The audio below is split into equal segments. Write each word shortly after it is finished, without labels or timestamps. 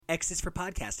X is for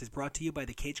Podcast is brought to you by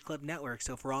the Cage Club Network,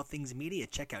 so for all things media,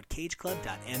 check out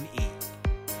cageclub.me.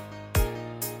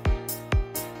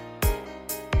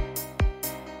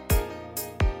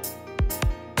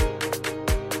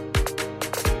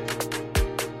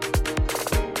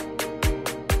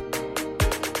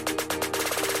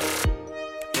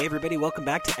 Hey everybody, welcome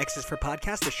back to X is for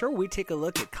Podcast, the show where we take a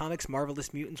look at comics'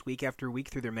 marvelous mutants week after week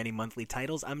through their many monthly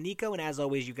titles. I'm Nico, and as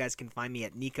always, you guys can find me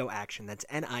at Nico Action. That's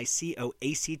NicoAction.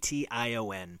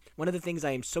 One of the things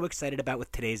I am so excited about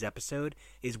with today's episode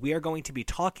is we are going to be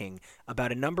talking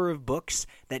about a number of books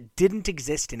that didn't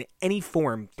exist in any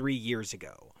form 3 years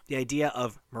ago. The idea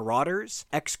of Marauders,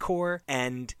 X-Corps,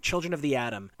 and Children of the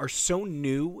Atom are so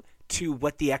new to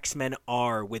what the X-Men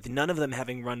are, with none of them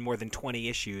having run more than 20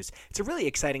 issues. It's a really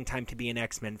exciting time to be an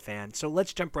X-Men fan, so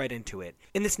let's jump right into it.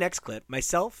 In this next clip,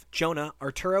 myself, Jonah,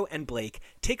 Arturo, and Blake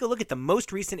take a look at the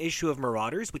most recent issue of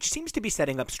Marauders, which seems to be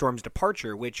setting up Storm's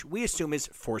departure, which we assume is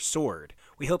for Sword.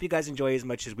 We hope you guys enjoy as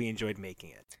much as we enjoyed making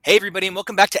it. Hey everybody, and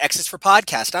welcome back to X is for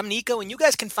Podcast. I'm Nico, and you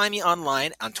guys can find me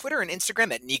online on Twitter and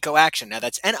Instagram at Nico Action. Now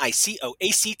that's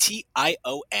Nicoation.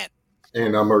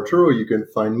 And I'm Arturo. You can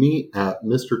find me at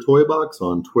Mr. Toybox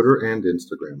on Twitter and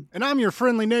Instagram. And I'm your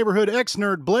friendly neighborhood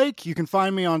X-Nerd Blake. You can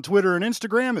find me on Twitter and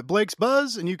Instagram at Blake's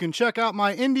Buzz, and you can check out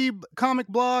my indie comic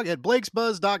blog at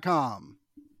blakesbuzz.com.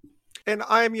 And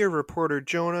I'm your reporter,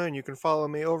 Jonah, and you can follow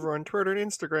me over on Twitter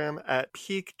and Instagram at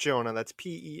Peak Jonah. That's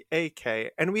Peak.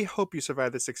 And we hope you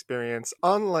survive this experience,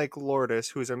 unlike Lourdes,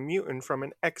 who is a mutant from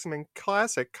an X-Men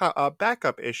Classic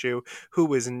backup issue who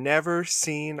was never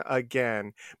seen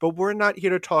again. But we're not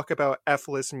here to talk about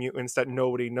F-list mutants that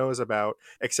nobody knows about,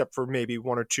 except for maybe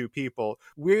one or two people.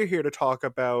 We're here to talk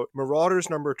about Marauders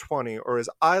number 20, or as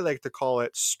I like to call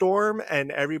it, Storm,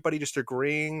 and everybody just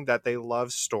agreeing that they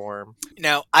love Storm.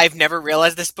 Now, I've never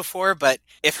realized this before, but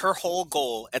if her whole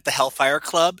goal at the Hellfire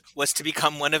Club was to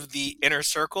become one of the inner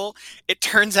circle, it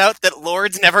turns out that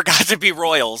Lords never got to be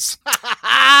royals.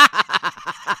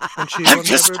 And she will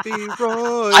never be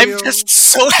royal. I'm just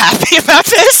so happy about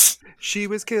this. She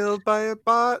was killed by a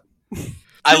bot.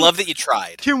 I love that you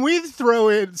tried. Can we throw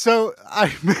in, so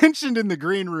I mentioned in the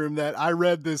green room that I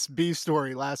read this B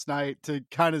story last night to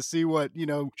kind of see what,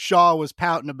 Shaw was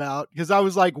pouting about, because I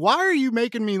was like, why are you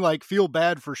making me feel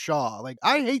bad for Shaw?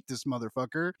 I hate this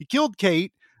motherfucker. He killed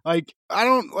Kate. Why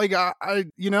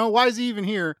is he even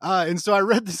here? And so I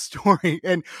read the story,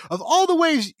 and of all the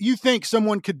ways you think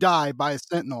someone could die by a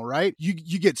Sentinel, right?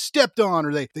 You get stepped on,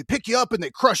 or they pick you up and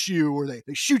they crush you, or they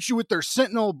shoot you with their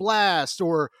Sentinel blast,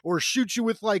 or shoot you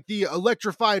with the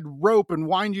electrified rope and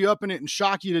wind you up in it and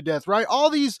shock you to death, right?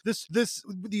 All these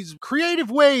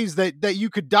creative ways that you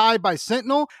could die by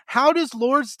Sentinel. How does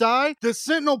Lords die? The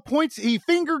Sentinel he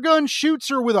finger gun shoots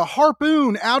her with a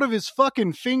harpoon out of his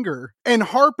fucking finger, and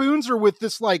harpoons are with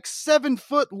this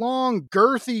 7-foot long,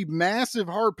 girthy, massive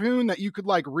harpoon that you could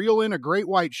reel in a great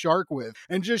white shark with,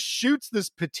 and just shoots this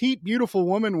petite, beautiful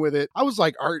woman with it. I was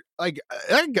like,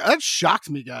 that shocked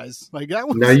me, guys. That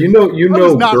was, now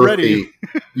not girthy, ready.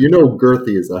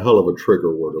 Girthy is a hell of a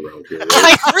trigger word around here. Right?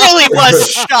 I really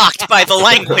was shocked by the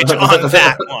language on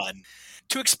that one.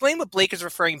 To explain what Blake is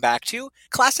referring back to,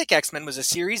 Classic X-Men was a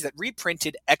series that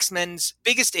reprinted X-Men's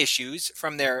biggest issues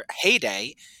from their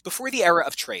heyday before the era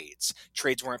of trades.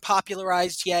 Trades weren't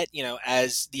popularized yet,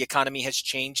 as the economy has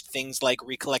changed, things like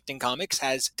recollecting comics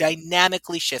has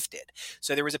dynamically shifted.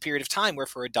 So there was a period of time where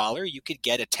for $1 you could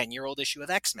get a 10-year-old issue of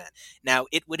X-Men. Now,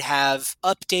 it would have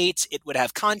updates, it would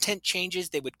have content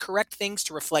changes, they would correct things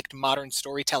to reflect modern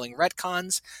storytelling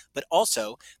retcons, but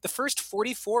also the first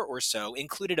 44 or so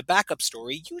included a backup story,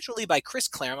 usually by Chris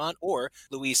Claremont or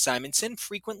Louise Simonson,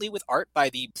 frequently with art by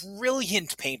the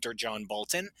brilliant painter John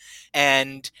Bolton.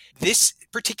 And this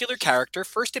particular character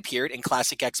first appeared in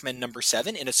Classic X-Men number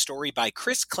 7 in a story by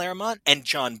Chris Claremont and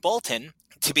John Bolton,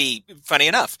 to be funny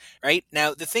enough, right?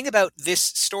 Now, the thing about this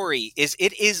story is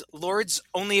it is Lord's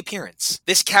only appearance.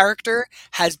 This character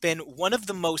has been one of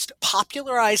the most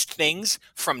popularized things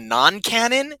from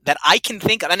non-canon that I can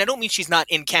think of. And I don't mean she's not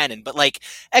in canon, but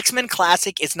X-Men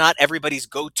Classic is not everybody's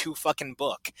go-to fucking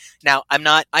book. Now,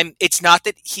 it's not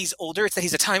that he's older, it's that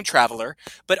he's a time traveler.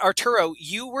 But Arturo,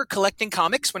 you were collecting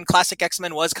comics when Classic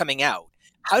X-Men was coming out.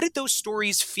 How did those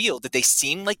stories feel? Did they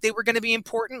seem like they were going to be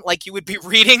important? Like you would be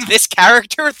reading this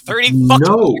character 30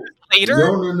 fucking years later?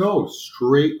 No.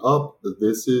 Straight up,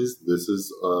 this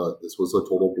was a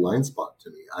total blind spot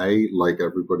to me. I, like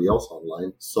everybody else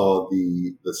online, saw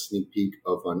the sneak peek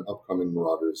of an upcoming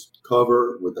Marauders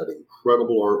cover with that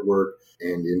incredible artwork,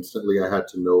 and instantly I had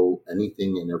to know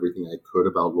anything and everything I could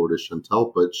about Lourdes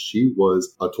Chantel, but she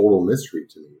was a total mystery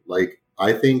to me.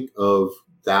 I think of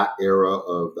that era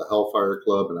of the Hellfire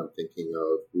Club, and I'm thinking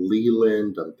of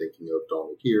Leland, I'm thinking of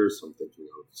Donald Pierce, I'm thinking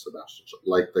of Sebastian Shaw,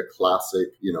 like the classic,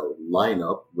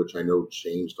 lineup, which I know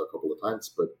changed a couple of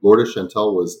times, but Lourdes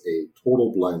Chantel was a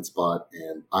total blind spot,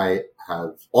 and I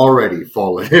have already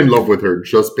fallen in love with her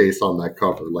just based on that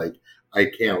cover. Like, I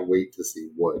can't wait to see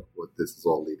what this is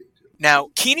all leading to.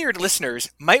 Now, keen-eared listeners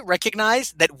might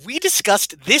recognize that we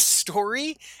discussed this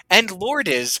story and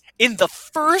Lourdes in the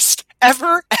first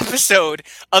ever episode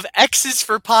of X's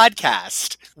for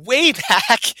Podcast, way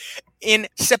back in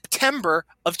September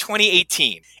of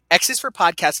 2018. X's for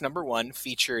Podcast number 1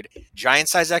 featured Giant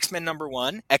Size X-Men number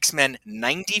 1, X-Men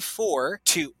 94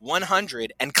 to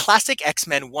 100, and Classic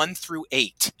X-Men 1 through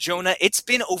 8. Jonah, it's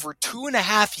been over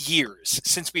 2.5 years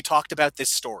since we talked about this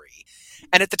story.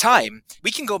 And at the time,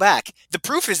 we can go back. The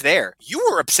proof is there. You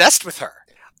were obsessed with her.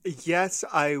 Yes,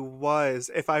 I was.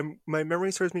 If my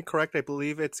memory serves me correct, I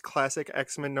believe it's Classic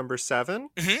X-Men number 7.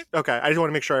 Mm-hmm. Okay, I just want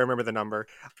to make sure I remember the number.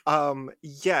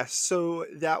 Yes, so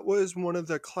that was one of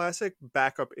the classic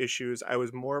backup issues I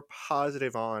was more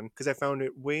positive on because I found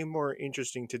it way more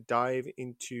interesting to dive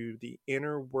into the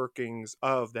inner workings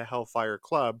of the Hellfire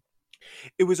Club.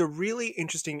 It was a really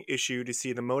interesting issue to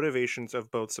see the motivations of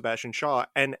both Sebastian Shaw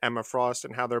and Emma Frost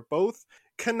and how they're both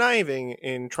conniving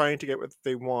in trying to get what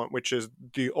they want, which is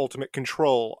the ultimate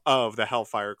control of the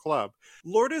Hellfire Club.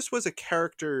 Lourdes was a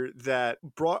character that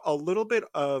brought a little bit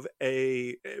of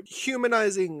a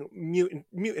humanizing,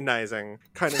 mutinizing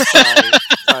kind of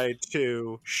side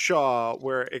to Shaw,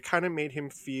 where it kind of made him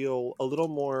feel a little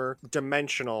more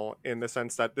dimensional in the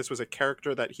sense that this was a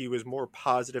character that he was more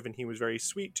positive and he was very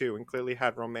sweet to and clearly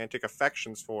had romantic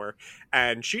affections for.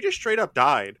 And she just straight up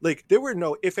died. Like, there were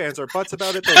no ifs, ands, or buts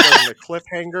about it. There wasn't a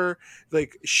cliffhanger.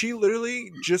 Like, she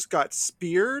literally just got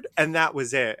speared and that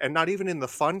was it. And not even in the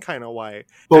fun kind of way.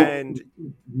 But and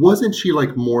wasn't she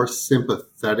like more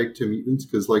sympathetic to mutants?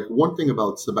 Because like one thing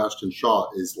about Sebastian Shaw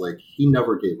is like he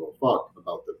never gave a fuck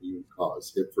about the mutant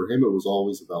cause. For him, it was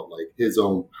always about like his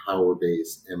own power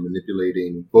base and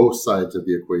manipulating both sides of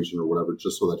the equation or whatever,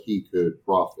 just so that he could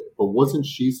profit. But wasn't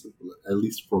she, at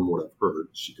least from what I've heard,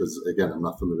 because again, I'm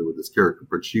not familiar with this character,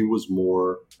 but she was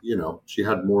more, she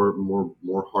had more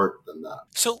heart than that.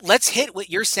 So let's hit what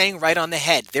you're saying right on the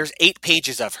head. There's 8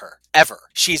 pages of her, ever.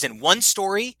 She's in one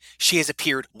story. She has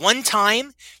appeared one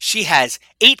time. She has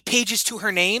 8 pages to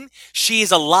her name. She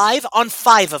is alive on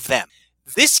 5 of them.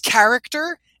 This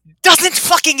character doesn't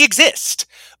fucking exist,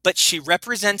 but she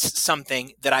represents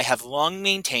something that I have long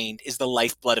maintained is the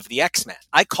lifeblood of the X-Men.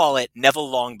 I call it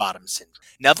Neville Longbottom syndrome.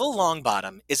 Neville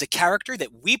Longbottom is a character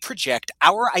that we project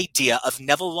our idea of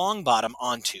Neville Longbottom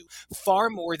onto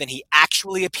far more than he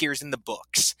actually appears in the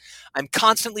books. I'm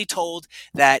constantly told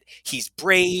that he's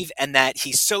brave and that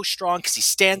he's so strong because he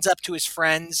stands up to his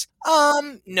friends.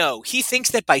 No, he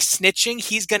thinks that by snitching,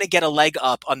 he's going to get a leg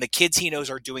up on the kids he knows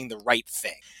are doing the right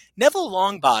thing. Neville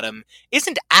Longbottom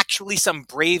isn't actually some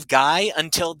brave guy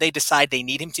until they decide they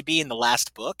need him to be in the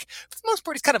last book. For the most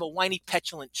part, he's kind of a whiny,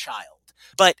 petulant child.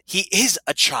 But he is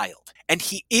a child, and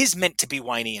he is meant to be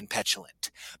whiny and petulant.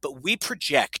 But we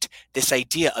project this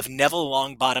idea of Neville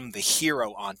Longbottom, the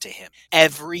hero, onto him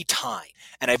every time.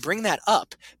 And I bring that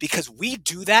up because we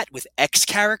do that with X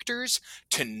characters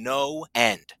to no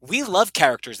end. We love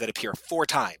characters that appear 4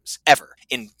 times, ever.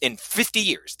 In 50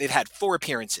 years, they've had 4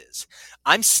 appearances.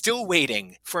 I'm still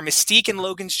waiting for Mystique and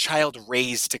Logan's child,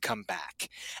 Raze, to come back.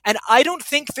 And I don't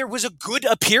think there was a good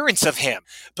appearance of him.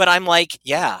 But I'm like,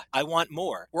 yeah, I want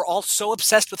more. We're all so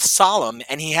obsessed with Solemn,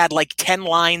 and he had like 10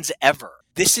 lines ever.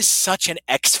 This is such an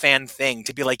X-fan thing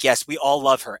to be like, yes, we all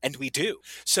love her, and we do.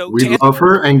 So we love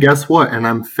her, and guess what? And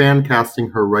I'm fan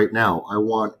casting her right now. I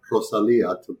want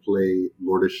Rosalia to play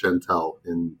Lourdes Chantel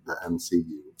in the MCU.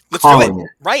 Let's do it.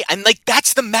 Right. And like,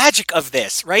 that's the magic of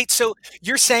this, right? So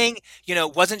you're saying,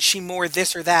 wasn't she more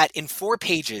this or that? In 4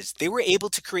 pages, they were able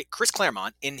to create, Chris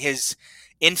Claremont, in his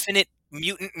infinite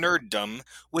mutant nerddom,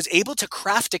 was able to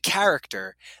craft a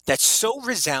character that so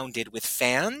resounded with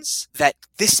fans that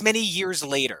this many years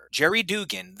later, Jerry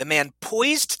Dugan, the man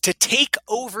poised to take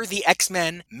over the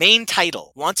X-Men main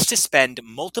title, wants to spend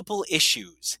multiple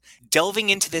issues delving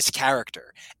into this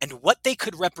character and what they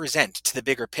could represent to the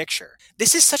bigger picture.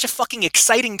 This is such a fucking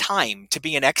exciting time to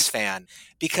be an X fan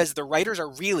because the writers are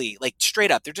really, like,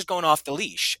 straight up, they're just going off the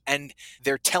leash and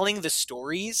they're telling the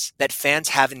stories that fans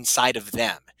have inside of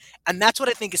them. And that's what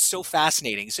I think is so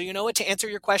fascinating. So you know what, to answer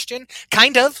your question,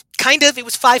 kind of, it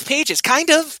was 5 pages,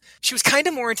 she was kind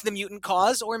of more into the mutant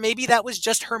cause, or maybe that was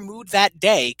just her mood that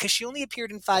day, because she only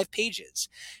appeared in 5 pages.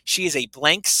 She is a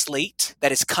blank slate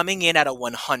that is coming in at a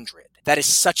 100. That is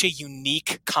such a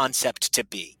unique concept to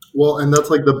be. Well, and that's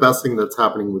like the best thing that's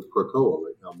happening with Krakoa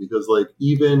right now, because like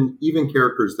even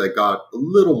characters that got a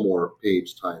little more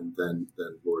page time than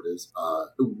Lord is,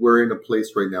 we're in a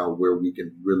place right now where we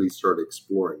can really start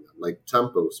exploring them. Like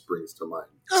Tempo springs to mind.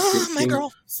 Oh, my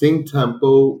girl. Seeing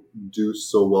Tempo do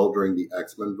so well during the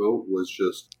X-Men vote was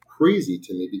just crazy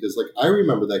to me, because like I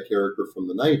remember that character from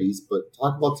the 90s, but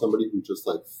talk about somebody who just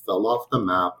like fell off the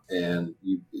map, and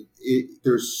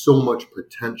there's so much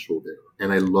potential there,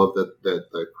 and I love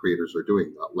that creators are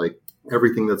doing that. Like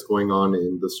everything that's going on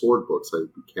in the Sword books, I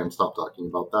can't stop talking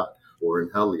about that. Or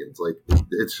in Hellions. Like,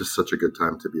 it's just such a good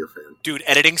time to be a fan. Dude,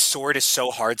 editing Sword is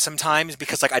so hard sometimes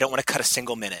because, like, I don't want to cut a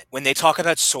single minute. When they talk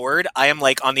about Sword, I am,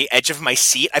 like, on the edge of my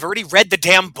seat. I've already read the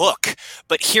damn book,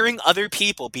 but hearing other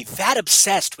people be that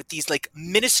obsessed with these, like,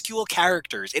 minuscule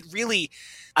characters, it really...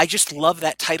 I just love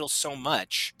that title so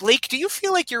much. Blake, do you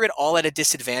feel like you're at all at a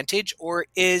disadvantage, or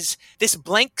is this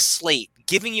blank slate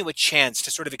giving you a chance to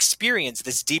sort of experience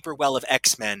this deeper well of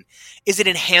X-Men? Is it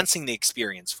enhancing the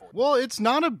experience for you? Well, it's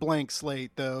not a blank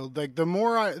slate though. Like the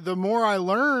more I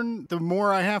learn, the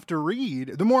more I have to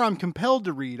read, the more I'm compelled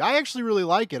to read. I actually really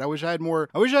like it. I wish I had more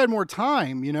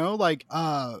time, you know, like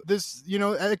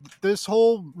this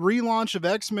whole relaunch of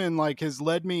X-Men like has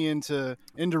led me into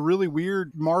really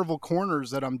weird Marvel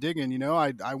corners that I'm digging, you know.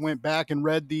 I went back and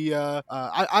read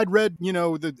I'd read, you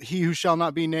know, the He Who Shall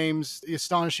Not Be Named's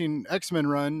Astonishing X-Men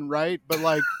run, right? But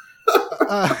like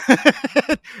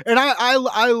and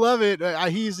I love it.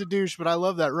 He's a douche, but I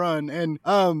love that run. And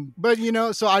but you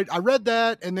know, so I read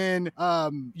that, and then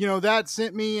you know, that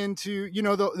sent me into, you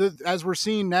know, as we're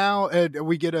seeing now,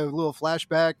 we get a little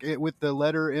flashback with the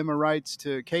letter Emma writes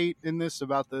to Kate in this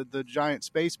about the giant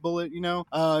space bullet, you know,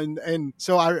 and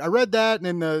so I read that,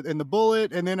 and in the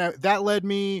bullet, and then that led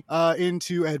me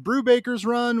into Ed Brubaker's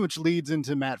run, which leads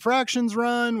into Matt Fraction's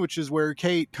run, which is where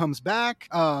Kate comes back,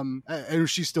 and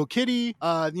she's still Kitty.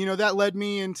 You know, that led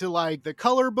me into like the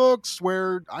color books,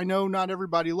 where I know not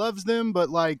everybody loves them, but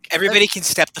like everybody can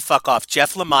step the fuck off.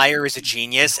 Jeff Lemire is a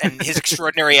genius, and his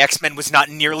Extraordinary X-Men was not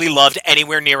nearly loved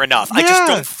anywhere near enough. Yeah. I just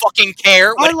don't fucking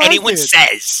care what anyone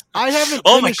says. I haven't.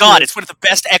 Oh my god, it's one of the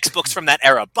best X books from that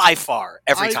era by far.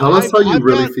 Every time. Tell us how you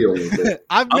really feel.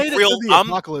 I've made it to the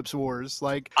Apocalypse Wars.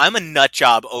 Like I'm a nut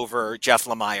job over Jeff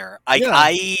Lemire.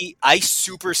 I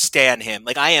super stan him.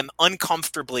 Like I am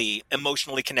uncomfortably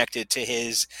emotionally connected to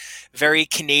his very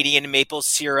Canadian maple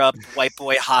syrup white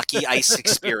boy hockey ice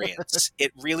experience.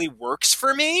 It really works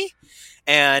for me,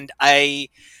 and I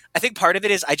think part of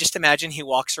it is I just imagine he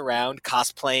walks around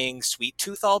cosplaying Sweet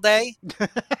Tooth all day.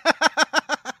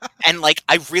 And, like,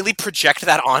 I really project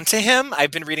that onto him. I've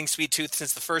been reading Sweet Tooth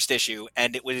since the first issue,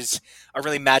 and it was a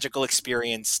really magical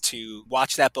experience to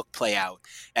watch that book play out.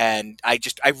 And I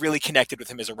really connected with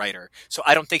him as a writer. So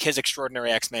I don't think his Extraordinary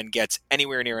X-Men gets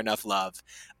anywhere near enough love.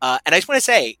 And I just want to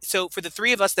say, so for the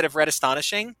three of us that have read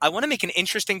Astonishing, I want to make an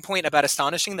interesting point about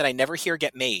Astonishing that I never hear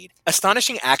get made.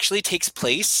 Astonishing actually takes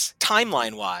place,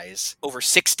 timeline-wise, over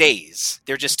 6 days.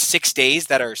 They're just 6 days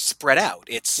that are spread out.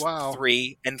 It's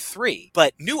 3 and 3.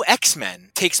 But New X-Men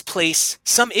takes place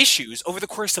some issues over the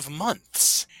course of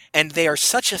months. And they are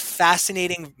such a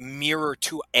fascinating mirror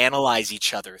to analyze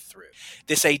each other through.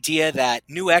 This idea that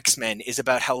New X-Men is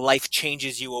about how life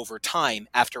changes you over time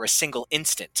after a single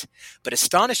instant. But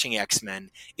Astonishing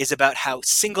X-Men is about how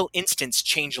single instants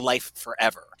change life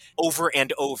forever, over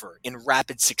and over, in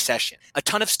rapid succession. A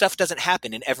ton of stuff doesn't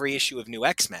happen in every issue of New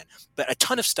X-Men, but a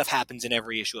ton of stuff happens in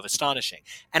every issue of Astonishing.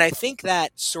 And I think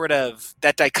that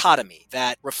that dichotomy,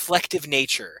 that reflective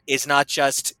nature, is not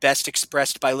just best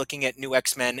expressed by looking at New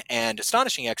X-Men and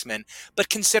Astonishing X-Men, but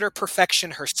consider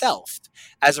Perfection herself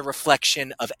as a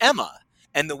reflection of Emma,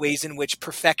 and the ways in which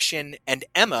Perfection and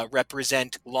Emma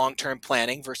represent long-term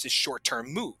planning versus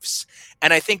short-term moves.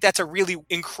 And I think that's a really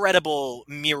incredible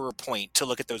mirror point to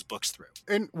look at those books through.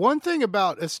 And one thing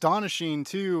about Astonishing,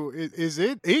 too, is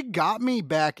it got me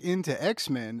back into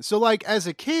X-Men. So, like, as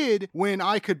a kid, when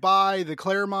I could buy the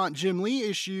Claremont Jim Lee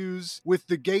issues with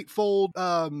the gatefold,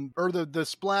 or the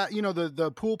splat, you know,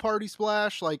 the pool party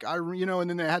splash, like, and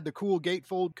then it had the cool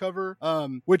gatefold cover,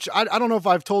 which I don't know if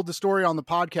I've told the story on the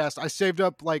podcast. I saved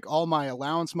up like all my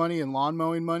allowance money and lawn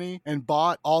mowing money and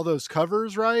bought all those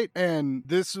covers, right? And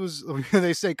this was,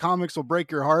 they say comics will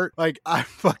break your heart. Like, I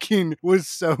fucking was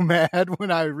so mad when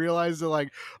I realized that,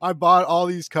 like, I bought all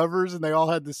these covers and they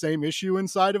all had the same issue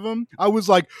inside of them. I was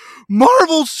like,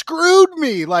 Marvel screwed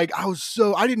me. Like, I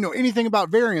didn't know anything about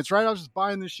variants, right? I was just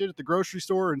buying this shit at the grocery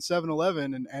store and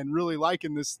 7-Eleven and really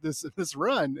liking this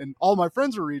run, and all my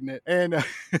friends were reading it. And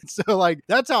so, like,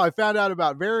 that's how I found out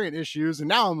about variant issues, and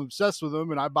now I'm obsessed with of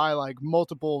them, and I buy like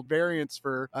multiple variants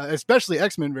for, especially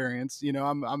X-Men variants. You know,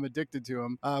 I'm addicted to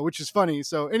them, which is funny.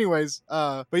 So, anyways,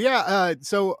 but yeah,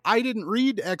 so I didn't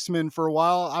read X-Men for a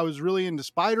while. I was really into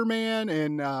Spider-Man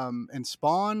and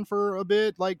Spawn for a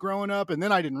bit, like growing up, and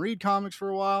then I didn't read comics for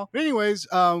a while. But anyways,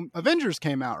 Avengers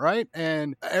came out, right?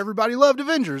 And everybody loved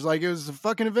Avengers. Like, it was the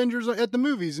fucking Avengers at the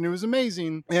movies, and it was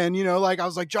amazing. And you know, like I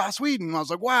was like Joss Whedon. I was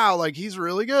like, wow, like he's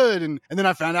really good. And then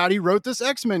I found out he wrote this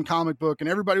X-Men comic book, and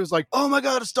everybody was like, oh my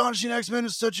god, Astonishing X-Men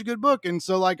is such a good book. And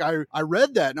so like I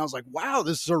read that, and I was like, wow,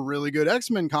 this is a really good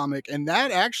X-Men comic. And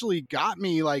that actually got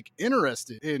me like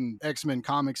interested in X-Men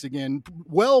comics again,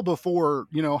 well before,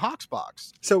 you know,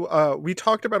 Hoxbox. So we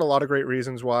talked about a lot of great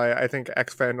reasons why I think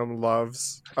X fandom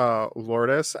loves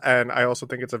Lourdes, and I also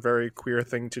think it's a very queer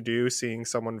thing to do, seeing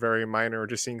someone very minor or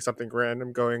just seeing something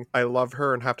random going, I love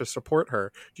her and have to support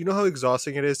her. Do you know how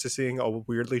exhausting it is to seeing a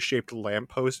weirdly shaped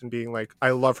lamppost and being like,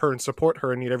 I love her and support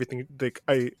her and need everything, like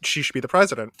she should be the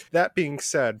president? That being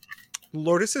said,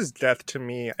 Lourdes's death, to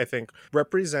me, I think,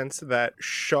 represents that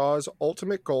Shaw's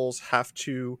ultimate goals have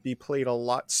to be played a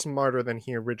lot smarter than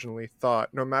he originally thought.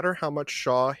 No matter how much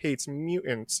Shaw hates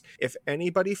mutants, if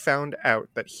anybody found out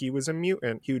that he was a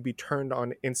mutant, he would be turned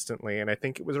on instantly. And I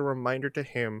think it was a reminder to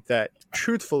him that,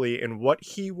 truthfully, in what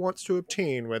he wants to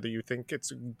obtain, whether you think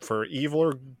it's for evil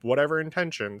or whatever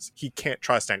intentions, he can't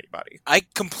trust anybody. I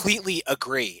completely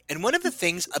agree. And one of the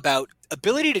things about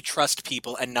ability to trust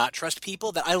people and not trust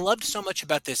people that I loved so much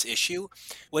about this issue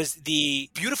was the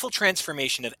beautiful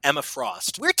transformation of Emma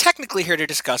Frost. We're technically here to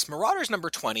discuss Marauders number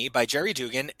 20 by Jerry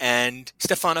Dugan and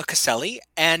Stefano Caselli,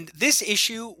 and this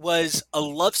issue was a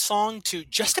love song to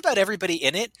just about everybody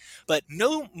in it, but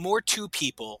no more two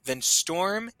people than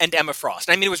Storm and Emma Frost.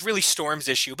 I mean, it was really Storm's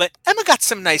issue, but Emma got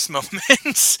some nice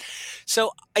moments.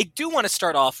 So I do want to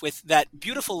start off with that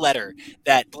beautiful letter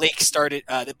that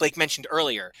Blake mentioned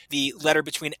earlier, the letter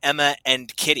between Emma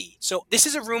and Kitty. So this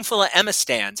is a room full of Emma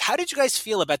stans. How did you guys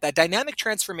feel about that dynamic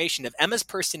transformation of Emma's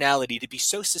personality to be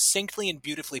so succinctly and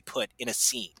beautifully put in a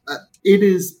scene? It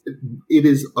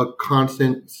is a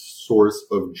constant source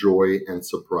of joy and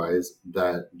surprise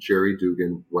that Jerry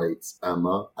Dugan writes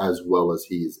Emma as well as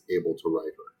he's able to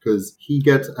write her, because he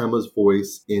gets Emma's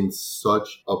voice in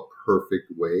such a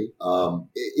perfect way.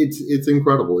 It's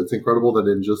incredible. It's incredible that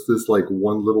in just this like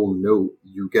one little note,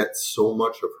 you get so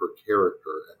much of her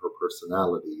character and her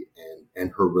personality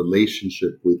and her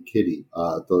relationship with Kitty.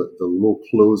 The little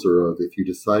closer of, if you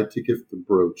decide to give the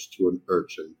brooch to an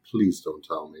urchin, please don't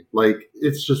tell me. Like,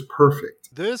 it's just perfect.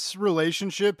 This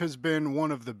relationship has been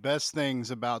one of the best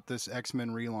things about this X-Men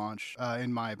relaunch,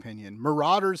 in my opinion.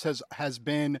 Marauders has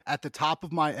been at the top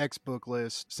of my X book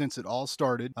list since it all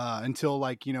started, until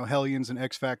like, you know, Hellions and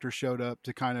X Factor showed up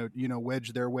to kind of, you know,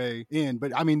 wedge their way in.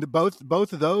 But I mean, both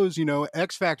of those, you know,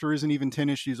 X Factor isn't even 10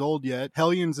 issues old yet.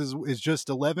 Hellions is just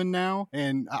 11 now,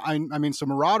 and I mean, so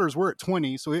Marauders, we're at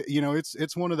 20, so it, you know,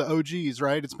 it's one of the OGs,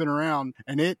 right? It's been around,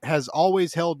 and it has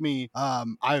always held me.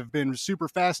 I've been super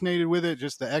fascinated with it.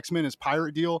 Just the X-Men as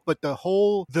pirate deal, but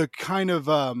the kind of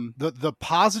the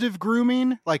positive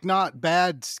grooming, like not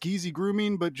bad skeezy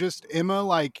grooming, but just Emma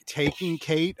like taking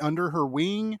Kate under her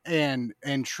wing and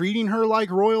treating her like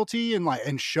royalty,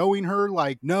 and showing her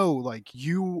like, no, like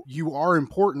you are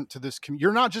important to this community.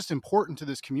 You're not just important to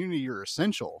this community, you're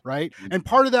essential, right? And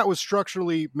part of that was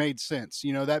structurally made sense.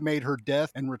 You know, that made her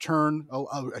death and return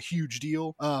a huge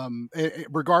deal.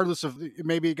 Regardless of,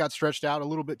 maybe it got stretched out a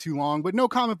little bit too long, but no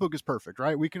comic book is perfect,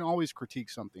 right? We can always critique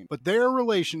something, but their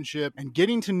relationship and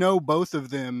getting to know both of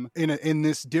them in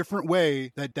this different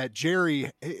way that Jerry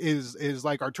is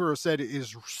like Arturo said,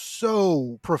 is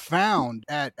so profound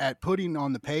at putting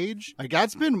on the page. Like,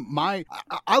 that's been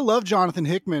I love Jonathan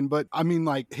Hickman, but I mean,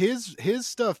 like his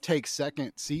stuff takes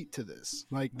second seat to this.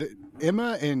 Like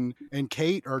Emma and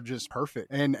Kate are just perfect,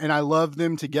 and I love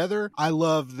them together. I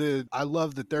love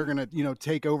that they're gonna, you know,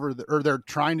 take over or they're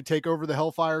trying to take over the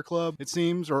Hellfire Club, it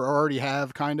seems, or already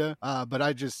have kind of. But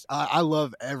I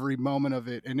love every moment of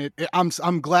it, and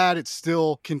I'm glad it's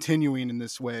still continuing in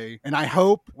this way. And I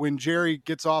hope when Jerry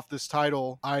gets off this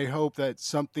title, I hope that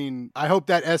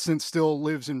essence still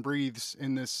lives and breathes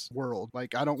in this world.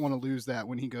 Like, I don't want to lose that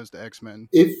when he goes to X-Men.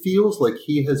 It feels like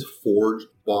he has forged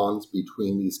bonds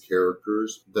between these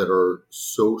characters that are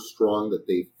so strong that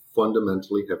they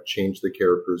fundamentally have changed the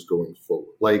characters going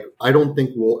forward. Like, I don't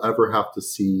think we'll ever have to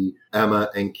see Emma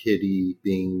and Kitty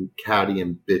being catty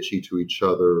and bitchy to each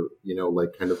other, you know, like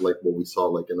kind of like what we saw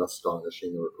like in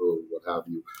Astonishing or what have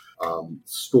you.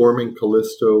 Storm and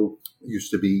Callisto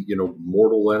used to be, you know,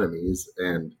 mortal enemies,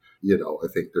 and I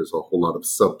think there's a whole lot of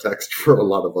subtext for a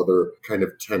lot of other kind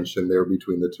of tension there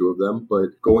between the two of them.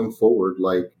 But going forward,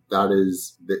 like,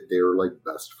 that they're like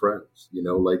best friends,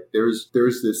 like there's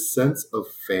this sense of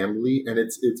family, and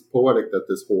it's poetic that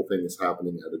this whole thing is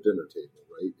happening at a dinner table,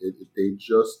 right?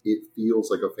 It feels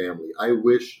like a family. I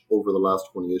wish over the last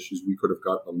 20 issues we could have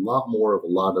gotten a lot more of a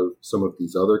lot of some of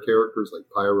these other characters, like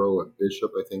Pyro and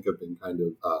Bishop. I think have been kind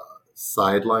of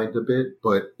sidelined a bit,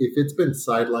 but if it's been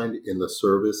sidelined in the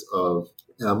service of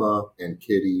Emma and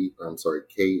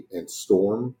Kate and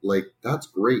Storm, like, that's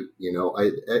great.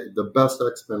 The best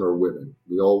X-Men are women.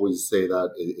 We always say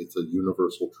that. It's a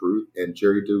universal truth, and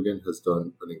Jerry Dugan has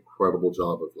done an incredible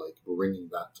job of like bringing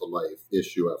that to life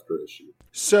issue after issue.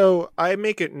 So I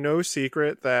make it no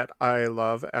secret that I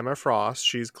love Emma Frost.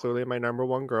 She's clearly my number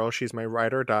one girl. She's my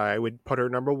ride or die. I would put her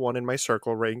number one in my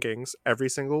circle rankings every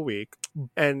single week.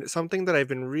 And something that I've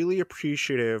been really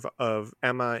appreciative of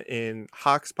Emma in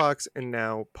Hoxpox and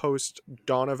now post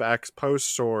Dawn of X,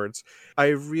 post Swords, I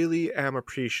really am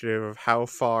appreciative of how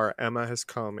far Emma has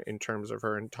come in terms of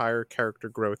her entire character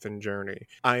growth and journey.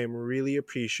 I am really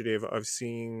appreciative of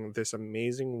seeing this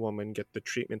amazing woman get the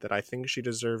treatment that I think she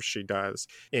deserves. She does,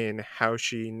 in how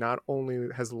she not only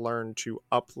has learned to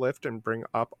uplift and bring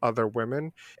up other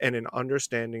women, and in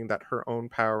understanding that her own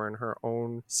power and her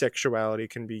own sexuality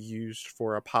can be used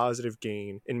for a positive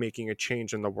gain in making a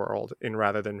change in the world, and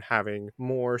rather than having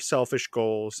more selfish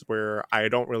goals where I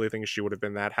don't really think she would have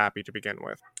been that happy to begin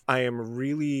with. I am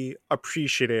really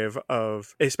appreciative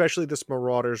of, especially this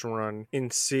Marauders run, in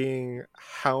seeing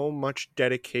how much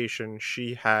dedication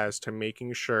she has to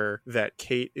making sure that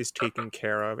Kate is taken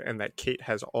care of and that Kate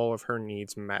has all of her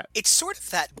needs met. It's sort of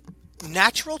that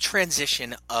natural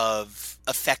transition of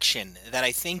affection that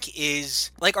I think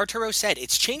is, like Arturo said,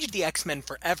 it's changed the X-Men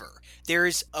forever.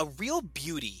 There's a real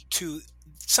beauty to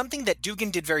something that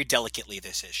Dugan did very delicately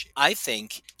this issue. I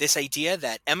think this idea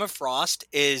that Emma Frost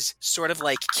is sort of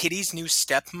like Kitty's new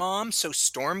stepmom, so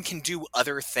Storm can do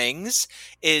other things,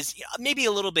 is maybe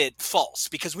a little bit false,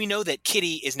 because we know that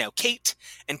Kitty is now Kate,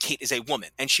 and Kate is a woman,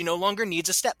 and she no longer needs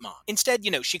a stepmom. Instead,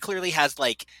 she clearly has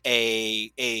like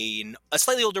a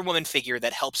slightly older woman figure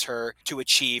that helps her to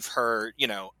achieve her,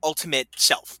 ultimate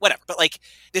self, whatever. But like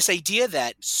this idea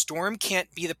that Storm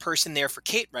can't be the person there for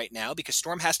Kate right now because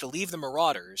Storm has to leave the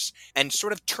Marauders, and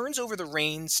sort of turns over the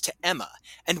reins to Emma.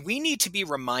 And we need to be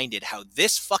reminded how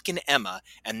this fucking Emma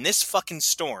and this fucking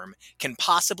Storm can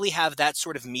possibly have that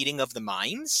sort of meeting of the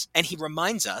minds. And he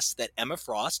reminds us that Emma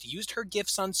Frost used her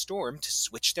gifts on Storm to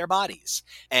switch their bodies.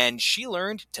 And she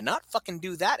learned to not fucking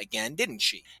do that again, didn't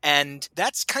she? And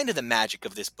that's kind of the magic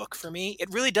of this book for me.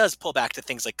 It really does pull back to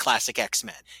things like classic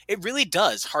X-Men. It really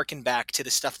does harken back to the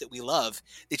stuff that we love.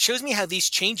 It shows me how these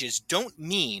changes don't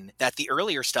mean that the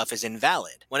earlier stuff is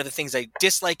invalid. One of the things I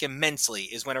dislike immensely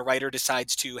is when a writer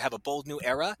decides to have a bold new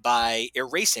era by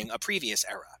erasing a previous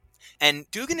era. And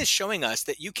Dugan is showing us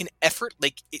that you can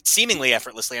seemingly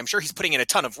effortlessly, I'm sure he's putting in a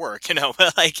ton of work,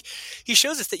 but like, he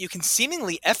shows us that you can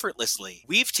seemingly effortlessly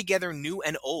weave together new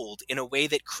and old in a way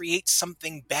that creates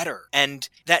something better. And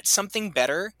that something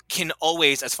better can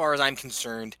always, as far as I'm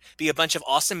concerned, be a bunch of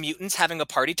awesome mutants having a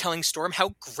party telling Storm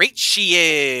how great she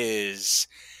is.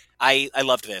 I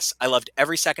loved this. I loved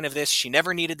every second of this. She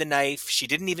never needed the knife. She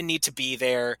didn't even need to be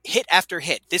there. Hit after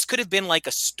hit. This could have been like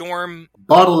a Storm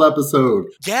bottle episode.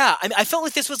 Yeah, I felt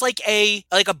like this was like a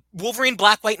Wolverine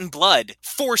Black, White, and Blood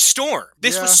for Storm.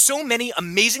 This was so many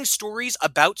amazing stories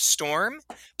about Storm,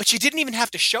 but she didn't even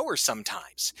have to show her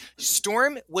sometimes.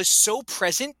 Storm was so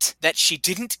present that she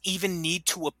didn't even need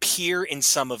to appear in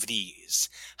some of these.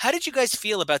 How did you guys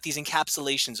feel about these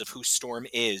encapsulations of who Storm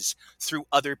is through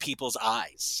other people's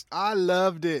eyes? I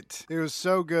loved it. It was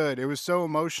so good. It was so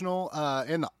emotional.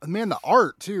 And the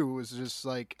art too was just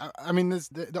like,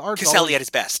 the art. Caselli at his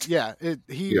best. Yeah.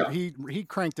 He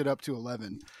cranked it up to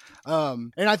 11.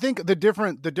 And I think the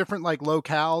different like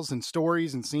locales and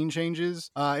stories and scene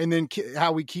changes, and then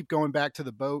how we keep going back to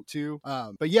the boat too.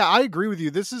 But yeah, I agree with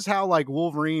you. This is how like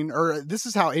Wolverine, or this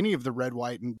is how any of the Red,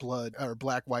 White, and Blood or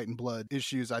Black, White, and Blood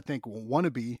issues I think will want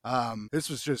to be. This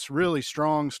was just really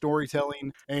strong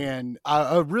storytelling and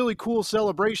a really cool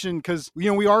celebration, because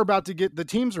the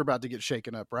teams are about to get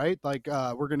shaken up, right? Like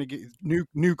we're gonna get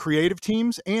new creative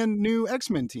teams and new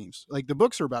X-Men teams. Like the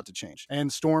books are about to change,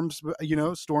 and Storm's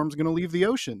going to leave the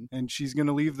ocean, and she's going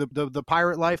to leave the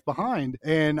pirate life behind.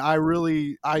 And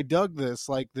I dug this,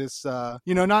 like this,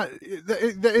 they're not,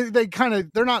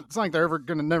 it's like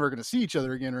they're never going to see each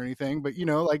other again or anything, but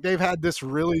like they've had this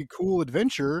really cool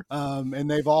adventure, and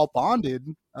they've all bonded.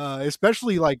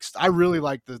 Especially like I really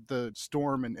like the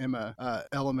Storm and Emma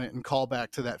element and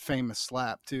callback to that famous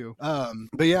slap too.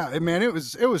 But yeah, man, it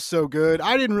was so good.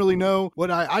 I didn't really know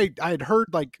what I had heard,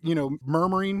 like, you know,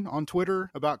 murmuring on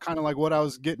Twitter about kind of like what I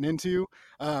was getting into.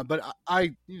 But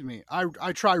excuse me,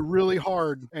 I try really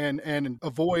hard and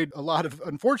avoid a lot of,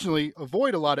 unfortunately,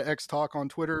 avoid a lot of X talk on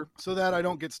Twitter so that I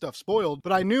don't get stuff spoiled.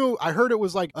 But I heard it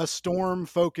was like a Storm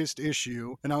focused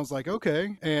issue, and I was like,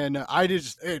 okay, and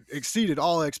it exceeded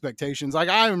all expectations. Like,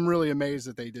 I'm really amazed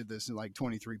that they did this in like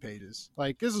 23 pages.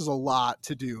 Like, this is a lot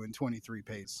to do in 23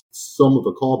 pages. Some of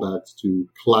the callbacks to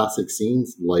classic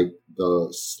scenes, like the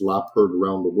slap heard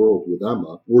around the world with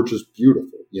Emma, were just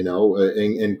beautiful, you know,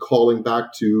 and calling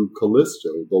back to Callisto.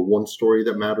 The one story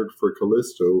that mattered for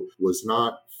Callisto was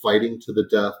not fighting to the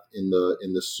death in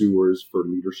the sewers for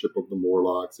leadership of the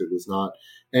Morlocks. It was not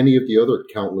any of the other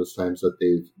countless times that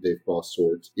they've crossed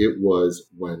swords. It was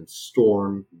when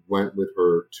Storm went with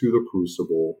her to the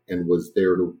Crucible and was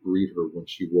there to greet her when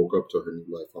she woke up to her new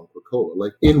life on Krakoa.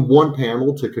 Like, in one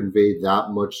panel to convey that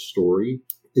much story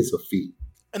is a feat.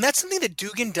 And that's something that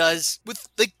Dugan does with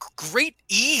like great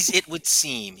ease, it would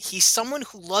seem. He's someone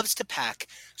who loves to pack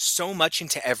so much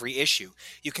into every issue.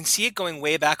 You can see it going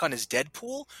way back on his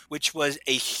Deadpool, which was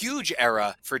a huge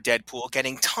era for Deadpool,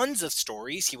 getting tons of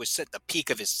stories. He was at the peak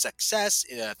of his success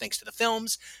thanks to the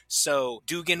films. So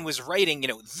Dugan was writing, you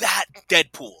know, that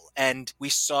Deadpool. And we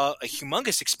saw a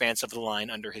humongous expanse of the line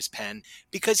under his pen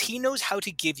because he knows how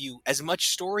to give you as much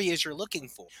story as you're looking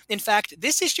for. In fact,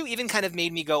 this issue even kind of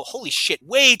made me go, holy shit,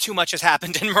 way too much has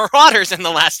happened in Marauders in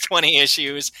the last 20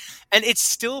 issues, and it's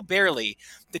still barely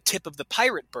the tip of the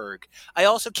pirate berg. I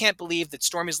also can't believe that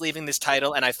Storm is leaving this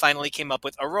title, and I finally came up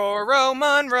with Aurora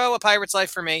Monroe, A Pirate's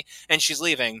Life for me, and she's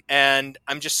leaving. And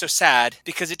I'm just so sad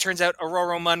because it turns out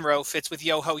Aurora Monroe fits with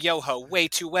Yo-Ho Yo-Ho way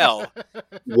too well.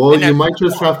 Well, you might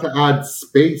just have to add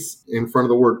space in front of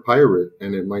the word pirate,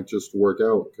 and it might just work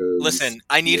out. Listen,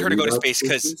 I need her to go to space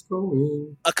because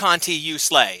Akanti, you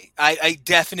slay. I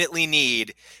definitely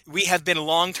need. We have been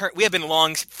long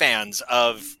fans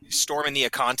of Storm and the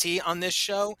Akanti on this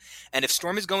show. And if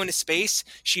Storm is going to space,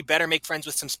 she better make friends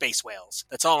with some space whales.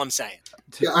 That's all I'm saying.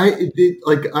 Yeah,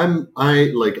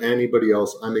 I like anybody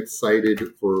else, I'm excited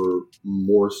for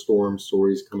more Storm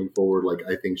stories coming forward. Like,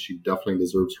 I think she definitely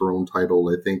deserves her own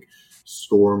title. I think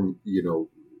Storm, you know,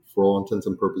 for all intents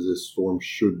and purposes, Storm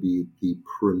should be the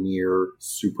premier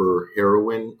super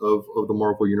heroine of the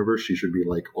Marvel Universe. She should be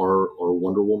like our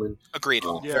Wonder Woman. Agreed.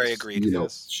 Very agreed. You know,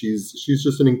 she's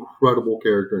just an incredible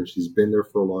character, and she's been there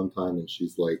for a long time. And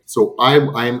she's like, so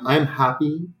I'm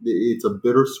happy. It's a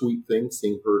bittersweet thing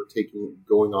seeing her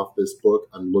going off this book.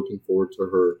 I'm looking forward to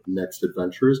her next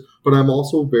adventures, but I'm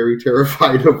also very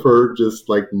terrified of her just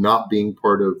like not being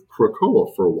part of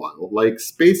Krakoa for a while. Like,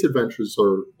 space adventures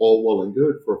are all well and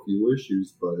good for a few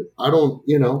issues, but I don't,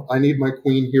 you know, I need my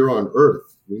queen here on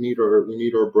Earth. We need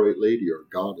our bright lady, our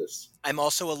goddess. I'm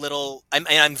also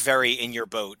I'm very in your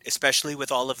boat, especially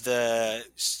with all of the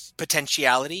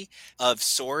potentiality of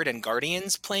Sword and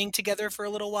Guardians playing together for a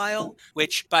little while,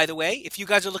 which, by the way, if you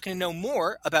guys are looking to know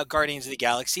more about Guardians of the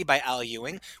Galaxy by Al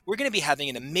Ewing, we're going to be having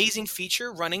an amazing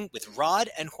feature running with Rod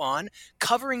and Juan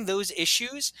covering those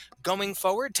issues going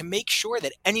forward to make sure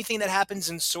that anything that happens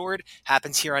in Sword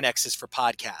happens here on X's for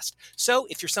Podcast. So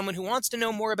if you're someone who wants to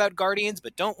know more about Guardians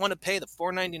but don't want to pay the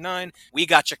 $4.99, we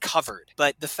got you covered.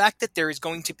 But the fact that there is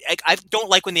going to be... I don't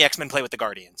like when the X-Men play with the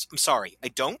Guardians. I'm sorry. I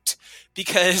don't.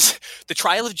 Because the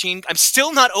trial of Jean... I'm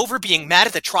still not over being mad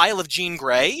at the trial of Jean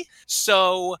Grey,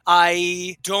 so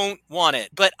I don't want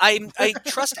it. But I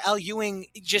trust Al Ewing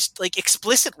just, like,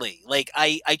 explicitly. Like,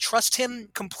 I trust him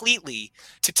completely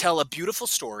to tell a beautiful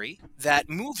story that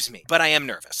moves me. But I am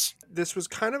nervous. This was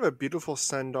kind of a beautiful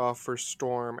send-off for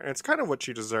Storm, and it's kind of what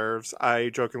she deserves. I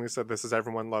jokingly said this is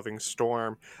everyone loving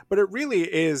Storm, but it really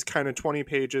is kind of 20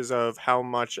 pages of how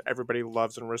much everybody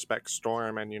loves and respects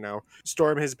Storm, and, you know,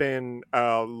 Storm has been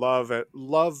beloved,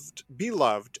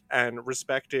 and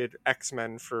respected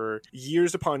X-Men for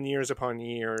years upon years upon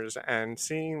years, and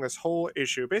seeing this whole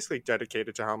issue basically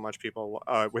dedicated to how much people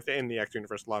within the X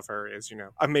universe love her is, you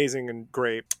know, amazing and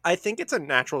great. I think it's a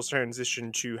natural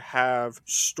transition to have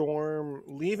Storm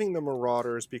leaving the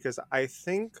Marauders, because I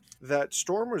think that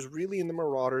Storm was really in the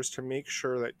Marauders to make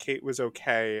sure that Kate was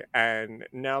okay, and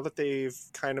now that they've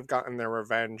kind of gotten their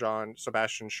revenge on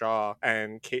Sebastian Shaw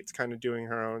and Kate's kind of doing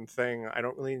her own thing, I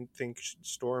don't really think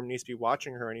Storm needs to be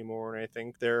watching her anymore, and I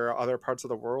think there are other parts of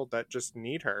the world that just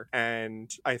need her,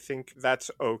 and I think that's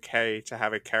okay to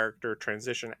have a character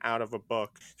transition out of a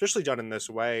book, especially done in this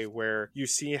way where you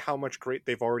see how much great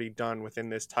they've already done within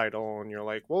this title, and you're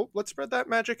like, well, let's spread that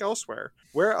magic elsewhere.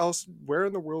 Where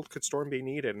in the world could Storm be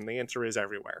needed? And the answer is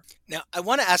everywhere. Now, I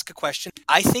want to ask a question.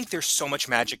 I think there's so much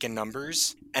magic in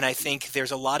numbers, and I think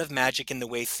there's a lot of magic in the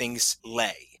way things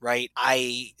lay, right?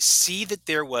 I see that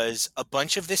there was a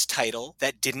bunch of this title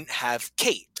that didn't have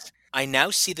Kate. I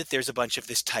now see that there's a bunch of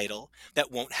this title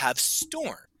that won't have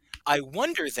Storm. I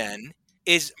wonder then,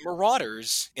 is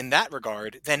Marauders, in that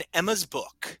regard, then Emma's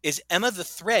book? Is Emma the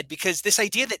thread? Because this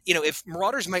idea that, if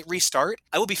Marauders might restart,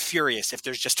 I will be furious if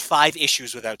there's just 5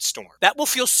 issues without Storm. That will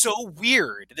feel so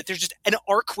weird that there's just an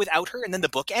arc without her and then the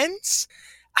book ends.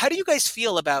 How do you guys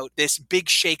feel about this big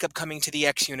shakeup coming to the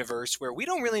X universe where we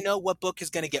don't really know what book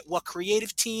is going to get what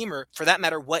creative team, or for that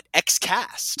matter, what X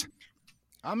cast?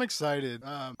 I'm excited.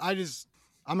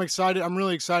 I'm excited. I'm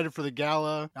really excited for the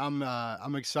gala.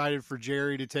 I'm excited for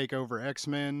Jerry to take over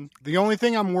X-Men. The only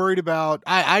thing I'm worried about,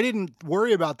 I didn't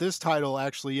worry about this title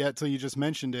actually yet till you just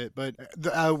mentioned it, but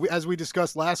as we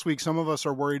discussed last week, some of us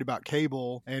are worried about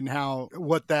Cable and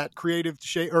what that creative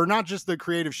or not just the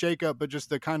creative shakeup, but just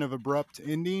the kind of abrupt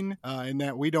ending, in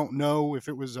that we don't know if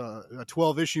it was a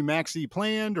 12-issue maxi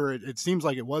planned, or it seems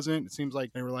like it wasn't. It seems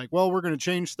like they were like, well, we're going to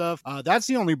change stuff. That's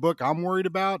the only book I'm worried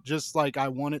about. Just like I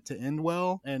want it to end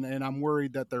well. And I'm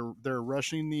worried that they're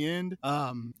rushing the end.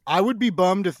 I would be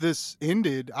bummed if this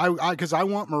ended. Because I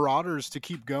want Marauders to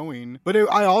keep going. But it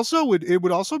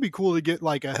would also be cool to get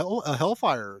like a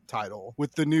Hellfire title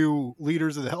with the new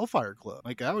leaders of the Hellfire Club.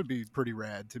 Like that would be pretty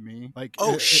rad to me. Like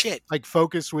shit! Like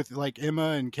focus with like Emma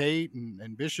and Kate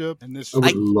and Bishop and this. I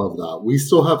would love that. We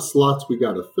still have slots we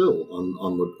got to fill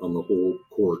on the whole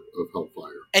court of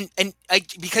Hellfire. And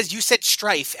because you said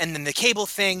Strife and then the Cable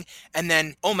thing, and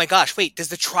then, oh my gosh, wait, does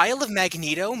the trial of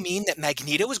Magneto mean that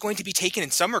Magneto is going to be taken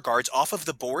in some regards off of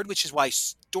the board, which is why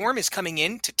Storm is coming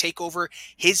in to take over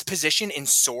his position in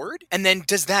Sword? And then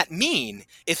does that mean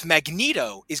if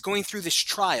Magneto is going through this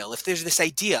trial, if there's this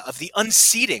idea of the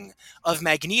unseating of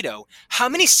Magneto, how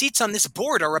many seats on this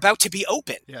board are about to be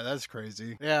open? Yeah, that's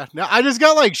crazy. Yeah, no, I just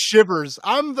got like shivers.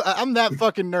 I'm that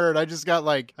fucking nerd. I just got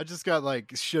like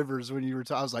shivers when you were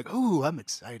talking. I was like, ooh, I'm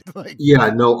excited. Like,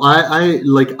 yeah, no, I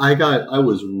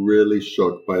was really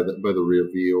shocked by the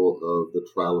reveal of the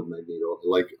trial of Magneto.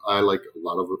 Like a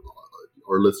lot of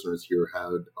our listeners here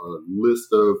had a list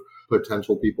of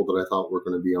potential people that I thought were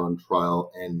going to be on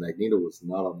trial, and Magneto was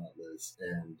not on that list.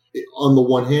 And on the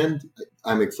one hand,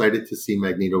 I'm excited to see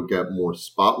Magneto get more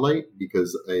spotlight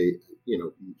because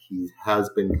he has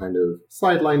been kind of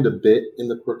sidelined a bit in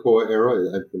the Krakoa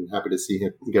era. I've been happy to see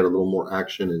him get a little more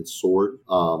action in Sword.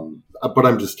 But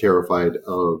I'm just terrified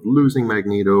of losing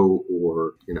Magneto,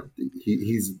 or,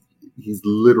 he's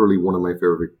literally one of my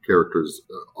favorite characters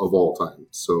of all time.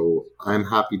 So I'm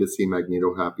happy to see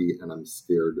Magneto happy, and I'm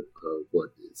scared of what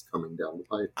is coming down the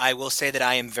pipe. I will say that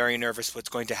I am very nervous what's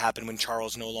going to happen when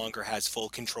Charles no longer has full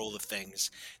control of things.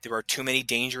 There are too many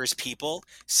dangerous people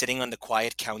sitting on the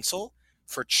Quiet Council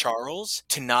for Charles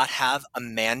to not have a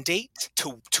mandate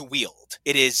to wield.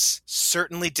 It is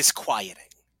certainly disquieting.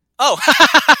 Oh,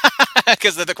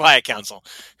 because of the Quiet Council.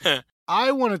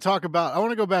 I want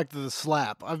to go back to the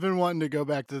slap. I've been wanting to go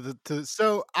back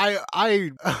so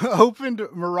I opened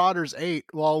Marauders 8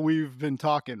 while we've been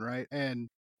talking, right? And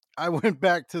I went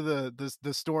back to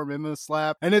the Storm Emma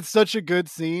slap, and it's such a good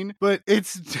scene, but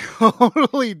it's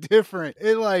totally different.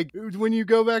 It like when you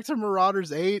go back to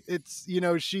Marauders 8, it's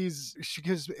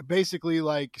because basically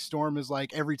like Storm is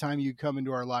like, every time you come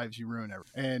into our lives you ruin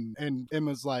everything. And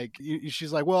Emma's like,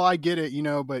 she's like, well, I get it,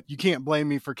 but you can't blame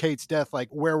me for Kate's death. Like,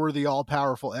 where were the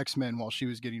all-powerful X-Men while she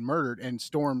was getting murdered? And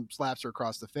Storm slaps her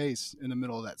across the face in the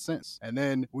middle of that sentence. And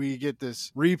then we get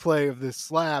this replay of this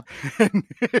slap, and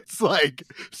it's like,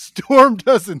 Storm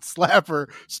doesn't slap her.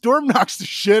 Storm knocks the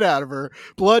shit out of her.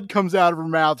 Blood comes out of her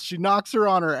mouth. She knocks her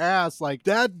on her ass. Like,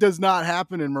 that does not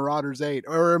happen in Marauders 8.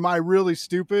 Or am I really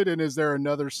stupid? And is there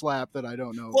another slap that I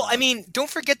don't know Well, about? I mean, don't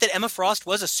forget that Emma Frost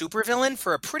was a supervillain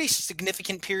for a pretty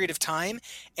significant period of time.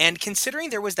 And considering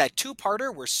there was that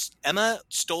 2-parter where Emma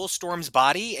stole Storm's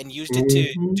body and used it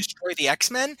to destroy the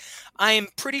X-Men, I am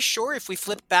pretty sure if we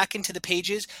flip back into the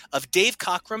pages of Dave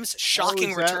Cockrum's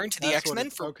shocking return to the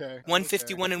X-Men for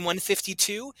 151 and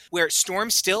 152, where Storm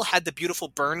still had the beautiful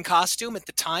burn costume at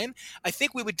the time, I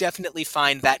think we would definitely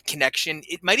find that connection.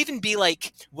 It might even be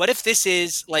like, what if this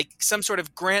is like some sort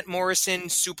of Grant Morrison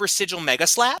super sigil mega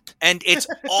slap, and it's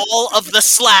all of the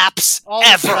slaps all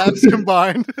ever. The slaps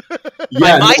combined.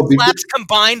 By my slaps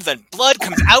combined, the blood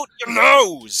comes out your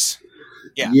nose.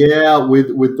 Yeah. Yeah,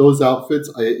 with those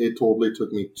outfits, it totally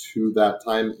took me to that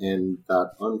time and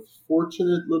that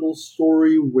unfortunate little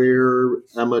story where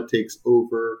Emma takes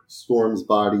over Storm's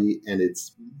body, and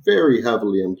it's very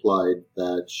heavily implied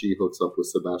that she hooks up with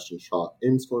Sebastian Shaw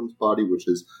in Storm's body, which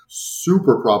is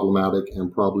super problematic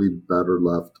and probably better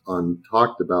left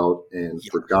untalked about and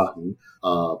forgotten.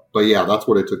 But yeah, that's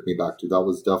what it took me back to. That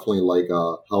was definitely like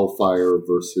a Hellfire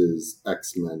versus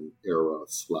X-Men era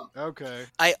slap. Okay.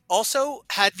 I also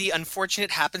had the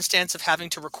unfortunate happenstance of having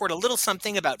to record a little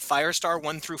something about Firestar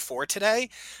 1 through 4 today,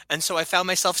 and so I found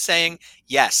myself saying,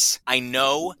 yes, I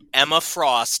know Emma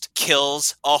Frost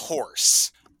kills a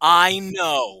horse. I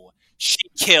know she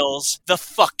kills the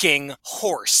fucking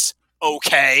horse,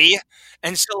 okay?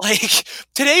 And so, like,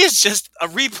 today is just a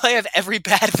replay of every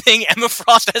bad thing Emma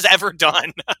Frost has ever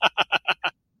done.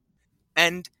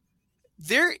 And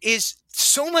there is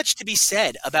so much to be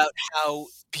said about how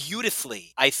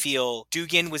beautifully I feel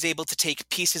Dugan was able to take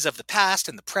pieces of the past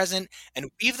and the present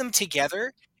and weave them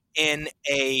together in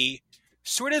a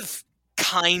sort of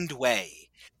kind way.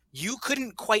 You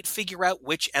couldn't quite figure out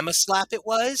which Emma slap it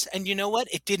was, and you know what?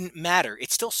 It didn't matter.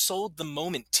 It still sold the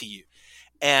moment to you.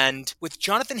 And with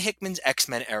Jonathan Hickman's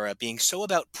X-Men era being so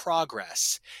about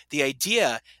progress, the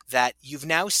idea that you've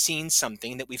now seen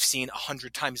something that we've seen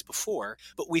 100 times before,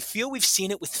 but we feel we've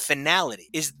seen it with finality,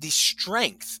 is the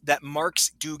strength that marks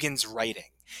Dugan's writing.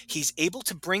 He's able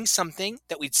to bring something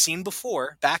that we'd seen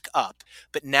before back up,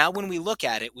 but now when we look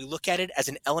at it as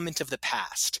an element of the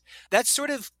past. That sort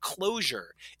of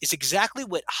closure is exactly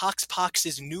what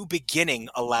Hoxpox's new beginning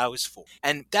allows for.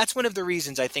 And that's one of the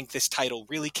reasons I think this title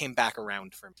really came back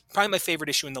around for me. Probably my favorite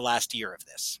issue in the last year of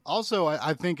this. Also,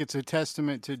 I think it's a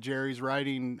testament to Jerry's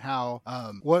writing how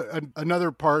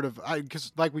another part of,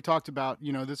 because like we talked about,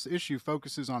 you know, this issue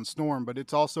focuses on Storm, but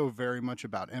it's also very much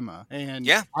about Emma. And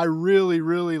yeah. I really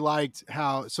liked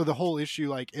how, so the whole issue,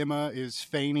 like Emma is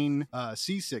feigning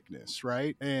seasickness,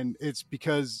 right? And it's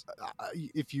because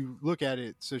if you look at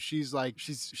it, so she's like,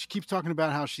 she keeps talking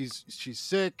about how she's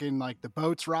sick and like the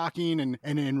boat's rocking,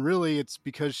 and really it's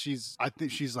because I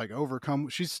think she's like overcome.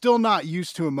 She's still not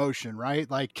used to emotion, right?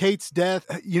 Like Kate's death,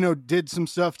 you know, did some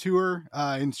stuff to her,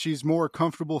 and she's more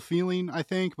comfortable feeling, I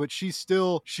think, but she's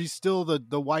still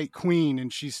the White Queen,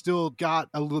 and she's still got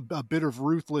a bit of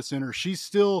ruthless in her. She's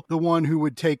still the one who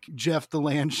would take Jeff the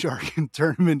land shark and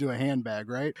turn him into a handbag,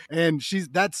 right? And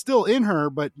that's still in her,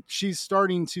 but she's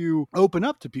starting to open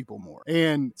up to people more.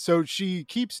 And so she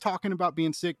keeps talking about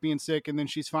being sick, and then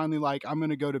she's finally like, I'm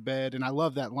gonna go to bed. And I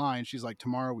love that line. She's like,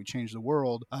 tomorrow we change the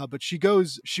world. But she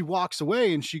walks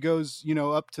away, and she goes, you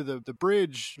know, up to the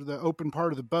bridge, the open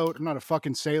part of the boat. I'm not a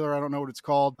fucking sailor, I don't know what it's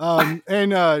called.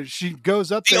 And she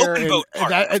goes up the there, open boat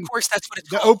part. Of course, that's what it's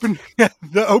called.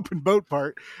 The open boat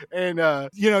part. And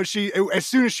you know, as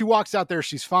soon as she walks out there,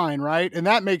 she's fine, right? And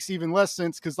that makes even less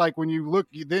sense because, like, when you look,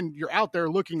 then you're out there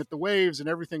looking at the waves and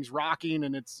everything's rocking,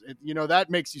 and you know, that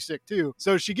makes you sick too.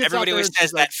 So she gets everybody out there always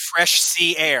says that fresh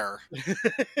sea air.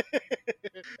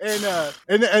 and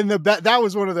that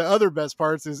was one of the other best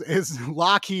parts is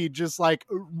Lockheed just like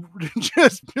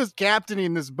just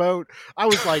captaining this boat. I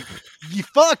was like,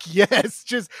 fuck yes,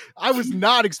 I was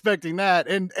not expecting that,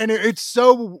 and it's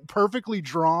so perfectly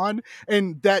drawn,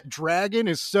 and that dragon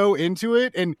is so into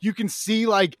it, and you can see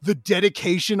like the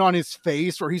dedication on his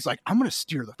face where he's like, I'm gonna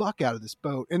steer the fuck out of this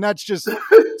boat. And that's just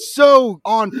so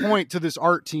on point to this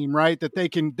art team, right?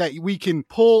 That we can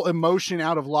pull emotion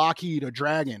out of Lockheed, a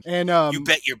dragon. And you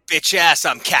bet your bitch ass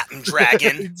I'm Captain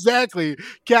Dragon. Exactly,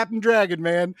 Captain Dragon,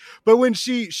 man. But when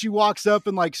she walks up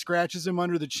and like scratches him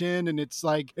under the chin, and it's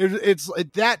like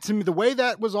that, to me, the way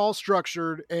that was all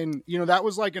structured, and you know, that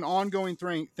was like an ongoing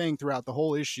thing throughout the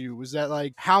whole issue, was that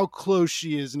like how close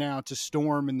she is now to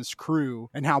Storm and this crew,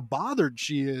 and how bothered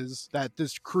she is that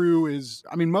this crew is,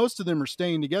 I mean, most of them are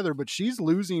staying together, but she's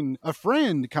losing a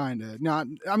friend, kind of.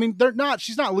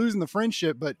 She's not losing the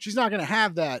friendship, but she's not going to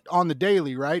have that on the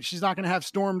daily, right? She's not going to have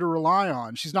Storm to rely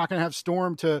on. She's not going to have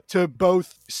Storm to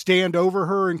both stand over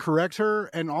her and correct her,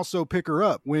 and also pick her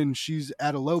up when she's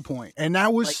at a low point. And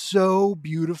that was so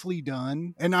beautifully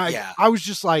done. And I was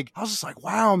just like,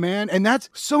 wow, man. And that's,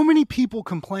 so many people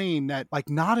complain that like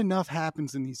not enough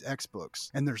happens in these X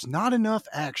books, and there's not enough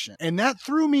action. And that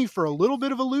threw me for a little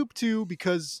bit of a loop too,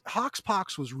 because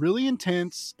Hoxpox was really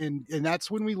intense, and that's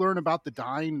when we learn about the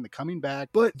dying and the coming back.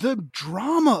 But the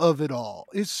drama of it all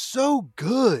is so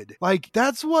good. Like,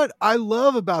 that's what I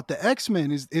love about the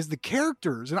X-Men is the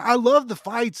characters. And I love the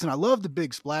fights and I love the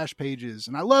big splash pages.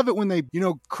 And I love it when they,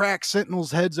 crack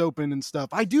Sentinels' heads open and stuff.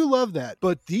 I do love that.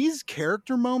 But these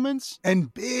character moments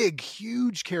and big,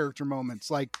 huge character moments,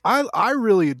 like I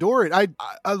really adore it. I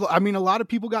mean, a lot of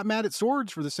people got mad at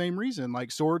Swords for the same reason.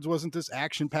 Like Swords wasn't this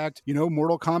action-packed,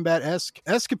 Mortal Kombat-esque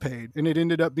escapade. And it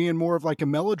ended up being more of like a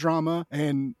melodrama.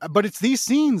 But it's these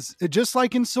scenes, just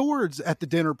like in Swords at the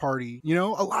dinner party,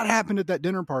 a lot happened at that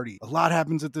dinner party. A lot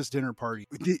happens at this dinner party.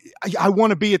 I want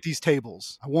to be at these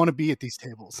tables.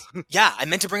 Yeah, I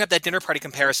meant to bring up that dinner party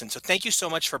comparison. So thank you so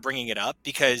much for bringing it up,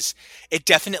 because it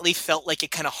definitely felt like it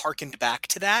kind of harkened back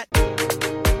to that.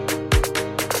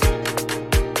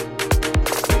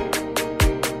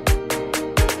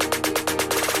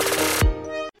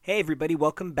 Hey everybody,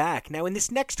 welcome back. Now in this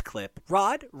next clip,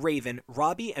 Rod, Raven,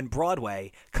 Robbie, and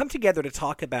Broadway come together to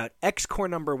talk about X-Corps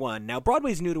 #1. Now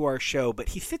Broadway's new to our show, but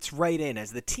he fits right in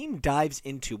as the team dives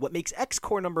into what makes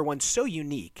X-Corps #1 so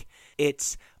unique.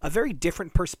 It's a very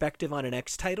different perspective on an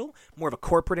X title, more of a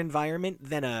corporate environment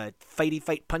than a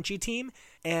fighty-fight punchy team,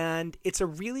 and it's a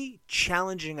really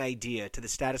challenging idea to the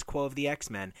status quo of the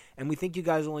X-Men, and we think you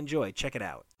guys will enjoy. Check it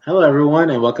out. Hello,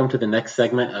 everyone, and welcome to the next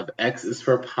segment of X is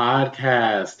for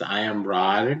Podcast. I am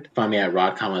Rod. Find me at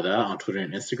Rod Kamada on Twitter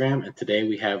and Instagram, and today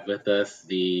we have with us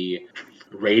the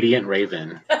Radiant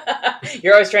Raven.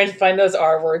 You're always trying to find those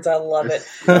R words. I love it.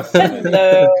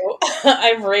 Hello,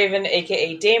 I'm Raven,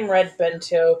 aka Dame Red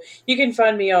Bento. You can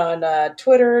find me on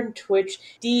Twitter and Twitch,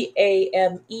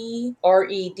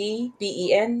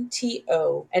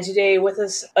 DameRedBento. And today with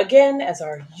us again, as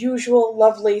our usual,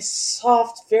 lovely,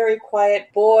 soft, very quiet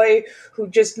boy who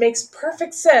just makes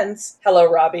perfect sense. Hello,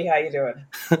 Robbie. How you doing?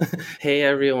 Hey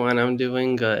everyone, I'm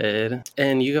doing good.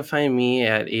 And you can find me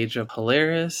at Age of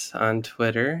Polaris on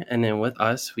Twitter. And then with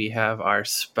us, we have our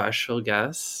special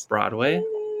guest, Broadway.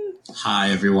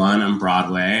 Hi everyone, I'm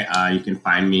Broadway. You can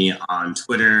find me on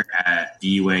Twitter at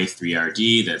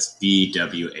BWay3RD. That's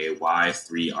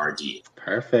BWAY3RD.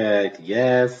 Perfect.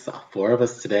 Yes, 4 of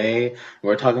us today.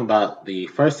 We're talking about the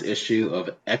first issue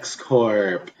of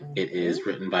X-Corps. It is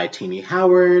written by Tini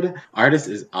Howard. Artist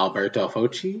is Alberto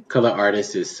Focci. Color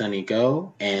artist is Sunny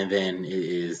Go. And then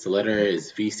the letter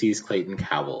is VC's Clayton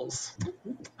Cowles.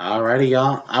 Alrighty,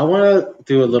 y'all. I want to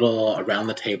do a little around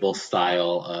the table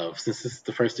style of, since this is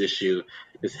the first issue,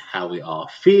 is how we all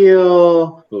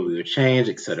feel, what we would change,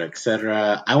 etc.,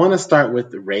 etc. I want to start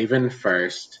with Raven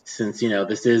first, since,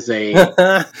 this is a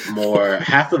more,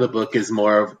 half of the book is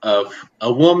more of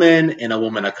a woman and a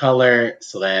woman of color,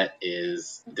 so that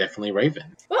is definitely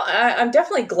Raven. Well, I'm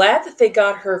definitely glad that they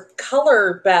got her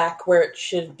color back where it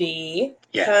should be.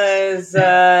 Because,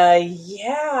 that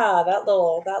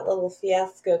little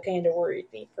fiasco kind of worried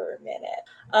me for a minute.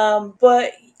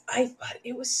 But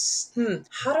it was,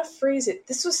 how to phrase it?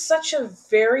 This was such a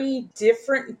very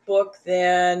different book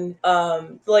than,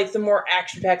 like the more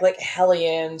action-packed, like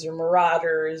Hellions or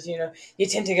Marauders, you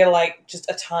tend to get like just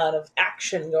a ton of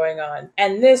action going on.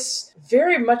 And this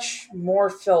very much more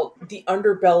felt the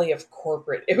underbelly of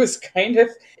corporate. It was kind of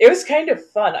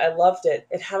fun. I loved it.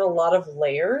 It had a lot of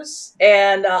layers.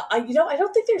 And, I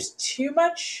don't think there's too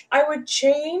much I would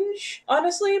change,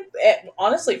 honestly.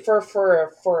 Honestly, for a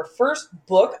first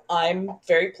book, I'm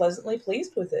very pleasantly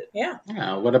pleased with it. Yeah.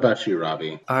 What about you,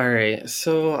 Robbie? All right.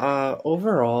 So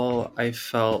overall, I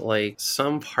felt like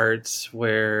some parts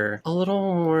were a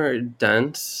little more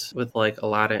dense with like a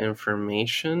lot of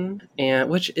information, and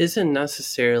which isn't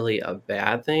necessarily a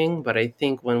bad thing. But I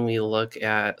think when we look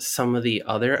at some of the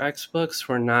other X books,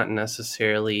 we're not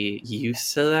necessarily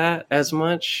used to that as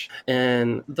much.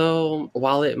 And though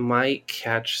while it might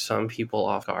catch some people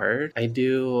off guard, I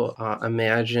do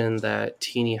imagine that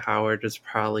Tini Howard is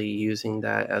probably using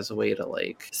that as a way to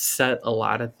like set a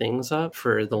lot of things up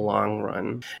for the long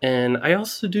run. And I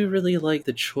also do really like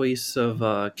the choice of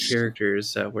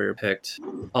characters that were picked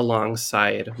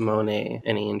alongside Monet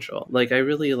and Angel. Like I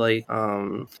really like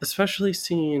especially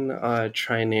seeing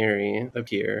Trinary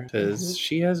appear, because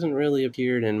she hasn't really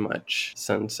appeared in much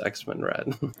since X-Men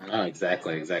Red. Oh,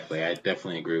 exactly. I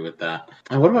definitely agree with that.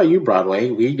 And what about you, Broadway?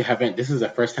 This is the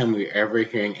first time we're ever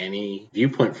hearing any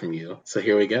viewpoint from you. So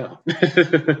here we go.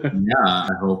 Yeah, I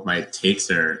hope my takes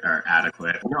are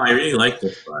adequate. No, I really like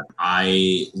this book.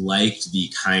 I liked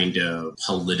the kind of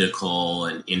political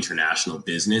and international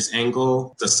business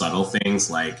angle, the subtle things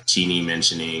like Tini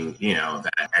mentioning,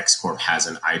 that X-Corp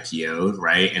hasn't IPO'd,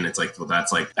 right? And it's like, well,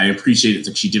 that's like, I appreciate it.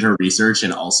 Like she did her research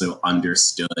and also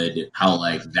understood how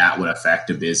like that would affect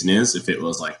a business if it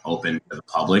was like open to the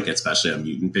public, especially a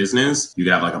mutant business. You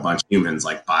could have like a bunch of humans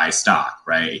like buy stock,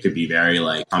 right? It could be very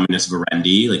like communist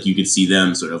handy. Like you could see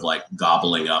them sort of like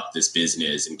gobbling up this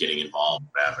business and getting involved,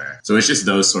 whatever. So it's just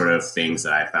those sort of things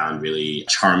that I found really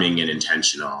charming and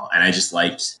intentional. And I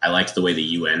liked the way the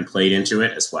UN played into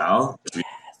it as well.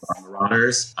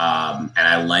 Marauders, and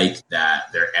I like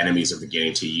that their enemies are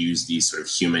beginning to use these sort of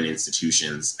human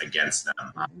institutions against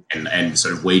them, and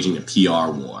sort of waging a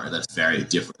PR war that's very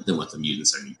different than what the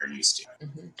mutants are used to.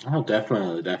 Oh,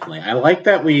 definitely. I like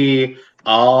that we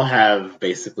all have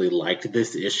basically liked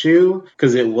this issue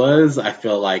because it was, I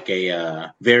feel like,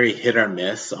 a very hit or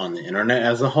miss on the internet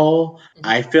as a whole.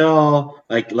 I feel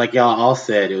like y'all all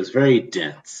said, it was very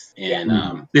dense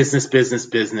and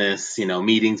business,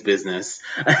 meetings business.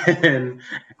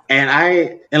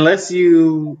 And unless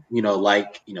you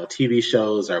like, TV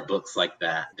shows or books like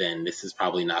that, then this is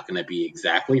probably not going to be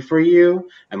exactly for you.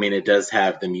 I mean, it does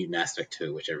have the mutant aspect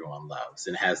too, which everyone loves,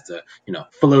 and it has the,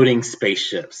 floating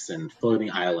spaceships and floating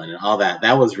island and all that.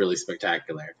 That was really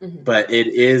spectacular. But it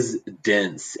is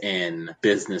dense in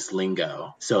business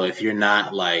lingo. So if you're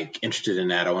not like interested in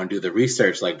that or want to do the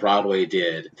research like Broadway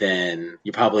did, then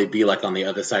you probably be like on the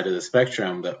other side of the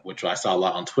spectrum, which I saw a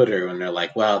lot on Twitter when they're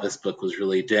like, wow, this book was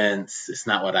really dense. It's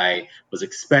not what I was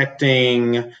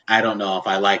expecting. I don't know if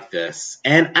I like this.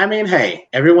 And I mean, hey,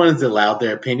 everyone's allowed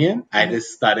their opinion. I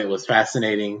just thought it was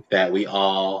fascinating that we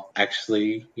all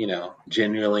actually,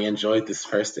 genuinely enjoyed this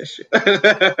first issue.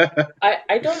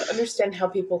 I don't understand how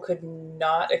people could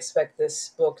not expect this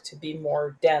book to be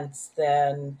more dense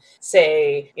than,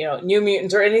 say, New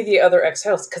Mutants or any of the other X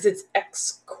titles, because it's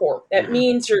X Corp. That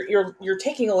means you're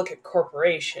taking a look at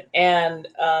corporation. And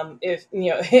if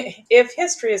if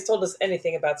history has told us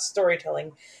anything about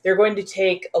storytelling, they're going to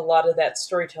take a lot of that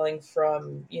storytelling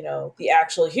from the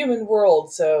actual human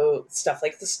world. So stuff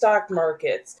like the stock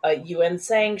markets, UN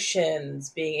sanctions,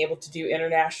 being able to do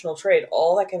international trade,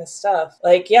 all that kind of stuff.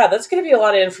 Like, yeah, that's going to be a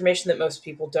lot of information that most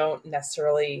people don't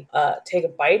necessarily take a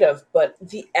bite of. But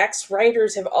the X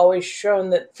writers have always shown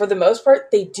that, for the most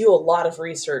part, they do a lot of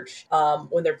research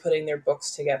when they're putting their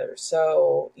books together.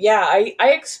 So, yeah, I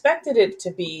expected it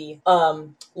to be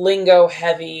lingo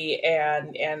heavy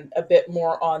and a bit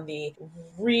more on the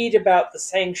read about the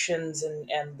sanctions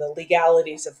and the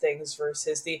legalities of things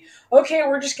versus the, okay,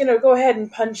 we're just going to go ahead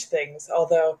and punch things.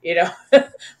 Although,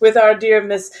 with our dear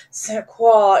Miss Saint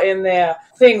Croix in there,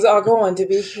 things are going to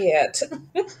be hit.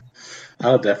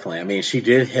 Oh, definitely. I mean, she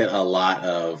did hit a lot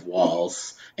of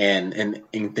walls and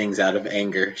things out of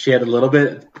anger. She had a little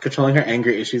bit controlling her anger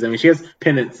issues. I mean, she has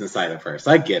penance inside of her, so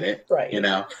I get it. Right.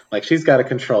 Like she's got to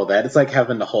control that. It's like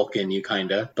having the Hulk in you,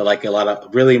 kind of, but like a lot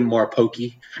of really more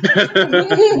pokey.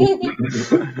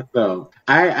 So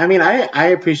I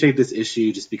appreciate this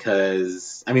issue just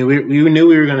because, I mean, we knew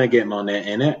we were going to get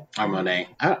Monet in it, or Monet.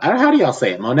 How do y'all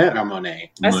say it? Monet or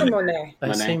Monet? I say Monet.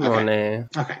 I say Monet.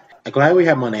 Okay. I'm glad we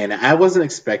have Monet in it. I wasn't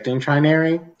expecting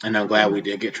Trinary, and I'm glad we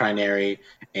did get Trinary.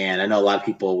 And I know a lot of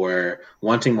people were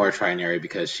wanting more Trinary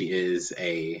because she is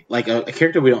a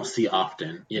character we don't see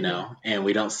often, and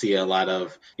we don't see a lot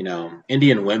of,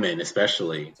 Indian women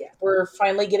especially. Yeah, we're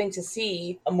finally getting to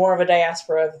see more of a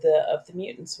diaspora of the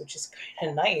mutants, which is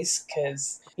kind of nice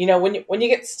because, when you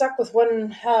get stuck with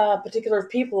one particular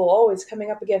people always coming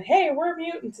up again, hey, we're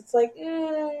mutants. It's like,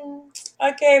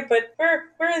 okay, but where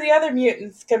are the other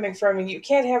mutants coming from? And you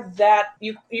can't have that.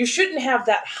 You shouldn't have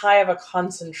that high of a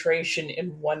concentration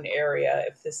in one area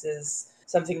if this is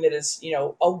something that is,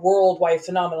 a worldwide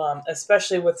phenomenon,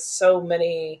 especially with so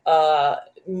many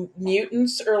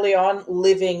mutants early on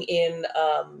living in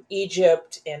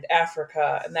Egypt and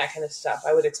Africa and that kind of stuff.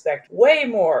 I would expect way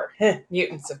more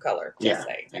mutants of color. Yeah,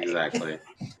 exactly.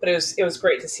 But it was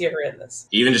great to see her in this.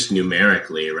 Even just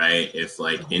numerically, right? If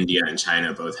like India and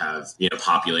China both have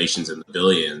populations in the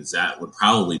billions, that would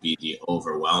probably be the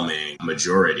overwhelming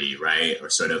majority, right? Or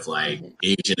sort of like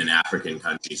Asian and African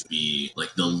countries be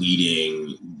like the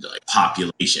leading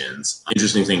populations.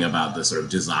 Interesting thing about the sort of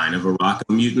design of Arakko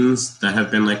mutants that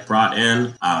have been like brought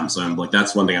in. So I'm like,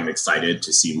 that's one thing I'm excited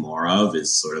to see more of,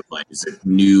 is sort of like, is it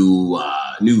new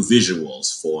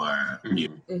visuals for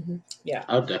mutants. Yeah.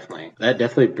 Oh, definitely. That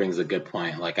definitely brings a good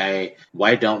point. Like,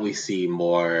 why don't we see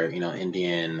more,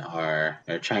 Indian or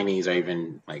Chinese or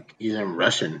even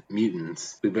Russian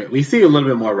mutants? We see a little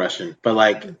bit more Russian, but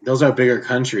like those are bigger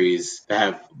countries that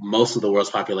have most of the world's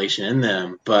population in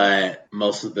them, but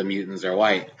most of the mutants mutants are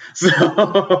white.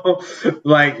 So,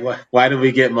 like, why do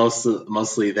we get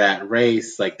mostly that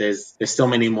race? Like, there's so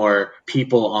many more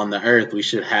people on the earth. We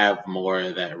should have more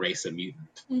of that race of mutant.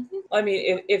 Mm-hmm. I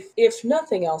mean, if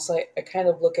nothing else, I kind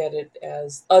of look at it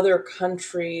as other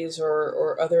countries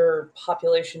or other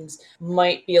populations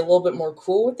might be a little bit more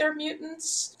cool with their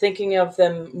mutants, thinking of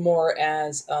them more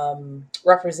as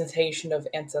representation of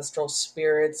ancestral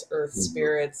spirits, earth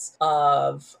spirits,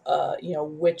 of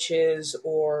witches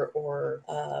or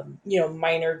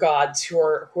minor gods who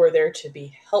are there to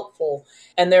be helpful,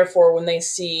 and therefore when they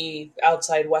see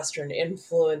outside Western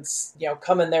influence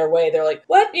coming their way, they're like,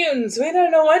 "What mutants? We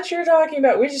don't know what you're talking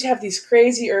about. We just have these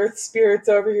crazy earth spirits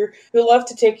over here who love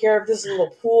to take care of this little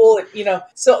pool."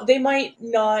 So they might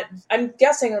not. I'm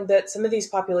guessing that some of these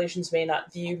populations may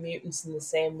not view mutants in the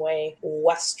same way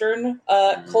Western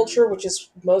culture, which is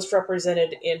most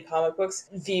represented in comic books,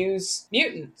 views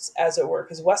mutants, as it were,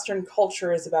 because Western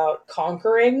culture is about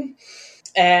conquering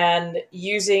and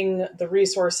using the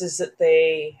resources that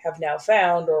they have now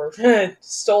found or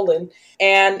stolen,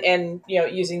 and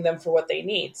using them for what they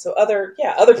need. So other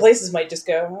places might just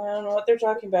go, "I don't know what they're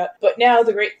talking about." But now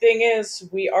the great thing is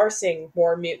we are seeing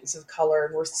more mutants of color,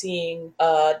 and we're seeing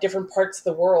different parts of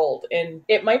the world, and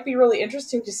it might be really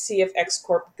interesting to see if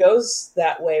X-Corp goes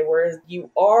that way, where you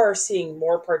are seeing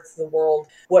more parts of the world,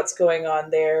 what's going on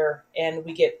there, and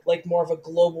we get like more of a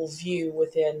global view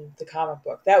within the comic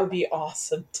book. That would be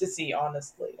awesome to see,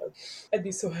 honestly. I'd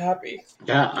be so happy.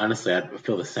 Yeah, honestly, I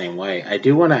feel the same way. I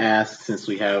do want to ask, since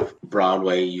we have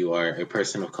Broadway, you are a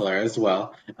person of color as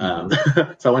well. So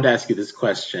I wanted to ask you this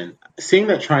question. Seeing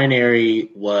that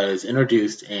Trinary was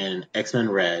introduced in X-Men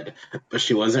Red, but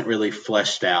she wasn't really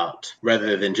fleshed out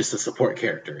rather than just a support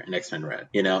character in X-Men Red,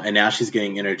 and now she's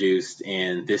getting introduced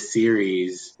in this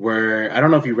series where, I don't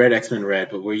know if you read X-Men Red,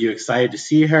 but were you excited to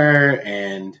see her?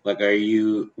 And like,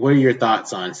 what are your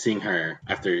thoughts on seeing her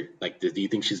after, like, do you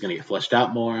think she's going to get fleshed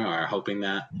out more, or hoping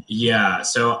that? Yeah,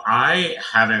 so I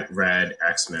haven't read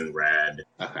X-Men Red.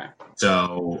 Okay.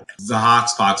 So the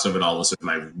Hoxpox of it all was sort of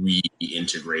my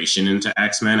reintegration into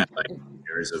X-Men at like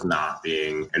years of not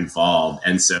being involved.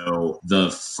 And so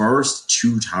the first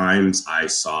two times I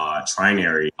saw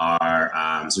Trinary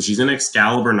are, so she's in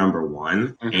Excalibur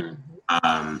 #1. Mm-hmm. And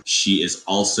she is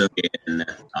also in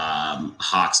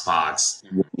Hoxpox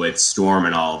with Storm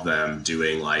and all of them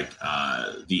doing like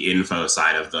the info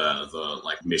side of the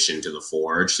like mission to the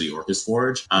Forge, the Orcus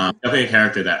Forge. Definitely a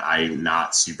character that I'm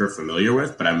not super familiar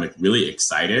with, but I'm like really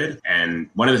excited. And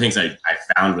one of the things I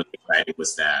found really exciting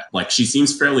was that like she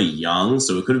seems fairly young,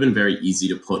 so it could have been very easy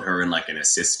to put her in like an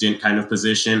assistant kind of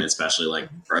position, especially like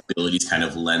her abilities kind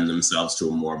of lend themselves to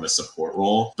a more of a support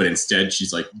role. But instead,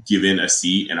 she's like given a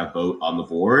seat and a vote on the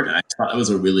board. And I thought that was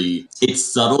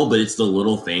it's subtle, but it's the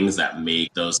little things that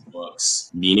make those books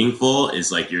meaningful.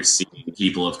 Is like you're seeing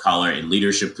people of color in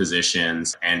leadership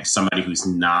positions, and somebody who's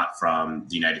not from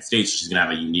the United States, she's gonna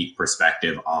have a unique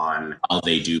perspective on how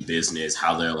they do business,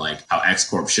 how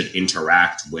X-Corp should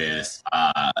interact with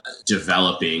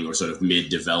developing or sort of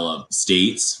mid-developed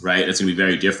states, right? It's gonna be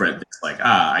very different. It's like,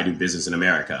 I do business in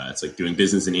America. It's like doing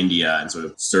business in India and sort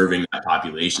of serving that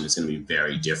population is gonna be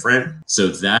very different. So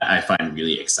that I find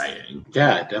really exciting.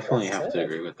 Yeah, I definitely have to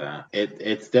agree with that.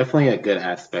 It's definitely a good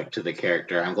aspect to the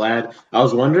character. I'm glad. I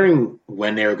was wondering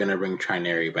when they were going to bring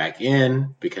Trinary back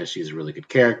in, because she's a really good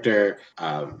character.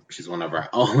 She's one of our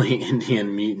only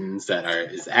Indian mutants that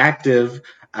is active.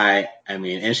 I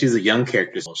mean, and she's a young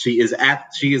character. So she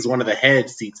is one of the head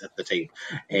seats at the table,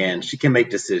 and she can make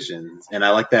decisions. And I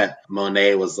like that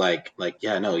Monet was like,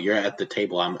 yeah, no, you're at the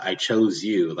table. I chose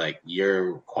you. Like,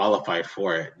 you're qualified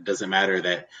for it. It doesn't matter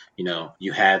that,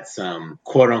 you had some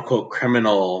quote unquote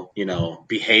criminal,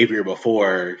 behavior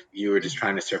before. You were just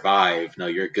trying to survive. No,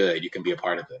 you're good. You can be a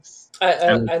part of this.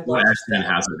 I love X-Men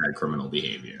that. hasn't had criminal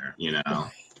behavior,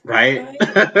 Right?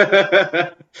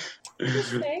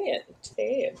 Just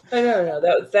say it. No.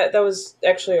 That was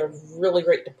actually a really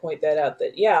great to point that out.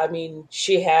 That I mean,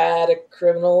 she had a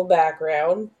criminal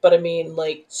background, but I mean,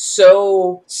 like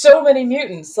so many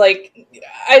mutants. Like,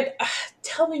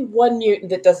 tell me one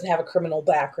mutant that doesn't have a criminal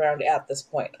background at this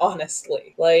point.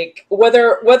 Honestly, like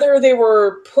whether they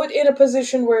were put in a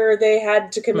position where they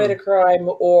had to commit a crime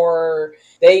or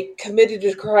they committed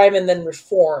a crime and then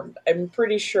reformed. I'm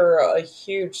pretty sure a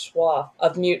huge swath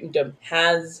of mutantdom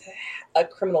has a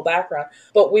criminal background,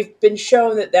 but we've been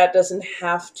shown that doesn't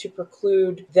have to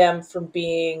preclude them from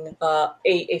being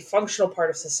a functional part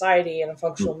of society and a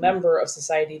functional member of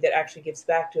society that actually gives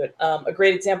back to it. A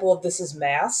great example of this is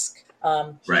Mask.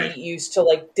 Right. He used to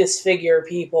like disfigure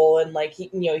people, and like he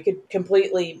could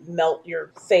completely melt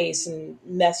your face and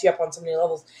mess you up on so many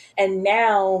levels. And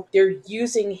now they're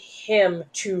using him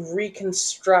to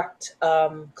reconstruct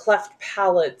cleft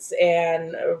palates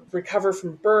and recover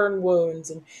from burn wounds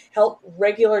and help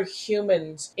regular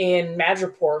humans in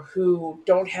Madripoor who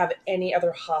don't have any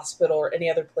other hospital or any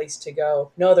other place to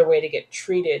go, no other way to get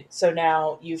treated. So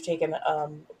now you've taken a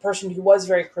person who was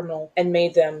very criminal and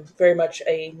made them very much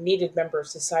a needed member of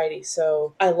society.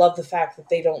 So I love the fact that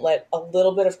they don't let a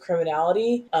little bit of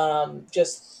criminality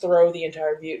just throw the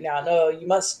entire Mutant out. No, you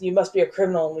must be a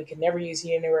criminal and we can never use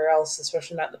you anywhere else,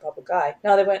 especially not in the public eye.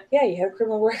 Now they went, yeah, you have a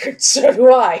criminal record, so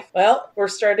do I. Well, we're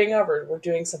starting over. We're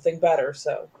doing something better.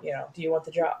 So, do you want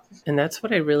the job? And that's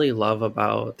what I really love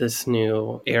about this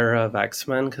new era of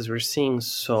X-Men, because we're seeing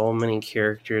so many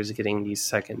characters getting these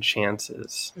second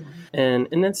chances. And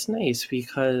it's nice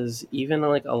because even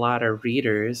like a lot of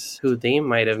readers who they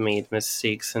might have made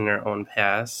mistakes in their own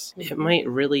past, it might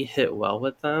really hit well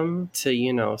with them to,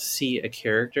 see a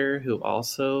character who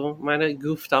also might have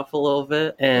goofed up a little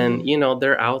bit. And,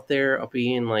 they're out there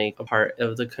being like a part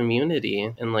of the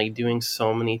community and like doing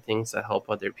so many things to help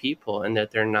other people, and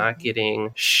that they're not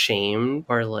getting shamed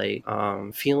or like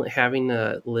having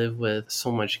to live with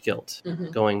so much guilt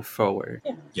going forward.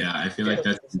 Yeah, I feel like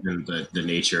that's even the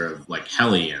nature of like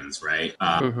Hellions, right?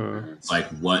 It's like,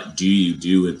 what do you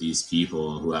do with these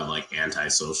people who have like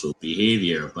antisocial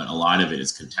behavior? But a lot of it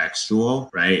is contextual,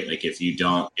 right? Like if you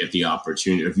don't get the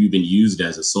opportunity, if you've been used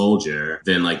as a soldier,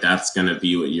 then like that's going to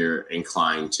be what you're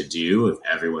inclined to do if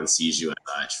everyone sees you as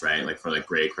such, right? Like for like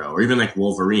Grey Crow or even like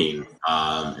Wolverine.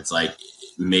 It's like,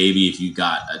 maybe if you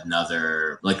got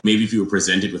another, like maybe if you were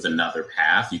presented with another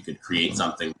path, you could create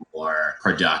something more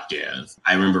productive.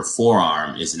 I remember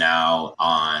Forearm is now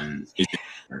on his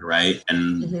right?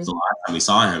 And the last time we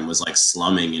saw him was like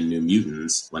slumming in New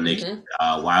Mutants when they came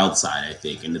Wildside, I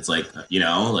think. And it's like, like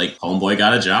Homeboy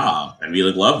got a job and we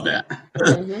like love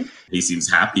that. He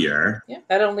seems happier. Yeah.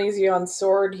 Not only is he on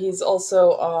Sword, he's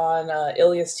also on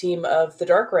Ilya's team of the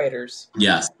Dark Riders.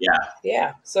 Yes. Yeah.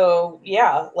 Yeah. So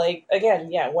like again,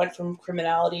 went from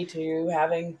criminality to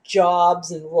having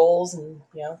jobs and roles and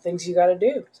things you got to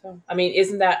do. So I mean,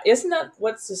 isn't that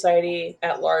what society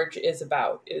at large is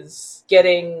about? Is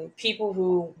getting people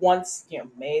who once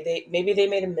maybe they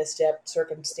made a misstep,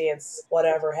 circumstance,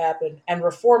 whatever happened, and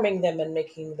reforming them and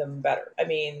making them better. I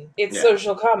mean, it's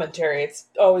social commentary. It's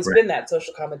always been that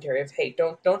social commentary of, hey,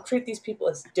 don't treat these people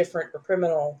as different or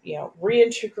criminal.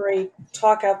 Reintegrate,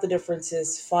 talk out the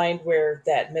differences, find where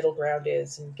that middle ground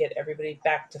is, and get everybody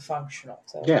back to functional.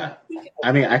 So,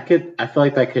 I mean, I feel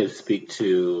like that could speak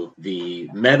to the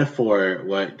metaphor.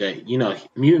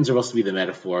 Mutants are supposed to be the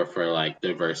metaphor for like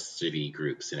diversity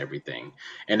groups and everything,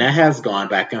 and that has gone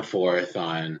back and forth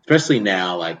on, especially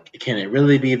now, like, can it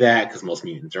really be that because most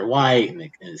mutants are white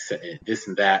and this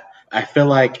and that. I feel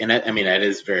like, and that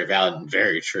is very valid and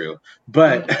very true,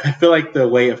 but I feel like the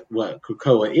way of what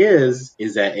Krakoa is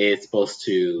that it's supposed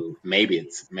to, maybe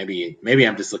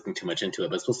I'm just looking too much into it,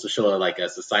 but it's supposed to show like a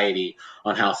society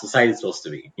on how society is supposed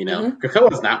to be.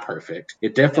 Krakoa is not perfect.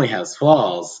 It definitely has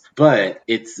flaws, but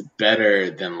it's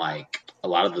better than like a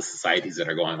lot of the societies that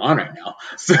are going on right now.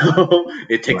 So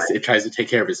it tries to take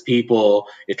care of its people.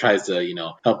 It tries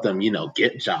to, help them,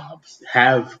 get jobs,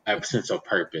 have a sense of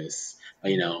purpose.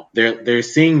 They're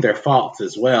seeing their faults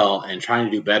as well and trying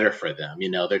to do better for them.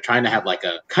 They're trying to have like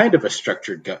a kind of a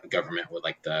structured government with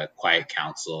like the Quiet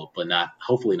Council, but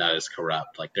hopefully not as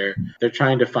corrupt. Like they're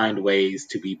trying to find ways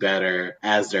to be better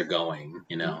as they're going.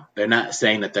 They're not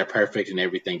saying that they're perfect and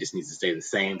everything just needs to stay the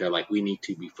same. They're like, we need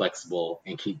to be flexible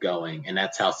and keep going, and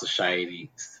that's how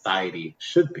society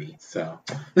should be. So,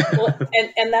 well,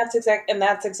 and that's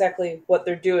exactly what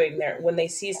they're doing there. When they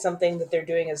see something that they're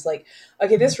doing is like,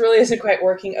 okay, this really isn't quite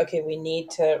working. Okay, we need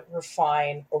to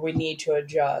refine or we need to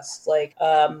adjust. Like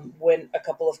when a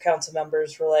couple of council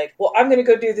members were like, well, I'm going to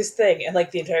go do this thing. And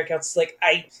like the entire council's like,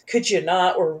 could you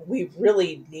not? Or we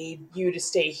really need you to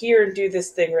stay here and do this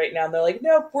thing right now. And they're like,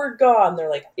 nope, we're gone. They're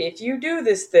like, if you do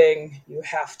this thing, you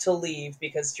have to leave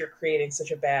because you're creating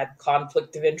such a bad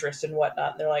conflict of interest and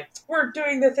whatnot. And they're like, we're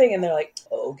doing the thing. And they're like,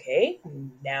 okay,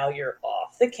 now you're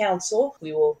off the council.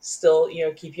 We will still,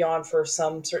 keep you on for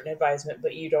some certain advisement,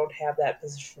 but you don't have that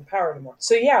position of power anymore.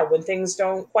 So when things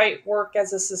don't quite work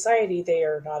as a society, they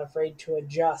are not afraid to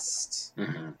adjust,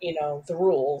 the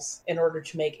rules in order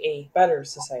to make a better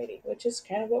society, which is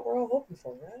kind of what we're all hoping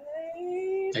for,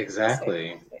 right?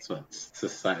 Exactly. That's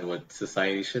what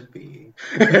society should be.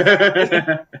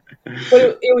 But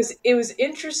it was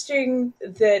interesting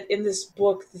that in this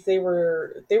book that they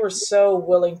were so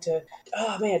willing to.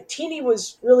 Oh man, Teeny was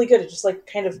just really good at just like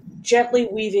kind of gently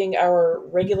weaving our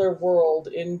regular world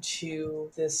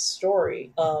into this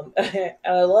story. And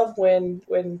I love when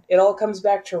it all comes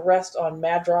back to rest on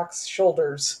Madrox's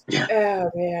shoulders. Yeah.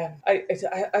 Oh man,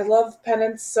 I love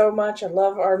Penance so much. I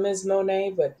love our Ms.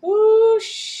 Monet, but ooh,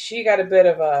 she got a bit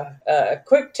of a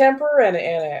quick temper and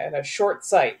a short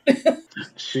sight.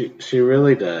 She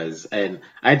really does. And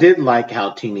I did like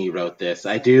how Teeny wrote this.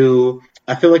 I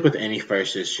feel like with any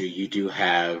first issue, you do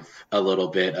have a little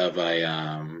bit of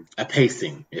a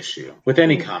pacing issue with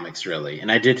any comics, really.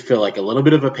 And I did feel like a little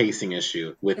bit of a pacing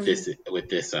issue with this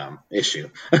issue.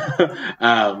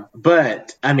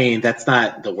 But I mean, that's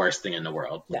not the worst thing in the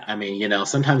world. No. I mean,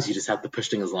 sometimes you just have to push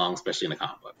things along, especially in a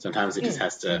comic book. Sometimes it just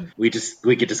has to. We just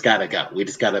gotta go. We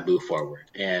just gotta move forward.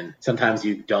 And sometimes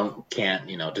you can't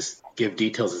just give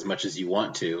details as much as you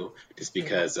want to, just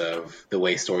because of the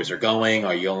way stories are going,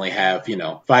 or you only have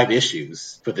 5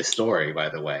 issues for this story. By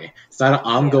the way, it's not an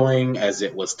ongoing as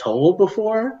it was told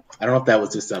before. I don't know if that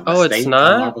was just a mistake it's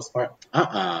not? on Marvel's part.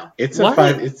 It's What?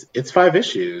 5. It's 5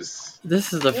 issues.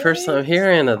 This is the first time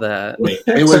hearing of that.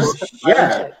 It was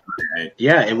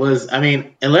it was. I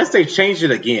mean, unless they changed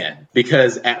it again,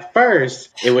 because at first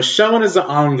it was shown as an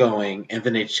ongoing, and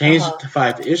then they changed it to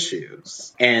 5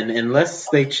 issues. And unless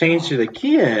they changed it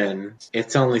again,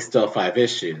 it's only still 5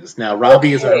 issues. Now,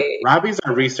 Robbie's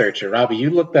our researcher. Robbie, you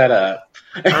look that up.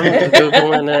 I'm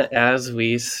Googling it as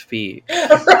we speak.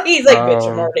 Right, he's like,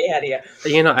 bitch, I'm already ahead of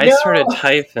you. I started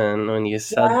typing when you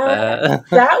said that.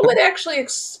 That would actually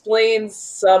explain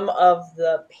some of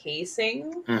the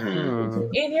pacing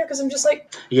in here, because I'm just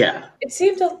like, it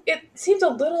seemed a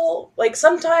little like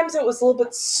sometimes it was a little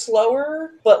bit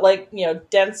slower, but like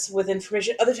dense with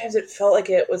information. Other times it felt like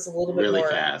it was a little bit really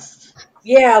more fast.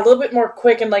 Yeah, a little bit more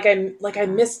quick, and like I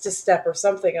missed a step or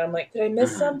something. And I'm like, did I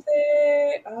miss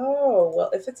something? Oh, well,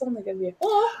 if it's only going to be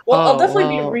I'll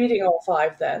definitely be reading all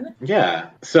 5 then. Yeah.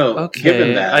 So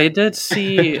given that, I did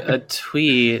see a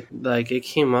tweet, like it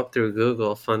came up through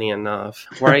Google, funny enough,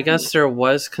 where I guess there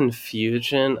was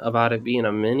confusion about it being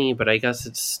a mini, but I guess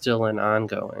it's still an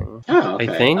ongoing. Oh, okay.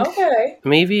 I think. Okay.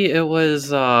 Maybe it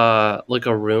was like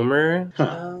a rumor.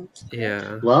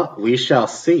 Yeah. Well, we shall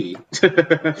see.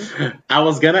 I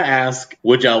was going to ask,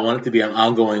 would y'all want it to be an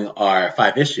ongoing or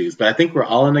 5 issues? But I think we're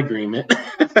all in agreement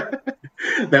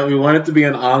that we want it to be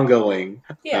an ongoing.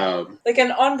 Yeah. Like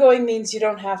an ongoing means you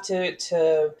don't have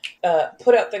to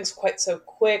put out things quite so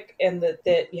quick, and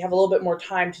that you have a little bit more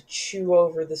time to chew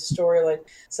over the storyline.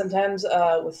 Sometimes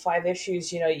with 5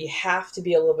 issues, you have to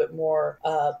be a little bit more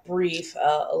brief,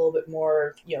 a little bit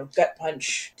more, gut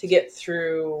punch to get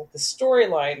through the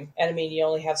storyline. And I mean, you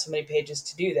only have so many pages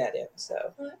to do that in. So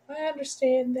I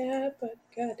understand that, but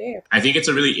goddamn. I think it's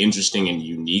a really interesting and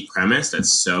unique premise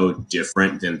that's so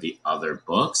different than the other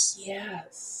books.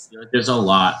 Yes. There's a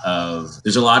lot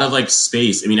of like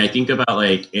space. I mean, I think about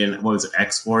like in what was it,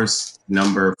 X-Force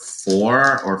number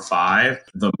 4 or 5,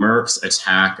 the Mercs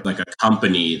attack like a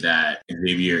company that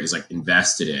Xavier is like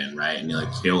invested in, right? And they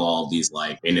like kill all these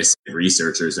like innocent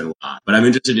researchers and whatnot. But I'm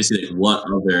interested to see like what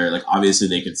other, like obviously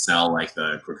they could sell like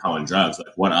the Krakoan drugs,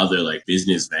 like what other like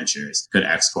business ventures could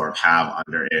X-Corp have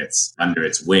under its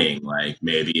wing? Like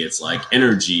maybe it's like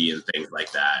energy and things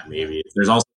like that. Maybe there's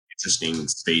also interesting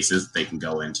spaces that they can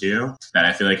go into that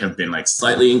I feel like have been like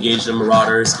slightly engaged in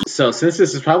Marauders. So since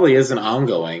this probably isn't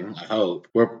ongoing, I hope,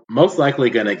 we're most likely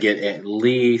going to get at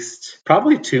least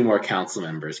probably 2 more council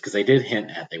members, because they did hint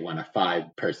at they want a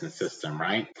 5-person system,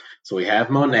 right? So we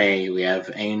have Monet, we have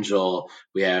Angel,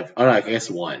 we have, I guess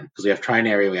 1, because we have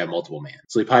Trinary, we have Multiple Man.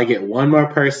 So we probably get 1 more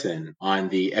person on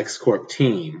the X-Corp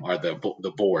team or the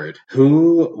board.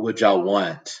 Who would y'all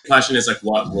want? The question is like,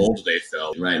 what role do they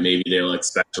fill, right? Maybe they're like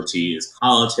specialty is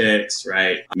politics,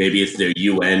 right? Maybe it's their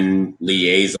UN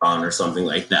liaison or something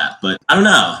like that. But I don't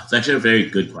know. It's actually a very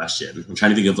good question. I'm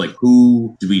trying to think of like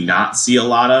who do we not see a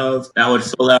lot of that would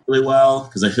fill that really well?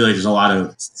 Because I feel like there's a lot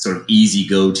of sort of easy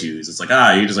go-tos. It's like,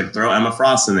 you just like throw Emma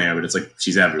Frost in there, but it's like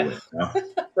she's everywhere.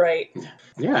 Right.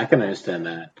 Yeah, I can understand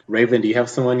that. Raven, do you have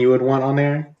someone you would want on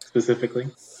there specifically?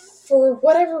 For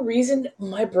whatever reason,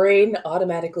 my brain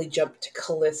automatically jumped to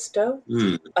Callisto.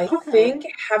 I think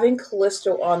having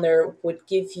Callisto on there would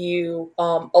give you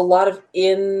a lot of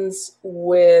ins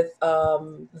with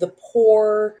the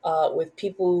poor, with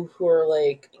people who are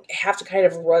like have to kind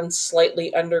of run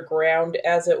slightly underground,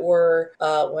 as it were,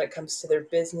 when it comes to their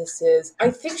businesses.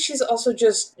 I think she's also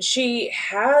she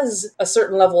has a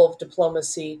certain level of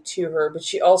diplomacy to her, but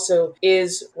she also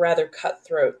is rather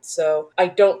cutthroat. So I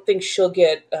don't think she'll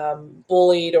get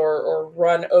bullied or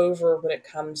run over when it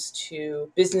comes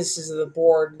to businesses of the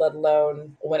board, let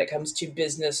alone when it comes to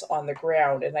business on the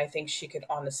ground. And I think she could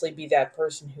honestly be that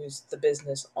person who's the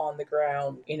business on the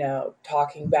ground,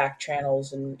 talking back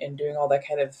channels and doing all that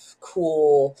kind of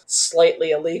cool,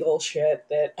 slightly illegal shit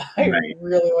that I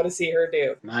really want to see her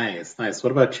do. Nice.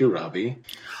 What about you, Robbie?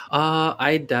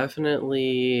 I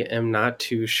definitely am not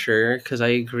too sure, because I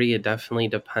agree it definitely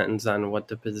depends on what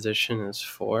the position is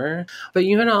for. But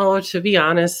to be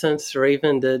honest, since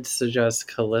Raven did suggest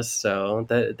Callisto,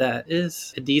 that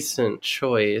is a decent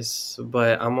choice.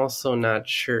 But I'm also not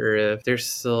sure if there's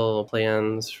still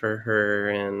plans for her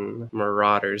in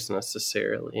Marauders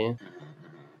necessarily.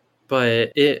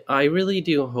 But I really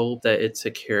do hope that it's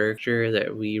a character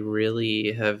that we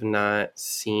really have not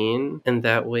seen, and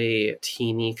that way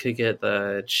Teenie could get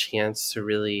the chance to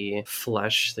really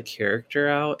flesh the character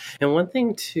out. And one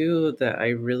thing too that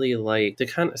I really like, to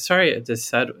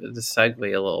segue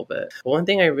a little bit. But one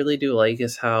thing I really do like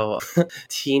is how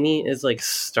Teenie is like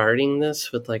starting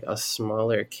this with like a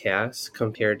smaller cast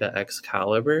compared to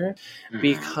Excalibur,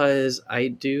 because I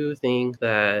do think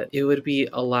that it would be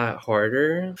a lot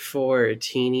harder for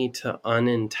Teenie to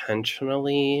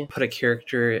unintentionally put a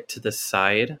character to the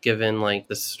side given like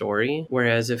the story,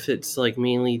 whereas if it's like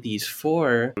mainly these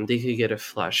four, they could get it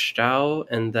fleshed out,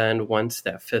 and then once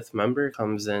that fifth member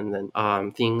comes in, then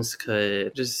things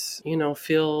could just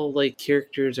feel like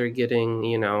characters are getting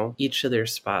each of their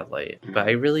spotlight. But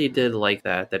I really did like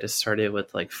that it started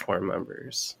with like four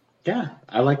members. Yeah,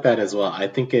 I like that as well. I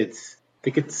think it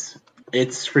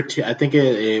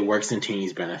works in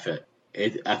Teenie's benefit. I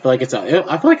feel like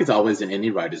it's always in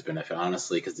any writer's benefit,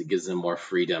 honestly, because it gives them more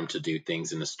freedom to do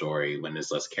things in the story when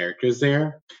there's less characters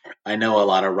there. I know a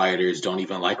lot of writers don't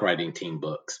even like writing teen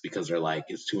books because they're like,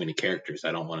 it's too many characters.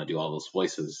 I don't want to do all those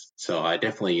voices. So I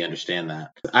definitely understand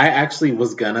that. I actually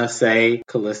was gonna say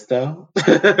Callisto,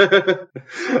 but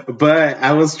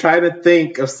I was trying to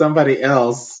think of somebody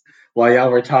else while y'all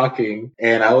were talking,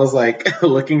 and I was like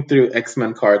looking through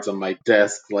X-Men cards on my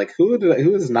desk, like who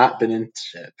has not been in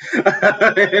shit?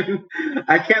 And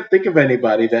I can't think of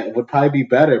anybody that would probably be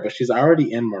better, but she's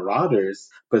already in Marauders,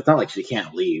 but it's not like she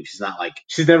can't leave.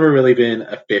 She's never really been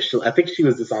official. I think she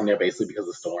was just on there basically because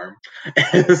of Storm.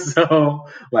 And so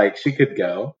like she could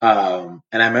go. And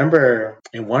I remember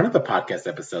in one of the podcast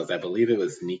episodes, I believe it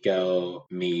was Nico,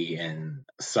 me, and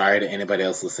sorry to anybody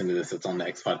else listening to this, it's on the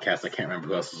X podcast. I can't remember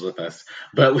who else was with us,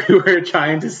 but we were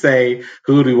trying to say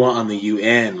who do we want on the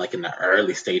UN, like in the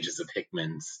early stages of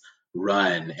Hickman's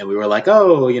run, and we were like,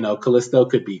 Callisto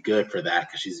could be good for that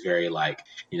because she's very like,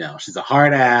 she's a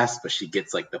hard ass, but she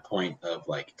gets like the point of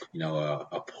like,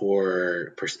 a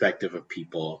poor perspective of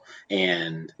people,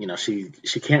 and she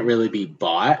can't really be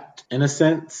bought in a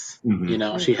sense.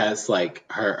 She has like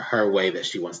her way that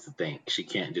she wants to think. She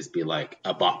can't just be like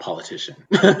a bought politician.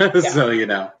 So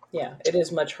Yeah, it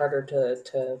is much harder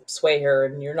to sway her,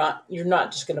 and you're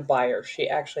not just going to buy her. She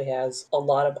actually has a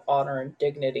lot of honor and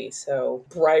dignity, so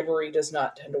bribery does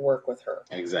not tend to work with her.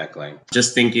 Exactly.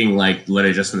 Just thinking, like,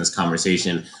 literally just from this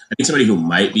conversation, I think somebody who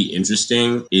might be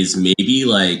interesting is maybe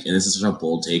like, and this is such a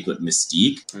bold take, but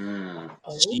Mystique.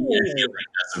 She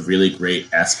has a really great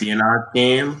espionage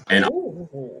game, and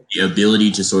the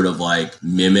ability to sort of like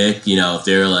mimic, if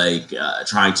they're like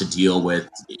trying to deal with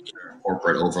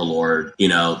corporate overlord,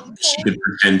 she could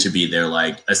pretend to be their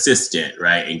like assistant,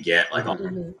 right, and get like all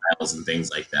the files and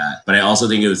things like that. But I also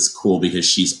think it was cool because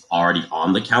she's already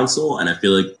on the council, and I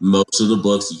feel like most of the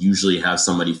books usually have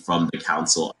somebody from the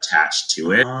council attached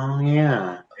to it. Oh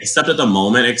yeah. Except at the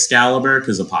moment Excalibur,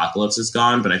 because Apocalypse is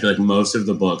gone, but I feel like most of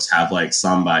the books have like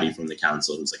somebody from the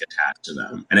council who's like attached to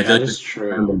them, and I feel like it's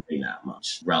true that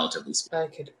much, relatively speaking. I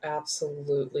could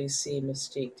absolutely see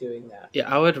Mystique doing that. Yeah,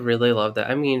 I would really love that.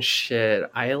 I mean, shit,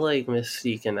 I like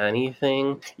Mystique in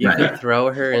anything. You could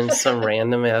throw her in some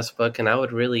random ass book, and I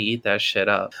would really eat that shit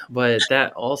up. But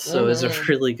that also is a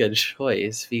really good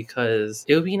choice, because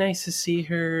it would be nice to see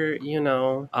her,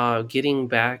 getting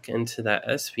back into that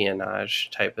espionage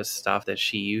type of stuff that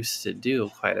she used to do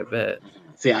quite a bit.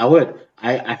 See,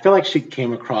 I feel like she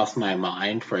came across my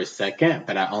mind for a second,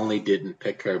 but I only didn't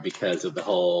pick her because of the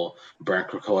whole Burn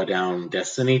Krakoa Down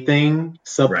Destiny thing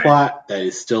subplot that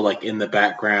is still like in the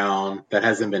background, that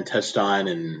hasn't been touched on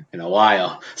in a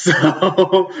while. So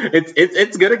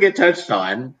it's gonna get touched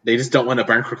on. They just don't want to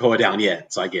burn Krakoa down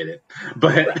yet, so I get it.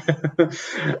 But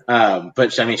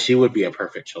but I mean, she would be a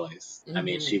perfect choice. I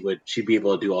mean, she'd be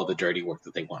able to do all the dirty work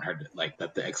that they want her to, like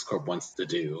that the X Corp wants to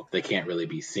do. They can't really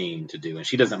be seen to do and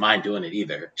she doesn't mind doing it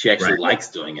either. She actually likes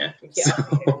doing it. Yeah.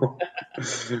 So.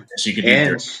 She could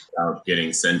do without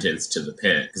getting sentenced to the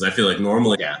pit, because I feel like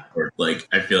normally, or like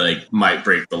I feel like might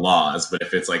break the laws, but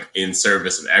if it's like in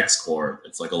service of X Corp,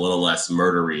 it's like a little less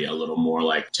murdery, a little more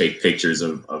like take pictures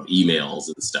of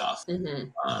emails and stuff.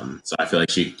 So I feel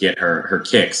like she could get her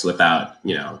kicks without,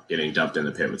 you know, getting dumped in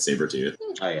the pit with Sabretooth.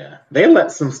 Oh yeah, they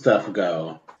let some stuff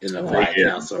go in the White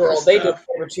Council. Well, they did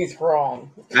Sabretooth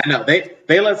wrong. I know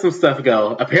they let some stuff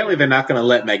go. Apparently, they're not going to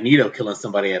let Magneto killing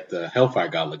somebody at the Hellfire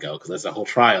Gauntlet go, because there's a whole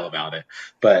trial about it.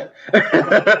 But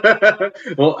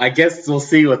well, I guess we'll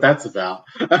see what that's about.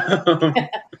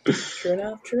 True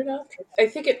enough. I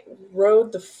think it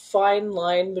rode the fine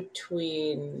line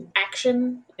between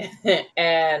action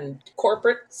and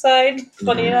corporate side,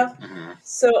 funny enough.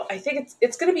 So I think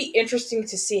it's going to be interesting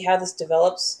to see how this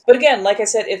develops. But again, like I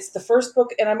said, it's the first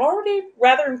book, and I'm already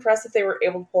rather impressed that they were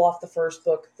able to pull off the first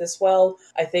book this well.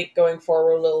 I think going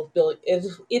forward,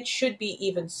 it should be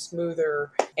even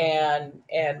smoother, and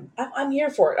I'm here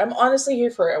for it. I'm honestly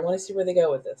here for it. I want to see where they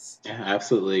go with this. Yeah, I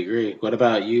absolutely agree. What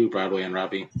about you, Broadway and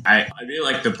Robbie? I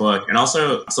really like the book, and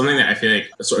also something that I feel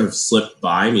like sort of slipped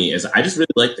by me is I just really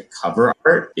like the cover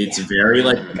art. It's very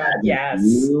like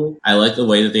blue. I like the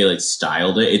way that they like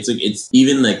styled it. It's like it's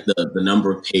even like the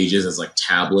number of pages as like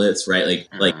tablets, right?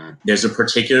 Like there's a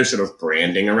particular sort of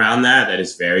branding around that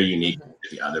is very unique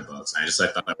to the other books. And I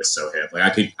thought that was so hip. Like I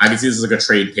could see this as like a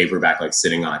trade paperback, like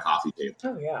sitting on a coffee table.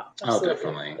 Oh yeah, absolutely. Oh,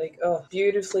 definitely. Like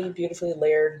beautifully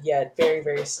layered, yet very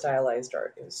very stylized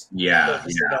art. Is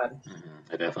done.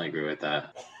 I definitely agree with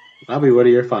that. Bobby, what are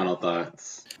your final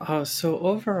thoughts? So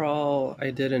overall, I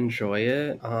did enjoy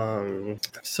it.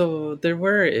 So there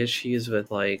were issues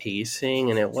with like pacing,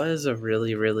 and it was a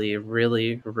really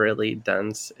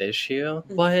dense issue.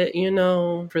 But you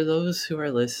know, for those who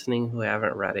are listening who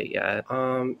haven't read it yet,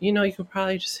 you know, you could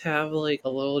probably just have like a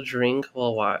little drink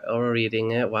while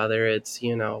reading it, whether it's,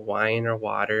 you know, wine or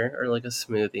water or like a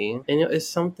smoothie. And it's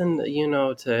something that, you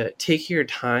know, to take your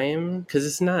time, because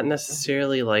it's not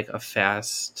necessarily like a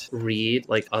fast read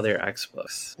like other X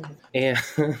books. And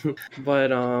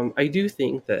but I do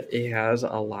think that it has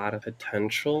a lot of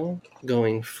potential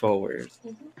going forward.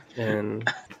 And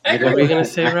what were you gonna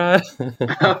say, Rod?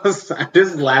 I'm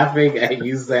just laughing at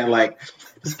you saying like,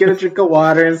 just get a drink of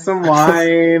water and some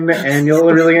wine, and you'll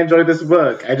really enjoy this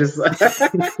book.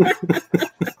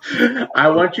 I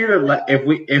want you to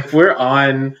if we're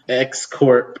on X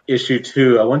Corp issue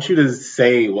 2, I want you to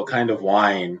say what kind of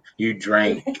wine you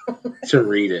drank to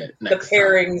read it. The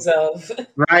pairings of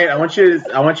right. I want you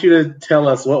to tell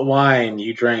us what wine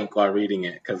you drank while reading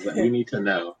it, because we need to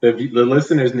know. The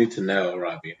listeners need to know,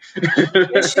 Robbie.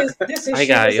 This issue I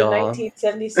got was a y'all.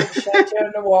 1976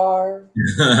 Chateau Noir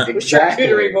with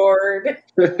Exactly. charcuterie board.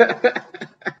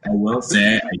 I will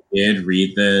say I did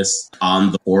read this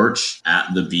on the porch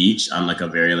at the beach on like a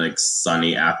very like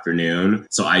sunny afternoon.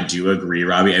 So I do agree,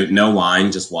 Robbie. No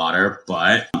wine, just water,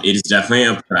 but it is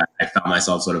definitely I found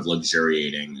myself sort of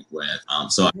luxuriating with.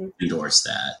 So I endorse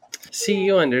that. See,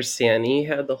 you understand. You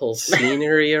had the whole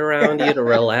scenery around you to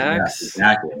relax.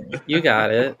 Yeah, exactly. You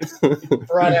got it.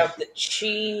 Brought out the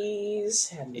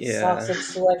cheese and the sausage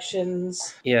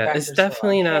selections. Yeah, it's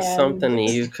definitely not something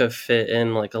that you could fit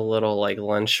in like a little like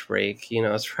lunch break. You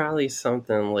know, it's probably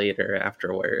something later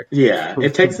after work. Yeah,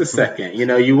 it takes a second. You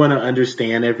know, you want to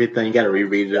understand everything. You got to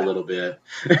reread it a little bit.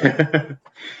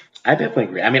 I definitely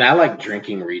agree. I mean, I like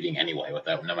drinking reading anyway,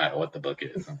 no matter what the book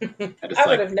is. I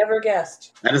would have never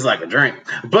guessed. I just like a drink,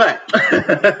 but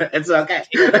it's okay.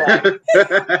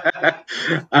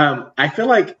 I feel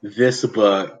like this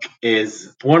book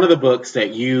is one of the books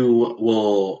that you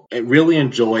will really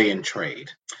enjoy in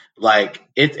trade. Like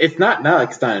it's not like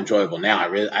it's not enjoyable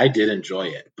now. I did enjoy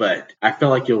it, but I feel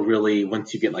like you'll really,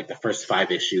 once you get like the first 5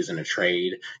 issues in a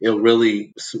trade, it'll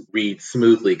really read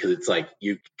smoothly, because it's like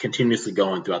you continuously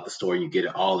going throughout the story. You get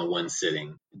it all in one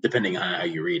sitting, depending on how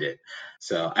you read it.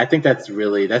 So I think that's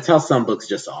how some books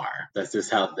just are. That's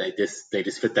just how they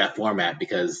just fit that format,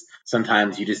 because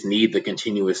sometimes you just need the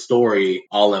continuous story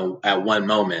all at one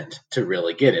moment to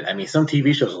really get it. I mean, some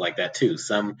TV shows are like that too.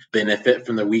 Some benefit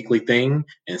from the weekly thing,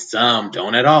 and some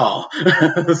don't at all.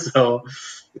 So,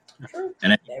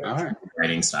 and I think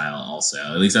writing style also,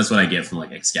 at least that's what I get from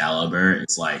like Excalibur.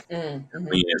 It's like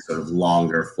sort of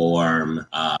longer form,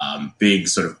 big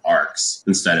sort of arcs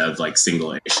instead of like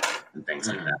single issue and things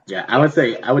like that. Yeah, I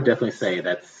would definitely say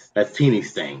that's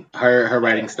Teeny's thing. Her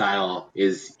writing style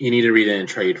is, you need to read it in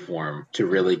trade form to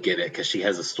really get it, because she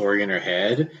has a story in her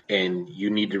head, and you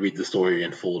need to read the story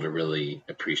in full to really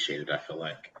appreciate it, I feel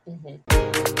like.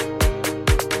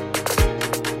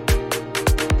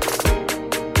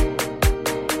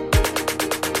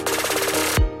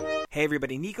 Hey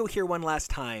everybody, Nico here one last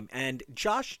time, and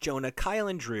Josh, Jonah, Kyle,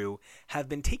 and Drew have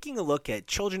been taking a look at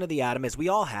Children of the Atom, as we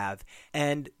all have,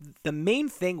 and the main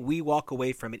thing we walk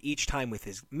away from it each time with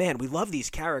is, man, we love these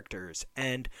characters,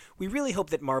 and we really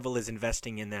hope that Marvel is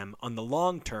investing in them on the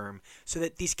long term so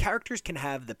that these characters can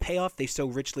have the payoff they so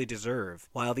richly deserve.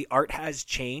 While the art has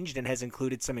changed and has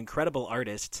included some incredible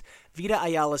artists, Vita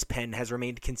Ayala's pen has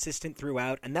remained consistent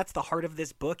throughout, and that's the heart of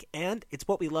this book, and it's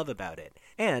what we love about it.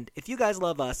 And if you guys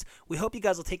love us, we hope you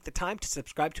guys will take the time to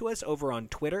subscribe to us over on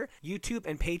Twitter, YouTube,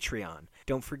 and Patreon.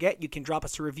 Don't forget, you can drop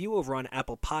us a review over on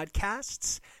Apple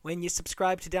Podcasts when you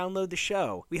subscribe to download the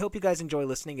show. We hope you guys enjoy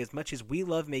listening as much as we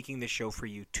love making this show for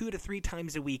you 2 to 3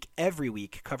 times a week, every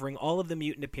week, covering all of the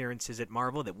mutant appearances at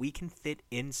Marvel that we can fit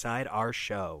inside our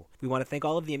show. We want to thank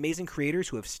all of the amazing creators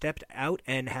who have stepped out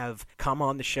and have come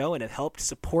on the show and have helped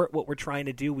support what we're trying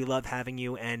to do. We love having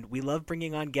you, and we love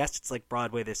bringing on guests like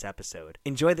Broadway this episode.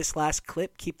 Enjoy this last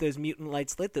clip, keep those mutant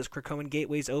lights lit, those Krakoan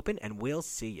gateways open, and we'll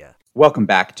see ya. Welcome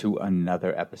back to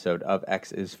another episode of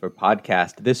X is for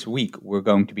Podcast. This week, we're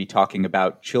going to be talking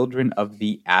about Children of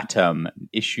the Atom,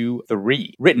 issue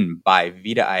 3, written by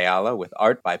Vita Ayala with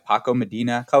art by Paco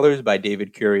Medina, colors by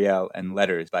David Curiel, and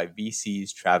letters by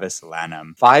VC's Travis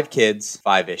Lanham. 5 kids,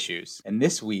 5 issues. And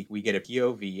this week, we get a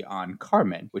POV on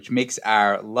Carmen, which makes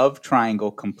our love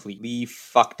triangle completely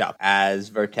fucked up, as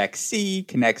Vertex C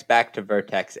connects back to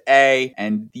Vertex A,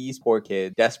 and these poor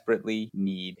kids desperately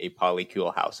need a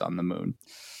polycule house on the moon.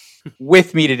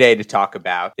 With me today to talk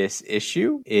about this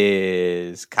issue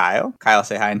is Kyle. Kyle,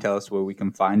 say hi and tell us where we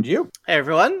can find you. Hey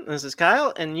everyone, this is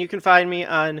Kyle, and you can find me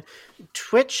on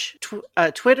Twitch,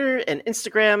 Twitter, and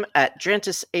Instagram at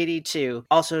Drantis82.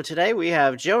 Also today we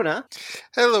have Jonah.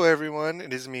 Hello everyone,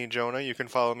 it is me, Jonah. You can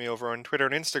follow me over on Twitter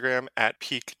and Instagram at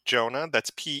PeakJonah. That's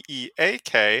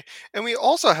P-E-A-K. And we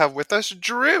also have with us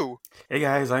Drew. Hey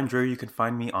guys, I'm Drew. You can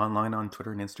find me online on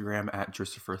Twitter and Instagram at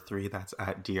Drewsifer3. That's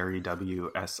at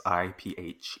DREWSIPHER3.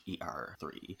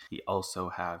 We also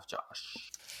have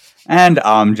Josh. And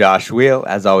I'm Josh Wheel.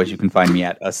 As always, you can find me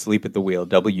at Asleep at the Wheel,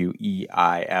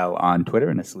 W-E-I-L, on Twitter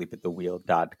and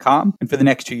asleepatthewheel.com. And for the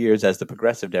next 2 years as the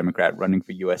Progressive Democrat running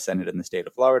for U.S. Senate in the state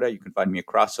of Florida, you can find me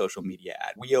across social media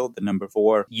at Wheel,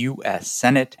 4, U.S.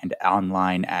 Senate, and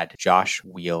online at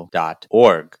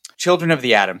joshwheel.org. Children of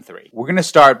the Atom 3. We're going to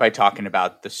start by talking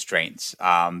about the strengths.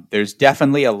 There's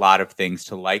definitely a lot of things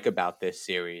to like about this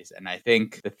series, and I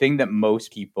think the thing that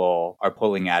most people are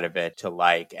pulling out of it to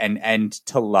like and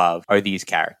to love are these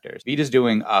characters. Vita's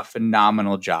doing a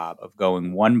phenomenal job of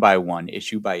going one by one,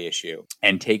 issue by issue,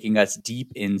 and taking us deep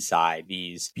inside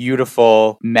these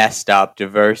beautiful, messed up,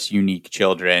 diverse, unique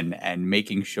children and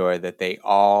making sure that they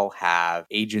all have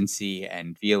agency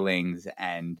and feelings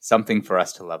and something for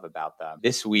us to love about them.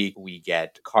 This week, we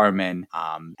get Carmen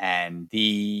and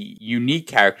the unique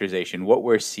characterization, what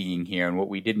we're seeing here and what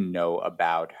we didn't know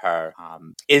about her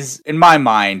is, in my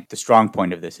mind, the strong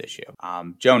point of this issue.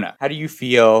 Jonah, how do you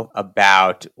feel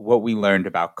about what we learned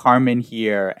about Carmen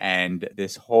here and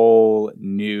this whole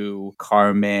new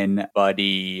Carmen,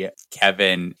 Buddy,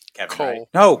 Kevin Cole. Right?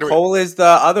 No, Cole is the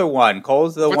other one.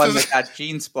 Cole's the one that got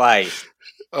gene spliced.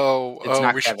 We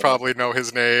Kevin. should probably know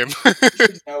his name.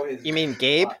 You mean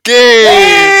Gabe?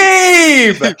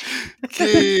 Gabe!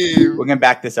 Gabe! We're going to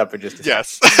back this up for just a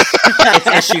second. Yes.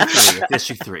 It's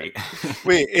issue 3.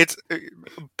 Wait, it's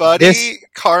Buddy,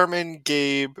 Carmen,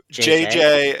 Gabe,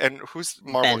 JJ, and who's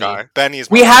the Marvel guy? Benny is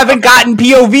We haven't gotten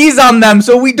POVs on them,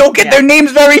 so we don't get their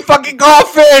names very fucking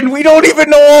often. We don't even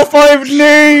know all 5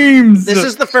 names. This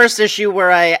is the first issue where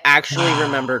I actually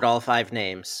remembered all 5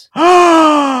 names.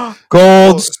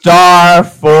 Gold star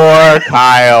for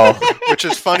Kyle. Which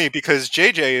is funny because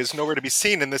JJ is nowhere to be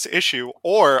seen in this issue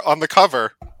or on the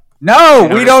cover. No,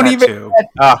 we don't even.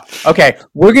 Okay,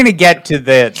 we're gonna get to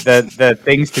the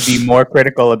things to be more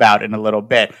critical about in a little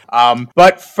bit.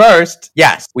 But first,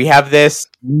 yes, we have this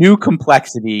new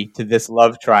complexity to this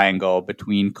love triangle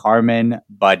between Carmen,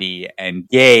 Buddy, and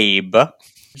Gabe.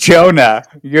 Jonah,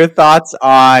 your thoughts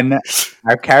on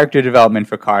our character development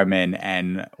for Carmen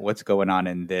and what's going on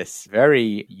in this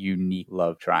very unique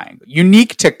love triangle.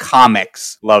 Unique to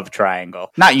comics love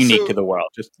triangle. Not unique to the world,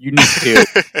 just unique to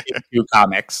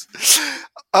comics.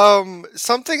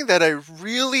 Something that I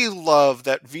really love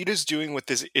that Vita's doing with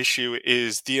this issue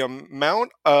is the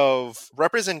amount of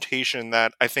representation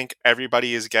that I think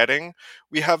everybody is getting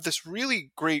we have this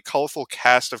really great, colorful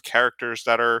cast of characters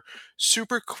that are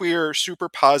super queer, super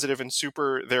positive, and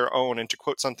super their own. And to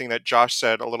quote something that Josh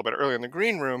said a little bit earlier in the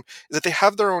green room, is that they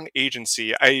have their own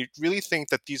agency. I really think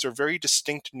that these are very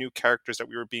distinct new characters that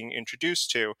we were being introduced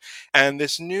to. And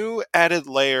this new added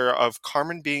layer of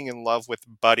Carmen being in love with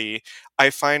Buddy,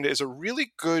 I find is a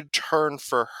really good turn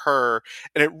for her.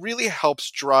 And it really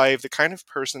helps drive the kind of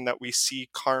person that we see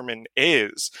Carmen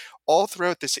is. All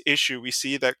throughout this issue, we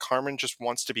see that Carmen just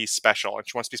wants to be special, and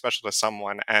she wants to be special to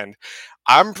someone. And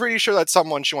I'm pretty sure that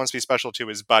someone she wants to be special to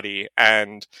is Buddy.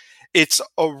 And it's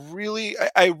a really,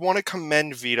 I want to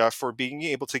commend Vita for being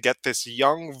able to get this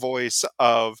young voice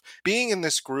of being in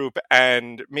this group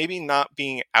and maybe not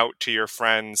being out to your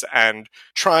friends and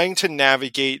trying to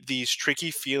navigate these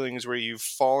tricky feelings where you've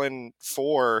fallen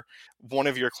for one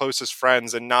of your closest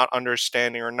friends and not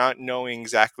understanding or not knowing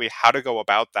exactly how to go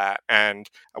about that and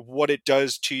what it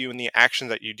does to you and the action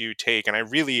that you do take. And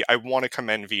I want to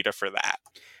commend Vita for that.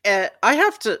 I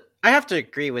have to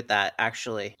agree with that,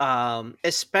 actually.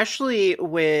 Especially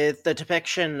with the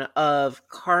depiction of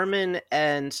Carmen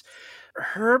and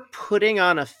her putting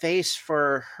on a face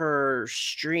for her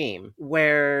stream,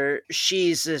 where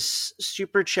she's this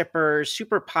super chipper,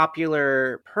 super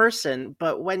popular person,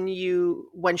 but when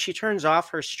she turns off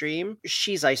her stream,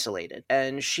 she's isolated,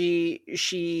 and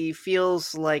she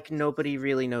feels like nobody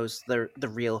really knows the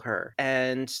real her,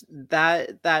 and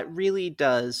that really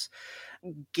does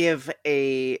give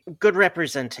a good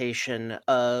representation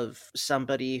of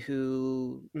somebody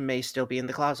who may still be in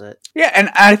the closet. Yeah,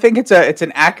 and I think it's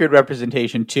an accurate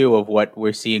representation too of what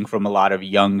we're seeing from a lot of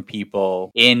young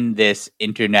people in this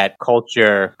internet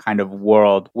culture kind of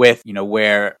world, with, you know,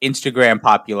 where Instagram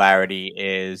popularity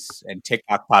is and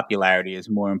TikTok popularity is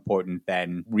more important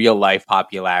than real life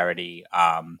popularity.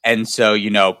 And so, you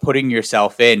know, putting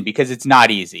yourself in, because it's not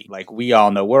easy. Like, we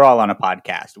all know, we're all on a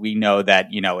podcast. We know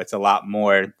that, you know, it's a lot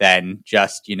more than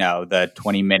just, you know, the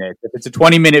 20 minutes. If it's a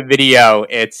 20-minute video,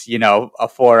 it's, you know, a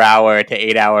 4-hour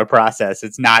to 8-hour process.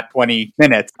 It's not 20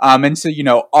 minutes. And so, you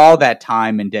know, all that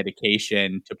time and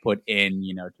dedication to put in,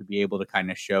 you know, to be able to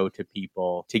kind of show to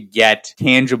people, to get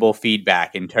tangible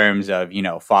feedback in terms of, you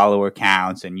know, follower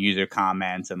counts and user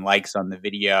comments and likes on the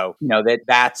video, you know,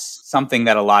 that's something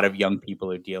that a lot of young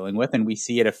people are dealing with. And we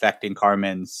see it affecting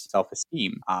Carmen's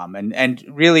self-esteem. And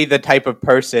really the type of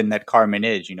person that Carmen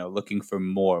is, you know, looking for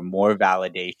more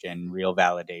validation, real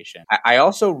validation. I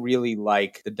also really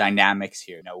like the dynamics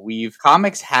here. You know,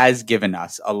 comics has given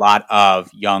us a lot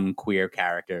of young queer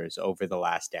characters over the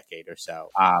last decade or so.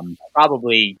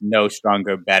 Probably no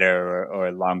stronger, better,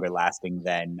 or longer lasting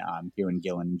than Kieran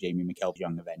Gillen and Jamie McKelvie's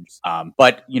Young Avengers.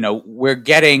 But, you know, we're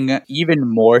getting even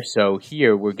more so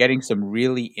here. We're getting some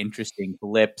really interesting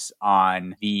blips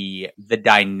on the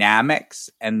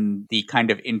dynamics and the kind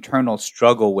of internal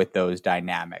struggle with those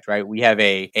dynamics, right? We have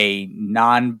a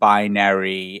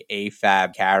non-binary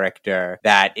AFAB character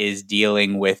that is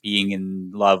dealing with being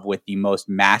in love with the most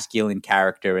masculine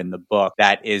character in the book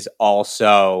that is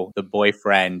also the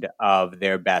boyfriend of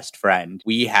their best friend.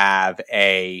 We have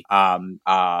a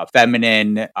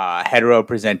feminine,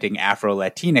 hetero-presenting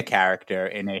Afro-Latina character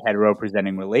in a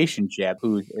hetero-presenting relationship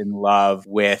who's in love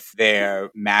with their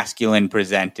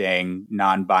masculine-presenting,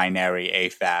 non-binary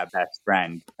AFAB best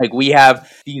friend. Like, we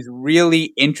have these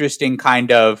really interesting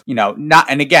kind of, you know, not,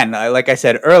 and again, like I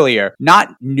said earlier,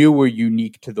 not new or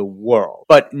unique to the world,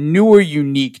 but new or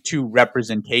unique to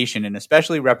representation, and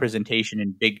especially representation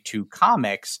in Big Two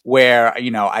comics, where,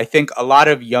 you know, I think a lot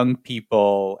of young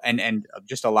people and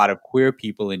just a lot of queer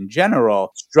people in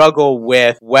general struggle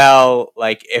with, well,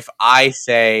 like, if I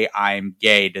say I'm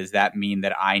gay, does that mean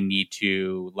that I need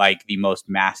to like the most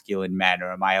masculine men,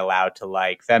 or am I allowed to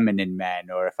like feminine men?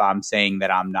 Or if I'm saying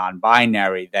that I'm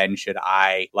non-binary, then should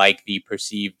I like the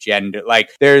perceived gender?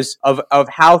 Like, there's of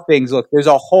how things look. There's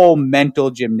a whole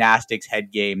mental gymnastics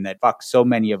head game that fucks so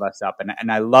many of us up.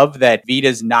 And I love that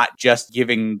Vita's not just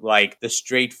giving like the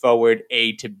straightforward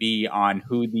A to B on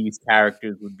who these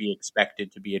characters would be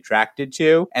expected to be attracted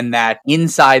to, and that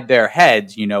inside their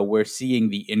heads, you know, we're seeing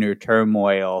the inner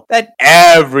turmoil that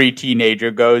every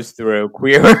teenager goes through,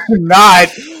 queer or not,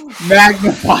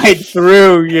 magnified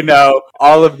through, you know,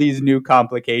 all of these new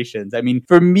complications. I mean,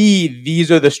 for me,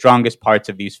 these are the strongest parts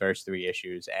of these first 3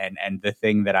 issues, and the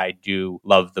thing that I do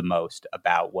love the most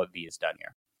about what V has done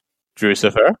here.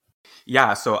 Drusifer?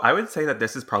 Yeah, so I would say that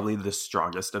this is probably the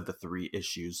strongest of the 3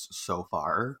 issues so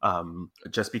far,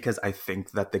 just because I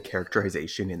think that the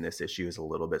characterization in this issue is a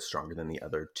little bit stronger than the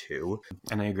other 2.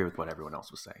 And I agree with what everyone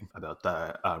else was saying about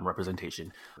the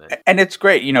representation. And it's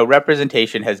great.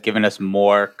 Representation has given us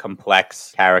more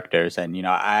complex characters. And,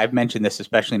 I've mentioned this,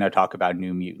 especially in our talk about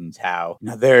New Mutants, how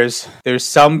there's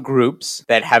some groups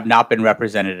that have not been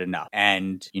represented enough.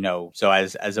 And, so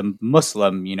as a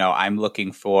Muslim, I'm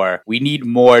looking for, we need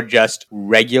more just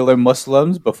regular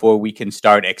Muslims before we can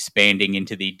start expanding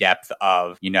into the depth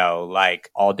of, like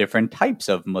all different types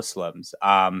of Muslims.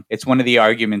 It's one of the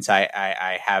arguments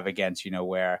I have against,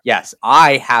 where, yes,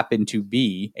 I happen to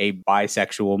be a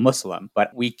bisexual Muslim,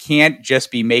 but we can't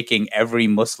just be making every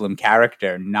Muslim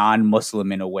character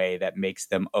non-Muslim in a way that makes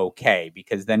them okay,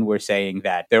 because then we're saying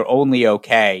that they're only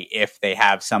okay if they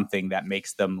have something that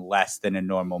makes them less than a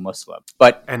normal Muslim.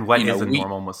 But and what is a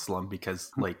normal Muslim?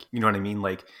 Because, like, you know what I mean?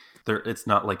 Like, it's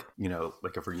not like,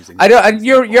 like if we're using...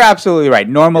 You're absolutely right.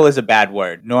 Normal is a bad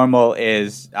word. Normal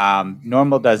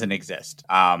doesn't exist.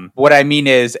 What I mean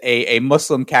is a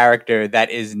Muslim character that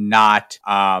is not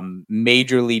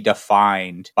majorly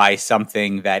defined by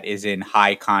something that is in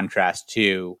high contrast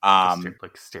to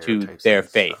their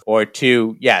faith stuff. Or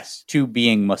to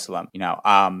being Muslim.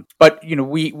 But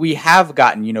we have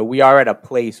gotten, we are at a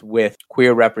place with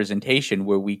queer representation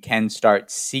where we can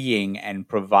start seeing and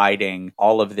providing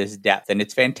all of this depth, and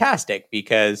it's fantastic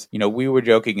because we were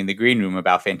joking in the green room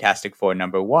about Fantastic Four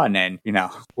 #1, and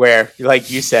where, like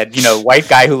you said, white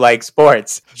guy who likes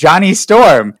sports, Johnny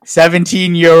Storm,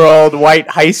 17-year-old white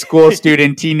high school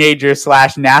student, teenager /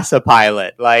 NASA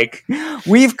pilot. Like,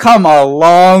 we've come a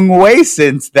long way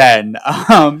since then.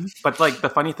 But like the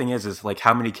funny thing is like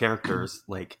how many characters,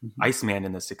 like Iceman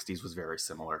in the 60s was very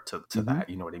similar to that.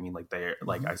 You know what I mean? Like they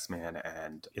like Iceman,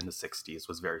 and in the 60s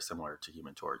was very similar to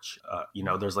Human Torch.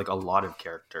 There's like a lot of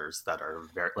characters that are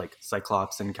very, like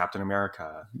Cyclops and Captain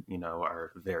America,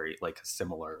 are very like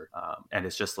similar. And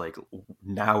it's just like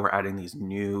now we're adding these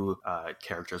new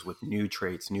characters with new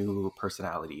traits, new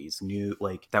personalities, new,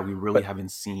 like, that we really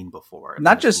haven't seen before.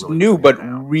 Not just really new, but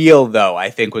real, though, I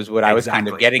think was what I was kind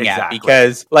of getting at.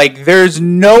 Because, like, there's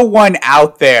no one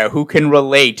out there who can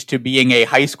relate to being a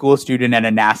high school student and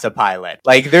a NASA pilot.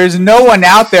 Like, there's no one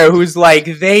out there who's like,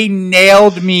 they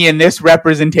nailed me in this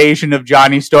representation of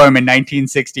Johnny Storm in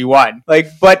 1961. Like,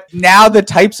 but now the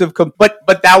types of,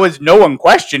 but that was, no one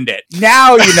questioned it.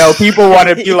 Now, people want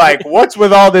to be like, what's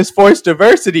with all this forced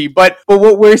diversity? But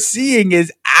what we're seeing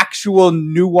is actual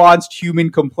nuanced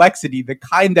human complexity, the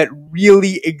kind that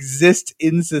really exists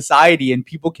in society and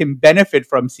people can benefit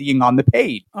from seeing on the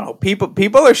page. I don't know,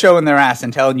 people are showing their ass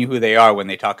and telling you who they are when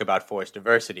they talk about forced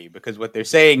diversity, because what they're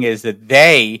saying is that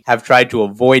they have tried to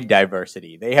avoid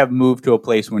diversity. They have moved to a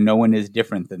place where no one is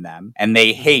different than them, and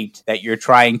they hate that you're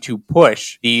trying to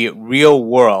push the real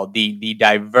world, the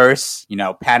diverse,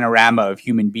 panorama of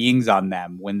human beings on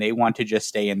them when they want to just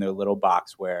stay in their little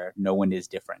box where no one is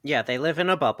different. Yeah, they live in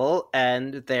a bubble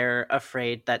and they're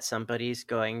afraid that somebody's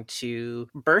going to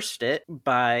burst it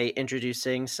by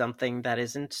introducing something that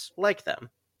isn't like them.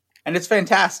 And it's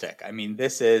fantastic. I mean,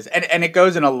 this is, and it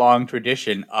goes in a long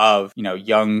tradition of,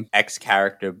 young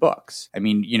X-character books. I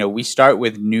mean, we start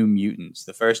with New Mutants,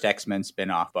 the first X-Men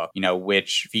spin-off book,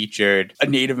 which featured a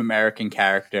Native American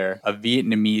character, a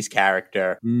Vietnamese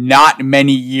character, not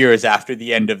many years after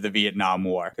the end of the Vietnam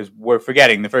War. Because we're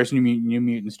forgetting, the first New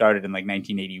Mutant started in like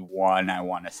 1981, I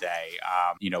want to say.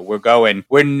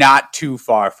 We're not too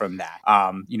far from that.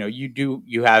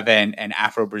 You have an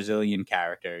Afro-Brazilian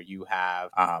character, you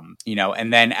have,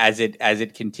 and then as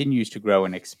it continues to grow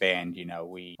and expand,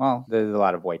 there's a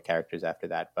lot of white characters after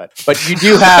that, but you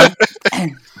do have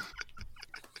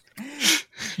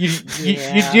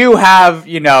you do have,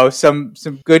 some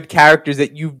good characters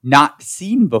that you've not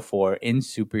seen before in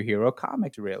superhero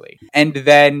comics, really. And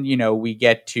then, we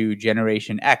get to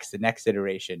Generation X, the next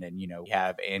iteration, and, we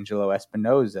have Angelo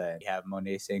Espinosa, we have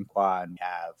Monet St. Croix,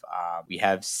 we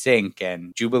have Sync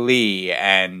and Jubilee,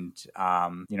 and,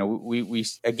 we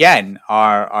again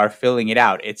are filling it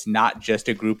out. It's not just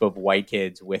a group of white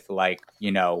kids with, like,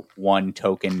 one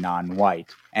token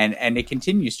non-white. And it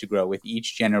continues to grow with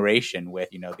each generation, with,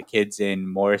 the kids in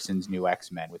Morrison's New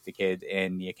X-Men, with the kids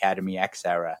in the Academy X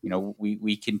era.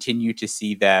 We continue to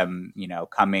see them,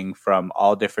 coming from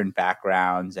all different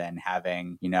backgrounds and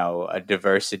having, a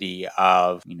diversity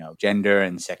of, gender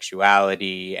and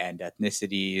sexuality and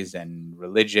ethnicities and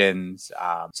religions.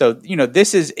 So,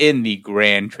 this is in the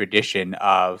grand tradition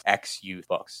of X-youth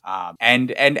books.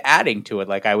 And adding to it,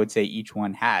 like I would say each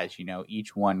one has,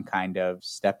 each one kind of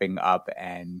stepping up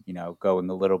and, going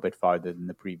a little bit farther than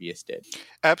the previous did.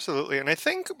 Absolutely. And I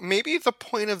think maybe the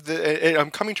point of and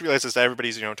I'm coming to realize as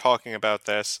everybody's, talking about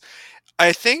this,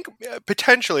 I think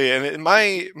potentially, and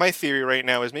my theory right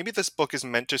now is maybe this book is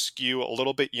meant to skew a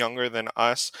little bit younger than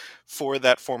us for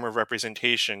that form of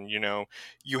representation.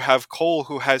 You have Cole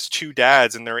who has two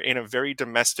dads, and they're in a very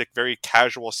domestic, very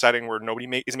casual setting where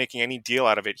nobody is making any deal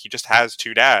out of it. He just has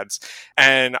two dads,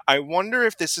 and I wonder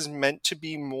if this is meant to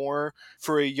be more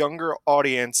for a younger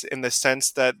audience in the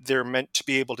sense that they're meant to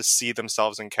be able to see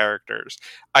themselves in characters.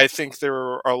 I think there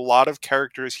are a lot of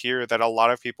characters here that a lot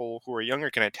of people who are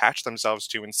younger can attach themselves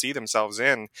to and see themselves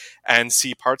in and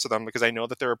see parts of them, because I know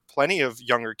that there are plenty of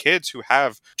younger kids who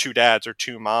have two dads or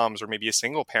two moms or maybe a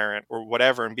single parent or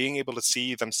whatever, and being able to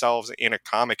see themselves in a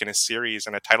comic, in a series,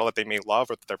 in a title that they may love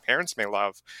or that their parents may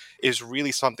love is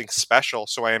really something special.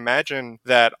 So I imagine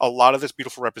that a lot of this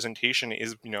beautiful representation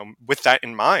is, with that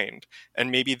in mind.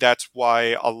 And maybe that's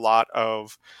why a lot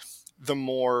of the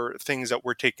more things that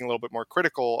we're taking a little bit more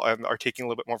critical and are taking a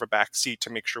little bit more of a back seat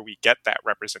to make sure we get that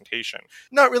representation.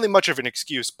 Not really much of an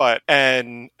excuse, but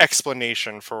an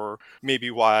explanation for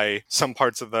maybe why some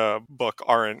parts of the book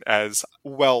aren't as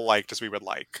well liked as we would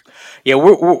like. Yeah,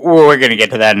 we're going to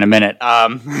get to that in a minute.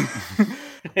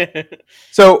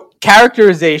 So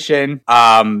characterization,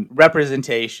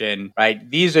 representation, right?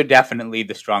 These are definitely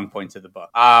the strong points of the book.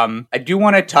 I do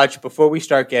want to touch before we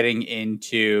start getting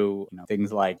into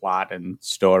things like plot and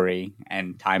story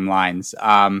and timelines.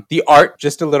 The art,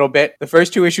 just a little bit. The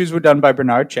first two issues were done by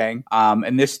Bernard Chang,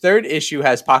 and this third issue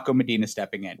has Paco Medina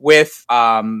stepping in. With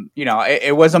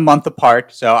it was a month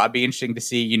apart, so I'd be interesting to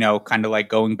see kind of like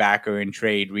going back or in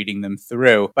trade reading them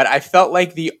through. But I felt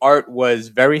like the art was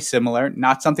very similar.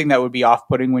 Not something that would be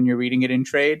off-putting when you're reading it in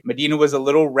trade. Medina was a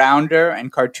little rounder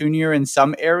and cartoonier in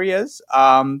some areas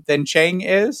than Chang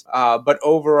is, but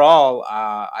overall,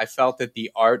 I felt that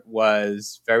the art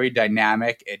was very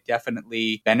dynamic. It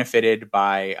definitely benefited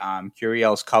by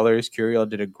Curiel's colors. Curiel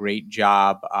did a great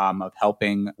job of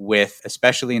helping with,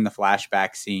 especially in the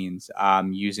flashback scenes,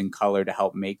 using color to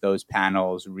help make those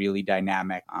panels really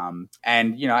dynamic.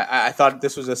 I thought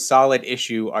this was a solid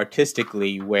issue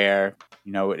artistically where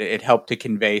it helped to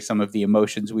convey some of the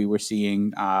emotions we were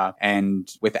seeing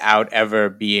and without ever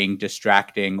being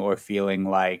distracting or feeling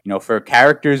like, for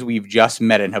characters we've just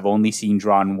met and have only seen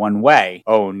drawn one way,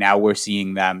 now we're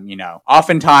seeing them,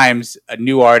 Oftentimes, a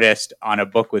new artist on a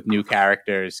book with new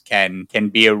characters can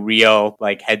be a real,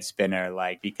 head spinner,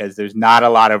 because there's not a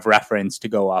lot of reference to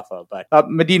go off of. But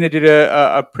Medina did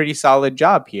a pretty solid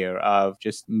job here of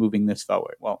just moving this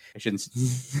forward. Well, I shouldn't...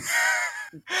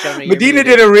 Jonah, Medina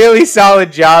did a really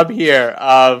solid job here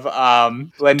of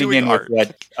blending doing in art. with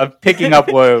what, of picking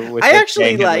up with I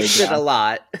actually Chang had laid liked it down. a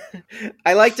lot.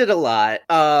 I liked it a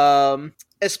lot.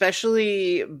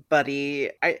 Especially Buddy.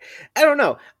 I don't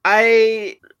know.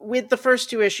 With the first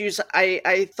two issues,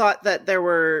 I thought that there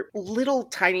were little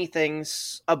tiny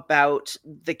things about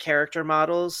the character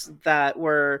models that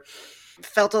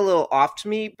felt a little off to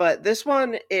me, but this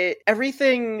one,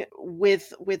 everything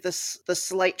with the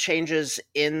slight changes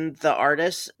in the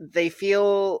artists, they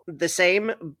feel the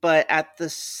same, but at the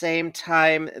same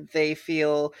time they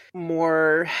feel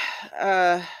more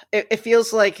it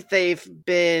feels like they've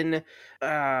been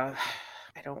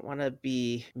I don't want to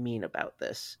be mean about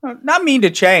this. Not mean to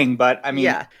Chang, but I mean,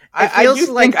 Yeah, I do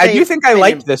think I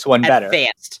liked this one better.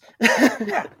 Advanced.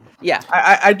 Yeah.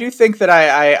 I do think that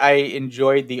I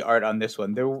enjoyed the art on this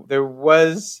one. There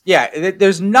was,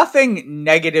 there's nothing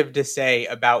negative to say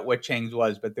about what Chang's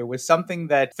was, but there was something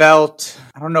that felt,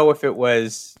 I don't know if it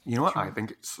was I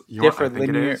think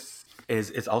linear.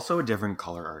 It's also a different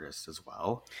color artist as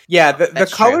well. Yeah,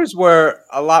 the colors were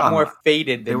a lot more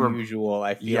faded than they were usual,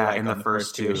 I feel like, in on the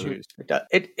first two two issues.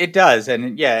 It does,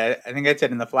 and I think I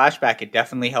said in the flashback, it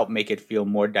definitely helped make it feel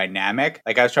more dynamic.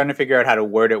 I was trying to figure out how to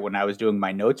word it when I was doing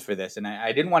my notes for this, and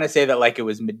I didn't want to say that it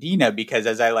was Medina, because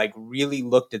as I really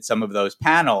looked at some of those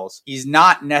panels, he's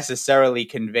not necessarily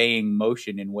conveying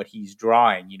motion in what he's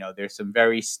drawing. There's some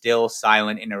very still,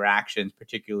 silent interactions,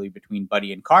 particularly between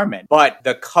Buddy and Carmen, but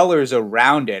the colors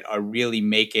around it are really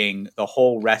making the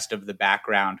whole rest of the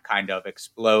background kind of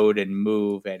explode and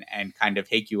move and kind of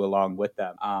take you along with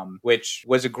them, which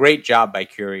was a great job by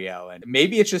Curiel. And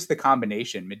maybe it's just the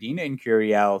combination, Medina and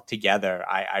Curiel together,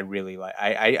 I really like.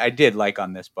 I did like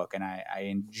on this book, and I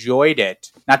enjoyed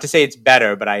it. Not to say it's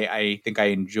better, but I think I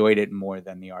enjoyed it more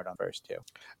than the art on first two.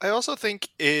 I also think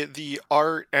the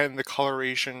art and the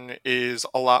coloration is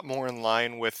a lot more in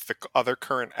line with the other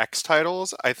current X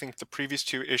titles. I think the previous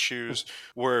two issues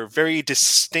were very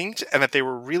distinct and that they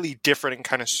were really different and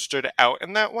kind of stood out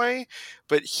in that way.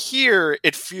 but here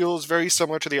it feels very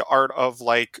similar to the art of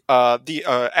like the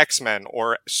X-Men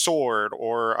or Sword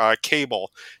or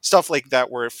Cable, stuff like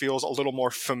that, where it feels a little more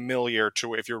familiar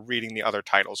to if you're reading the other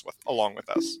titles along with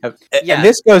this. And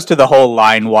this goes to the whole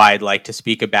line wide, like to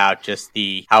speak about just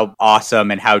how awesome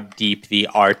and how deep the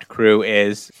art crew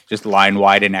is, just line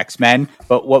wide in X-Men.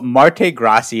 But what Marte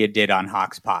Gracia did on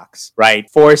Hoxpox, right,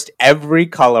 forced every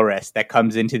colorist that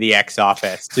comes into the X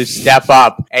office to step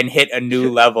up and hit a new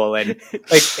level. And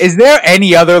like, is there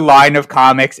any other line of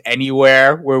comics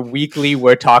anywhere where weekly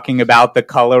we're talking about the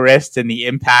colorists and the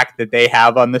impact that they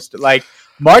have on this? Like,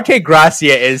 Marte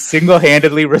Gracia is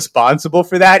single-handedly responsible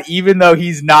for that, even though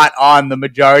he's not on the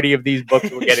majority of these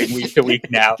books we're getting week to week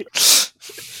now.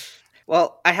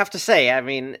 Well, I have to say, I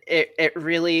mean, it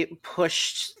really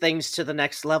pushed things to the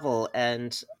next level,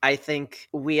 and I think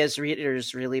we as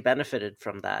readers really benefited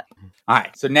from that. All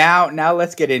right, so now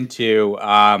let's get into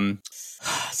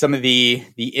some of the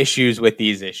issues with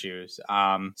these issues.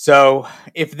 So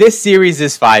if this series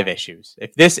is 5 issues,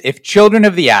 if Children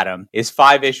of the Atom is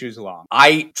 5 issues long,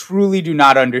 I truly do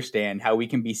not understand how we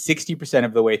can be 60%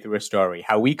 of the way through a story,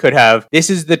 how we could have, this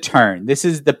is the turn, this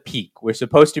is the peak. We're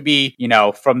supposed to be,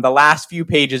 from the last few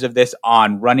pages of this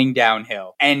on running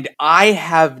downhill. And I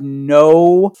have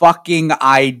no fucking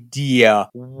idea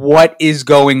what is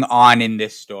going on in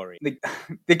this story.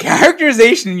 The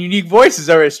characterization and unique voices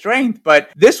are a strength,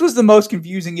 but this was the most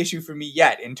confusing issue for me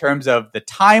yet in terms of the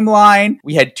timeline.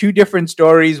 We had 2 different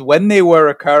stories when they were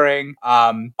occurring.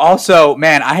 Also,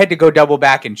 man, I had to go double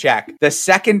back and check. The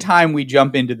second time we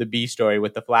jump into the B story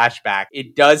with the flashback,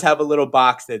 it does have a little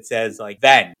box that says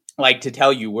then. Like to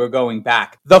tell you we're going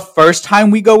back. The first time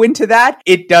we go into that,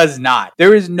 it does not.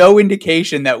 There is no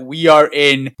indication that we are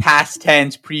in past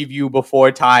tense preview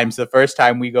before times the first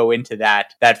time we go into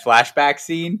that flashback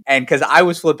scene. And because I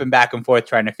was flipping back and forth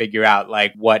trying to figure out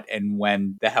like what and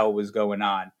when the hell was going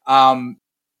on.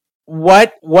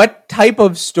 What type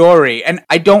of story, and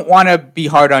I don't want to be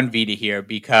hard on Vita here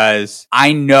because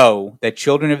I know that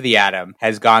Children of the Atom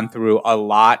has gone through a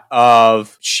lot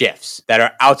of shifts that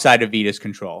are outside of Vita's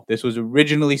control. This was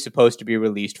originally supposed to be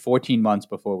released 14 months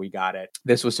before we got it.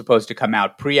 This was supposed to come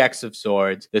out pre-X of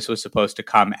Swords. This was supposed to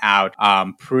come out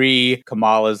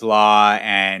pre-Kamala's Law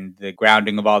and the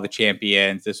grounding of all the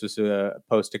champions. This was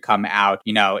supposed to come out,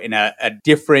 in a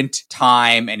different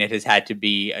time, and it has had to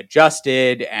be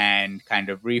adjusted and kind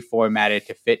of reformatted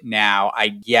to fit now. I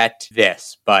get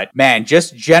this, but man,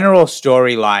 just general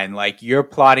storyline, like you're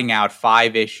plotting out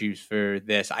 5 issues for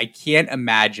this. I can't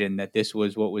imagine that this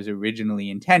was what was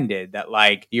originally intended, that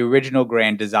like the original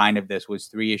grand design of this was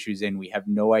 3 issues in. We have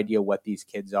no idea what these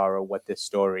kids are or what this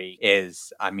story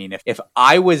is. I mean, if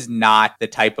I was not the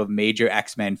type of major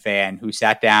X-Men fan who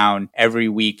sat down every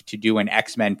week to do an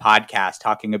X-Men podcast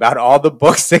talking about all the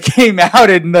books that came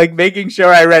out and like making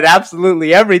sure I read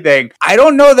absolutely everything, I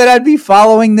don't know that I'd be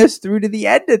following this through to the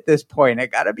end at this point. I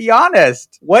gotta be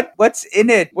honest. What's in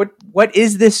it? What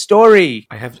is this story?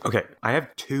 I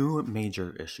have 2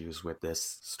 major issues with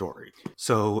this story.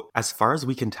 So as far as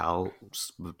we can tell,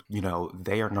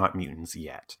 they are not mutants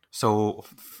yet. So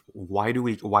why do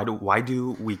we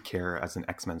care as an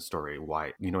X-Men story?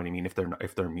 Why, you know what I mean? If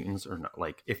they're mutants or not,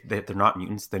 like if they're not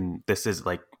mutants, then this is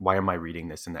like, why am I reading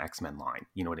this in the X-Men line?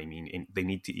 You know what I mean? And they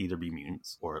need to either be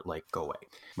mutants or like go away.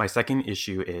 My second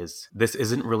issue is this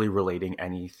isn't really relating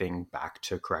anything back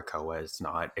to Krakoa. It's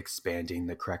not expanding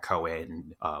the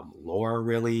Krakoan lore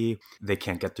really. They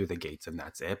can't get through the gates and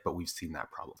that's it. But we've seen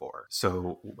that problem before.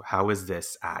 So how is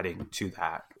this adding to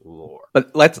that lore?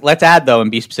 But let's add though and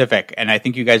be specific. And I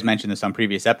think you guys mentioned this on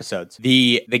previous episodes.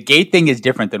 The gate thing is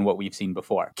different than what we've seen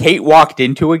before. Kate walked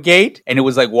into a gate and it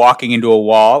was like walking into a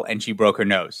wall and she broke her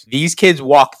nose. These kids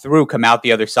walk through, come out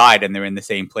the other side, and they're in the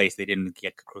same place. They didn't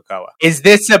get Krakoa. Is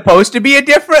this supposed to be a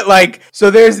different, so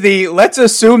there's let's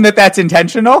assume that that's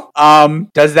intentional.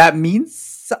 Does that mean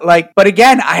but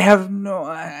again,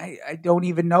 I don't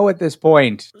even know at this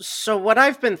point. So what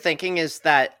I've been thinking is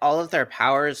that all of their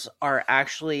powers are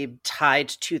actually tied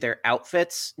to their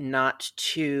outfits, not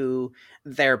to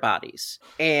their bodies.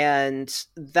 And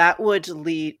that's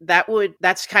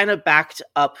kind of backed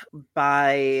up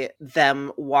by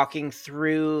them walking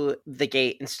through the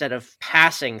gate instead of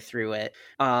passing through it,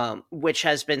 which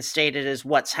has been stated as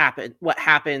what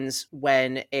happens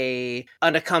when a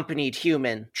unaccompanied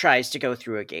human tries to go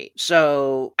through a gate.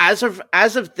 So as of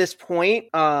this point,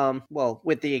 well,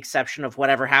 with the exception of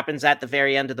whatever happens at the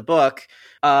very end of the book,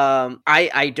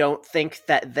 I don't think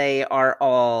that they are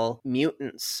all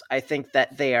mutants. I think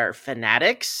that they are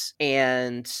fanatics,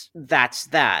 and that's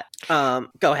that. Go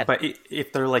ahead. But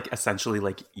if they're like essentially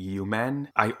like human,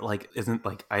 I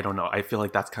don't know. I feel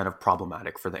like that's kind of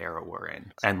problematic for the era we're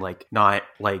in, and like not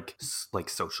like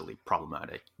socially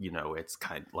problematic. You know, it's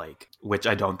kind of like, which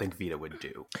I don't think Vita would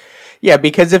do. Yeah,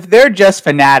 because if they're just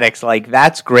fanatics, like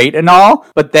that's great and all,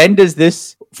 but then does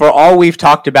this, for all we've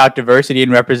talked about diversity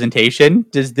and representation,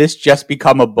 does this just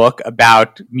become a book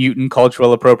about mutant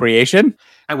cultural appropriation?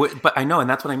 But I know, and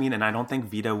that's what I mean, and I don't think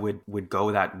Vita would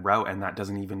go that route, and that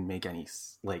doesn't even make any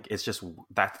like. It's just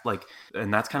that's like,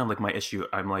 and that's kind of like my issue.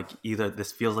 I'm like, either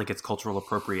this feels like it's cultural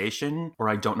appropriation, or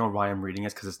I don't know why I'm reading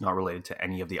it because it's not related to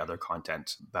any of the other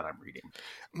content that I'm reading.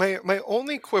 My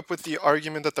only quip with the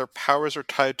argument that their powers are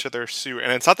tied to their suit,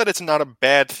 and it's not that it's not a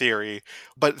bad theory,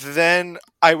 but then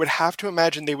I would have to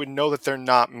imagine they would know that they're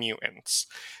not mutants.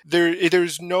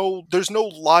 There's no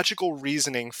logical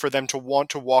reasoning for them to want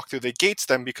to walk through the gates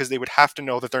then, because they would have to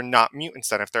know that they're not mutants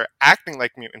then. If they're acting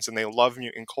like mutants and they love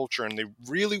mutant culture and they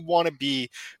really want to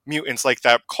be mutants like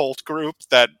that cult group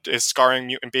that is scarring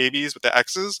mutant babies with the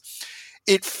X's,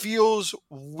 it feels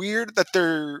weird that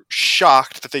they're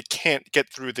shocked that they can't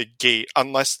get through the gate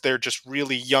unless they're just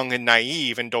really young and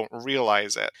naive and don't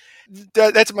realize it.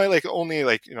 That's my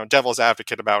only devil's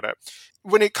advocate about it.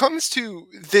 When it comes to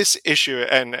this issue,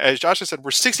 and as Josh has said,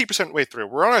 we're 60% way through.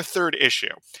 We're on our third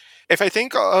issue. If I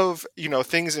think of,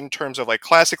 things in terms of like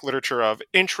classic literature of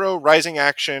intro, rising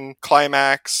action,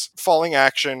 climax, falling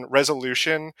action,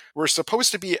 resolution, we're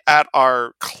supposed to be at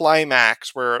our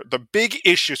climax where the big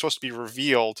issue is supposed to be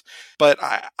revealed. But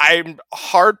I'm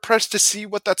hard pressed to see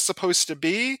what that's supposed to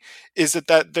be. Is it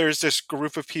that there's this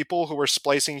group of people who are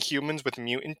splicing humans with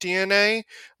mutant DNA,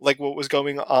 like what was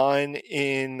going on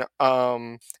in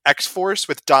X-Force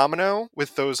with Domino,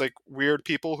 with those like weird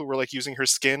people who were like using her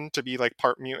skin to be like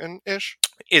part mutant-ish?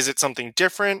 Is it something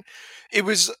different? It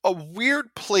was a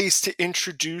weird place to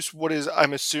introduce what is,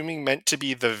 I'm assuming, meant to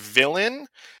be the villain.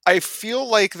 I feel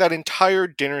like that entire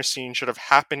dinner scene should have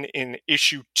happened in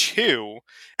issue 2,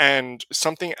 and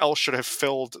something else should have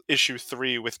filled issue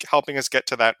 3 with helping us get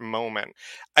to that moment.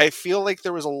 I feel like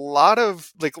there was a lot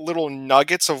of like little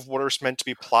nuggets of what are meant to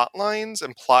be plot lines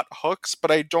and plot hooks,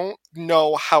 but I don't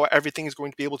know how everything is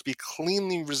going to be able to be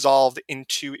cleanly resolved in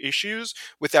 2 issues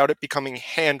without it becoming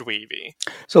hand-wavy.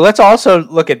 So let's also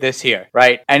look at this here,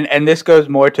 right? And this goes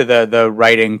more to the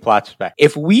writing plot spec.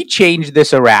 If we change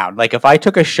this around, like if I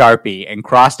took a Sharpie and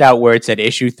crossed out where it said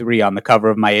issue 3 on the cover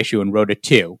of my issue and wrote a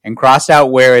 2, and crossed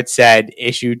out where it said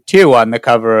issue 2 on the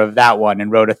cover of that one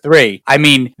and wrote a 3, I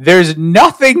mean, there's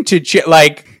nothing to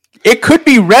it could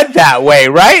be read that way,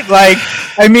 right? Like,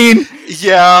 I mean,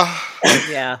 yeah.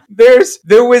 Yeah.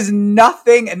 There was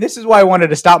nothing, and this is why I wanted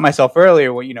to stop myself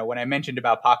earlier when I mentioned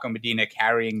about Paco Medina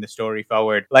carrying the story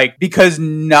forward, like, because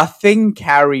nothing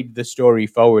carried the story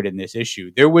forward in this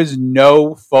issue. There was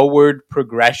no forward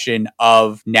progression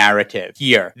of narrative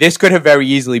here. This could have very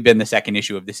easily been the second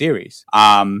issue of the series.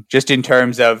 Just in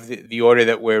terms of the order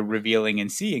that we're revealing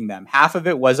and seeing them. Half of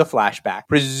it was a flashback.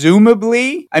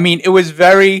 Presumably, I mean, it was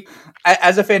very,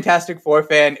 as a Fantastic Four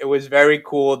fan, it was very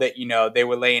cool that, they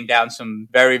were laying down some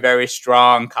very, very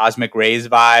strong Cosmic Rays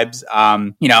vibes.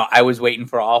 I was waiting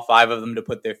for all 5 of them to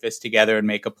put their fists together and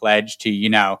make a pledge to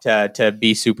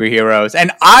be superheroes.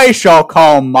 And I shall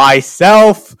call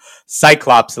myself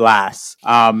Cyclops Lass.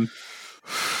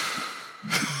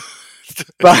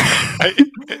 But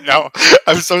no,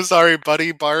 I'm so sorry,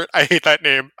 Buddy Bart. I hate that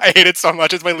name. I hate it so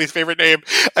much. It's my least favorite name.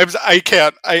 I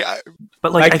can't.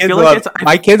 But like,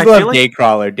 my kids love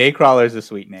Daycrawler. Daycrawler is a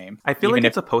sweet name. I feel like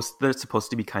they're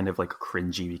supposed to be kind of like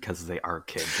cringy because they are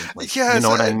kids. And like, yes, you know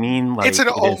what I mean? Like, it's an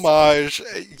homage.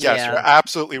 Yes, you're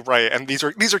absolutely right. And these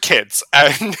are kids,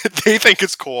 and they think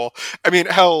it's cool. I mean,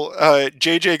 hell,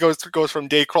 JJ goes from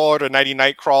Daycrawler to Nighty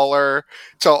Nightcrawler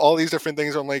to all these different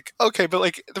things. I'm like, okay, but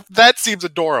like that seems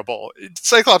adorable.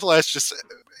 Cyclops Lass just.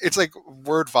 It's like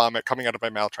word vomit coming out of my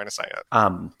mouth trying to say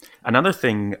it. Another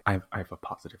thing I have a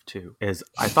positive too is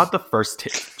I thought the first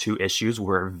 2 issues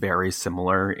were very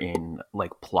similar in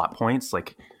like plot points,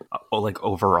 like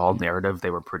overall narrative.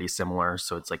 They were pretty similar.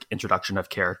 So it's like introduction of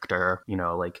character,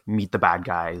 like meet the bad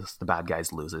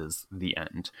guys loses, the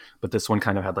end. But this one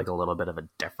kind of had like a little bit of a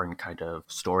different kind of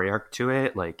story arc to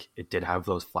it. Like it did have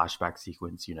those flashback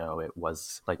sequence, it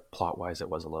was like plot wise, it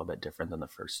was a little bit different than the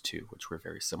first 2, which were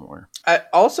very similar.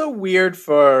 Also, also weird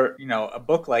for, a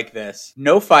book like this.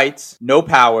 No fights, no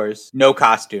powers, no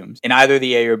costumes in either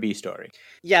the A or B story.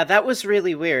 Yeah, that was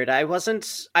really weird.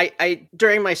 I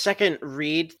during my second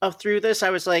read through this,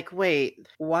 I was like, wait,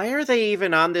 why are they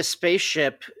even on this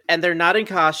spaceship and they're not in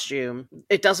costume?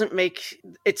 It doesn't make,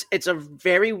 it's a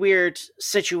very weird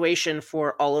situation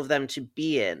for all of them to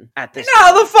be in at this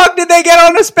How the fuck did they get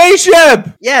on a spaceship?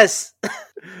 Yes.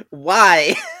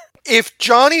 Why? If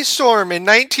Johnny Storm in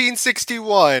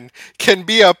 1961 can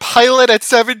be a pilot at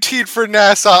 17 for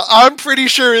NASA, I'm pretty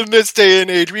sure in this day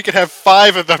and age we could have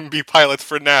 5 of them be pilots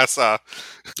for NASA.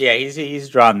 Yeah, he's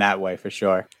drawn that way for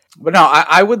sure. But no,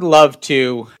 I would love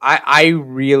to. I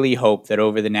really hope that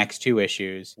over the next 2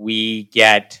 issues, we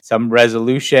get some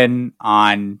resolution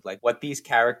on like what these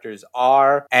characters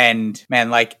are. And man,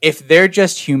 like if they're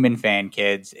just human fan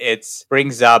kids, it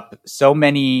brings up so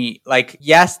many, like,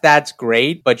 yes, that's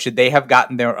great, but should they have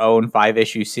gotten their own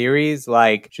 5-issue series?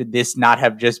 Like, should this not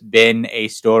have just been a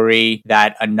story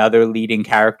that another leading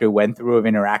character went through of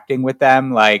interacting with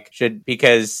them? Like,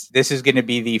 because this is going to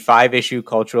be the 5-issue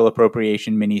cultural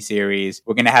appropriation miniseries.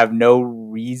 We're going to have no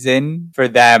reason for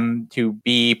them to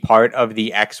be part of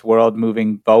the X world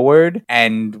moving forward.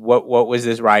 And what was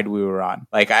this ride we were on?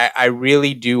 Like, I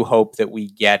really do hope that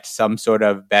we get some sort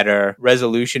of better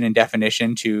resolution and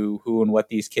definition to who and what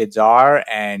these kids are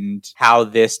and how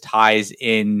this ties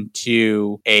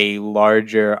into a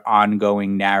larger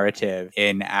ongoing narrative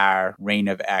in our Reign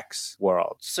of X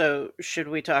world. So should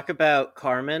we talk about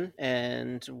Carmen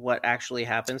and what actually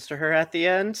happens to her at the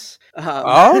end?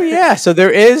 Oh yeah, so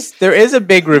there is a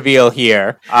big reveal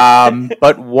here,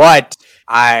 but what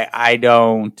I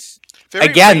don't. Very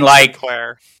again, like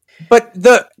Sinclair. But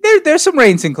there's some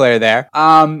Rain Sinclair there.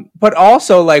 But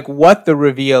also like what the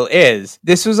reveal is.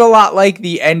 This was a lot like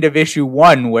the end of issue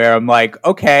 1 where I'm like,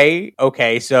 okay,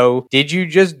 so did you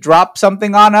just drop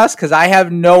something on us? Because I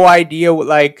have no idea.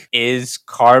 Like, is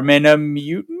Carmen a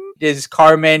mutant? Does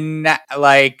Carmen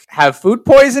like have food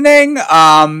poisoning?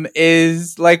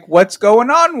 Is like what's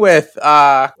going on with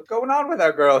our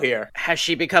girl here? Has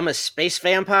she become a space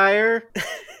vampire?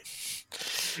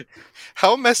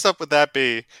 How messed up would that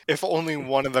be if only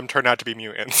one of them turned out to be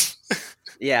mutants?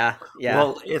 Yeah.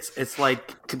 Well, it's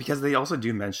like, because they also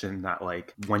do mention that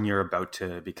like when you're about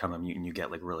to become a mutant, you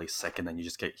get like really sick and then you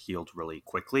just get healed really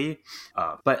quickly.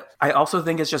 But I also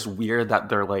think it's just weird that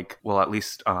they're like, well, at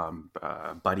least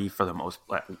Buddy for the most,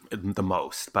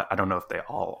 but I don't know if they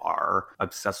all are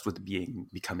obsessed with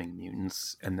becoming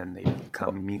mutants and then they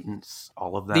become mutants,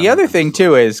 all of them. The other thing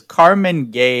too is Carmen,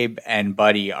 Gabe, and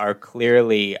Buddy are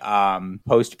clearly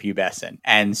post-pubescent,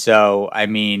 and so I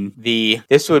mean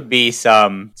this would be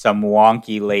some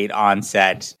wonky late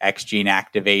onset X gene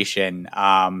activation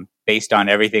based on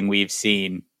everything we've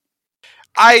seen.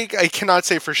 I cannot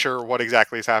say for sure what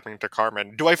exactly is happening to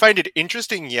Carmen. Do I find it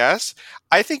interesting? Yes.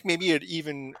 I think maybe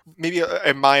in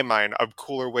my mind, a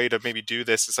cooler way to maybe do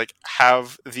this is like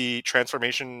have the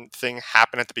transformation thing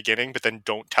happen at the beginning, but then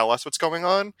don't tell us what's going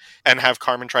on, and have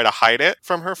Carmen try to hide it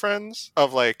from her friends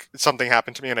of like, something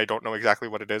happened to me and I don't know exactly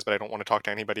what it is, but I don't want to talk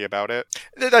to anybody about it.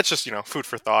 That's just, food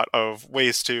for thought of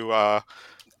ways to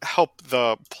help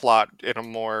the plot in a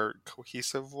more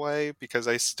cohesive way, because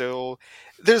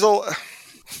there's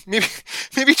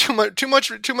maybe too much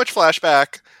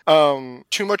flashback,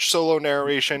 too much solo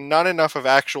narration, not enough of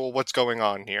actual what's going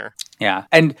on here. Yeah.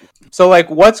 And so like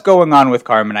what's going on with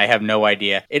Carmen, I have no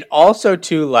idea. It also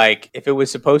too, like, if it was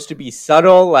supposed to be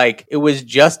subtle, like it was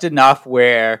just enough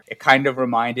where it kind of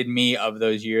reminded me of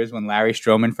those years when Larry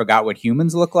Stroman forgot what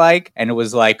humans look like. And it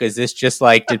was like, is this just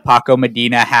like, did Paco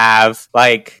Medina have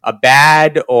like a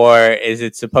bad, or is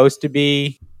it supposed to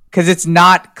be? Because it's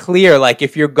not clear. Like,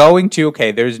 if you're going to,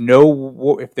 if there's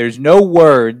no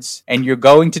words and you're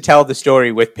going to tell the story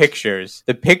with pictures,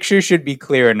 the picture should be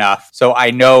clear enough so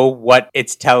I know what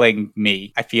it's telling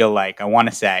me. I feel like I want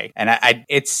to say, and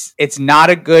it's not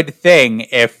a good thing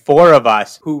if 4 of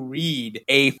us who read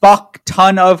a fuck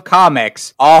ton of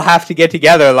comics all have to get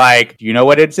together. Like, do you know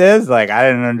what it says? Like, I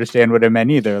didn't understand what it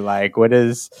meant either. Like, what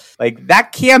is like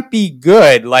that? Can't be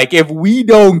good. Like, if we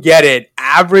don't get it,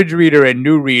 average reader and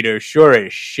new reader sure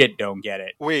as shit don't get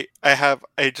it. Wait, I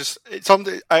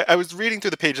was reading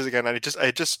through the pages again, and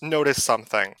I just noticed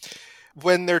something.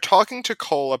 When they're talking to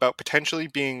Cole about potentially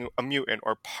being a mutant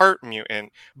or part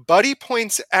mutant, Buddy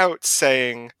points out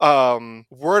saying,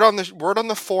 word on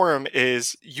the forum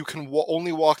is you can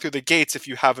only walk through the gates if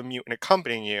you have a mutant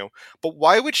accompanying you. But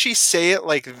why would she say it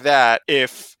like that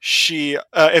if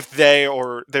they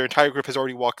or their entire group has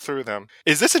already walked through them?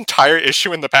 Is this entire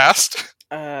issue in the past?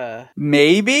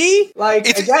 Maybe? Like,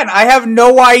 again, I have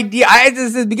no idea. This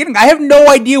is the beginning. I have no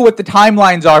idea what the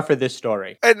timelines are for this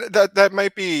story. And that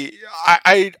might be...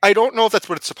 I don't know if that's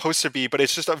what it's supposed to be, but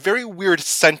it's just a very weird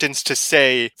sentence to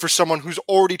say for someone who's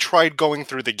already tried going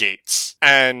through the gates.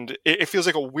 And it feels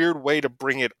like a weird way to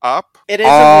bring it up. It is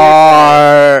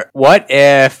a weird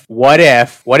thing.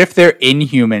 What if they're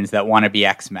Inhumans that want to be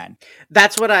X-Men?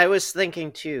 That's what I was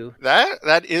thinking too.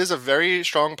 That is a very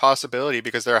strong possibility,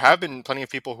 because there have been plenty of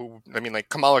people who, I mean, like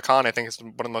Kamala Khan, I think is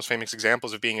one of the most famous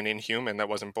examples of being an Inhuman that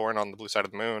wasn't born on the blue side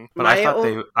of the moon. But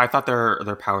I thought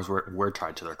their powers were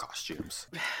tied to their costumes.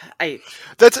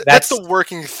 That's the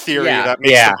working theory that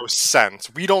makes the most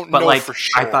sense. We don't know for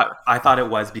sure. I thought it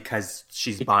was because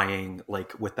she's buying,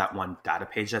 like, with that one data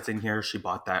page that's in here, she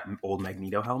bought that old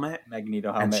Magneto helmet,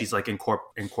 and she's like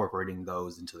incorporating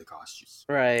those into the costumes.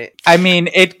 Right. I mean,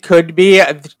 it could be.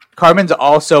 Carmen's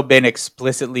also been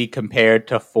explicitly compared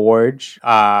to Forge,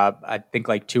 I think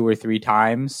like 2 or 3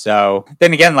 times. So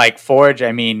then again, like Forge,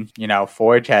 I mean, you know,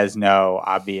 Forge has no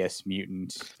obvious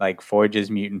mutant. Like Forge's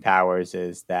mutant powers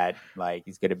is that like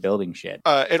he's good at building shit.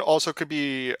 It also could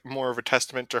be more of a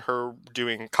testament to her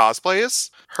doing cosplays,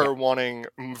 her wanting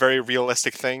very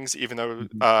realistic things, even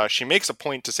though she makes a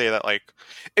point to say that, like,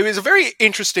 it was a very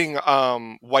interesting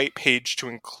white page to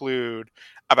include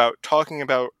about talking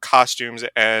about costumes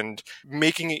and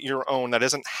making it your own. That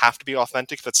doesn't have to be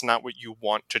authentic. That's not what you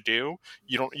want to do.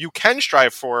 You can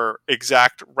strive for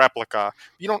exact replica.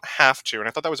 You don't have to. And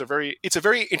I thought that was it's a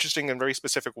very interesting and very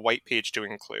specific white page to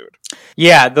include.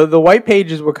 Yeah, the white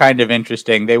pages were kind of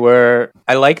interesting.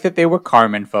 I like that they were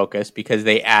Carmen focused because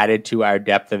they added to our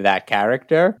depth of that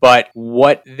character. But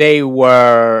what they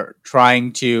were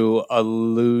trying to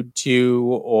allude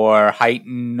to or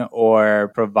heighten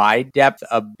or provide depth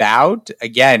about,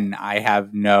 again, I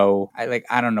don't know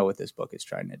what this book is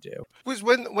trying to do. Was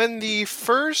when the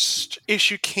first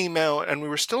issue came out and we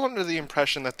were still under the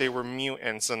impression that they were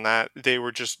mutants and that they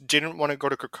were just didn't want to go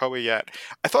to Krakoa yet.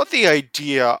 I thought the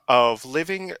idea of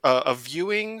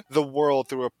viewing the world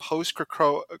through a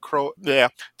post-Krakoa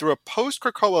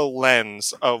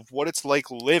lens of what it's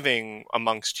like living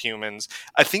amongst humans,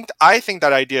 I think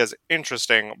that idea is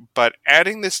interesting, but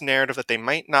adding this narrative that they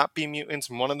might not be mutants,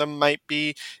 one of them might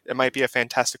be, it might be a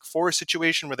Fantastic Four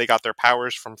situation where they got their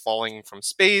powers from falling from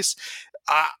space.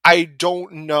 I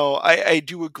don't know. I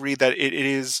do agree that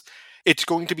it's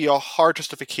going to be a hard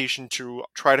justification to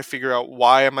try to figure out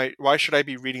why should I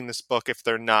be reading this book if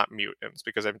they're not mutants?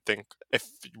 Because I think if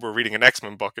we're reading an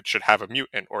X-Men book, it should have a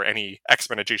mutant or any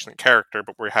X-Men adjacent character,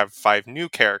 but we have 5 new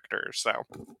characters, so...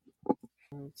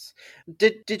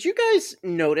 Did you guys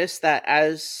notice that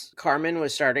as Carmen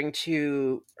was starting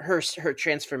to her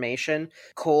transformation,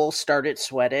 Cole started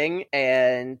sweating,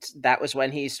 and that was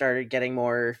when he started getting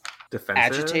more defensive,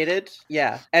 agitated?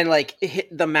 Yeah, and like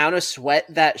the amount of sweat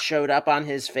that showed up on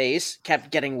his face kept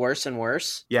getting worse and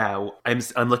worse. Yeah,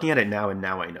 I'm looking at it now, and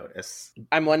now I notice.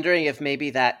 I'm wondering if maybe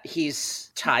that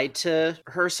he's tied to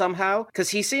her somehow,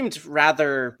 because he seemed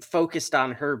rather focused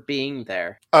on her being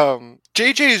there.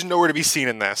 JJ is nowhere to be seen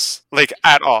in this, like,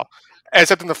 at all,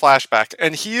 except in the flashback.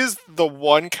 And he is the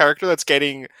one character that's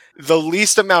getting the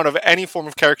least amount of any form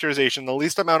of characterization, the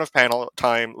least amount of panel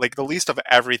time, like, the least of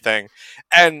everything.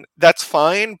 And that's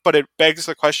fine, but it begs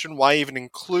the question, why even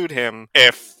include him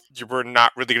if you were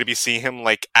not really going to be seeing him,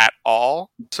 like, at all?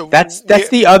 So that's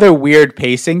the other weird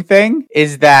pacing thing,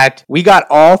 is that we got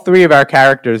all 3 of our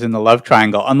characters in the love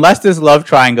triangle, unless this love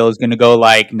triangle is going to go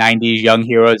like 90s Young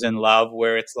Heroes in Love,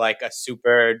 where it's like a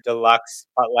super deluxe,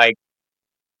 like,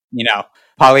 you know,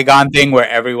 polygon thing where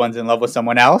everyone's in love with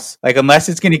someone else. Like, unless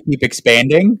it's going to keep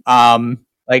expanding,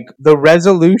 like, the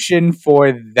resolution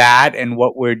for that and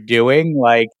what we're doing,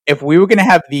 like, if we were going to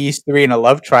have these 3 in a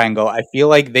love triangle, I feel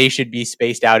like they should be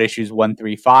spaced out issues 1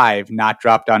 through 5, not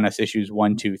dropped on us issues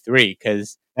 1, 2, 3,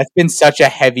 because that's been such a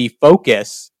heavy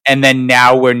focus. And then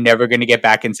now we're never going to get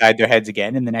back inside their heads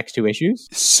again in the next 2 issues.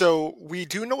 So we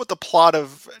do know what the plot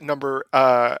of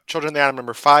Children of the Atom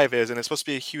number 5 is, and it's supposed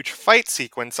to be a huge fight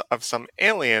sequence of some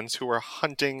aliens who are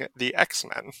hunting the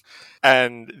X-Men.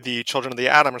 And the Children of the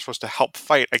Atom are supposed to help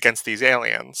fight against these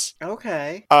aliens.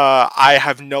 Okay. I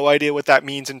have no idea what that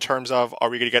means in terms of,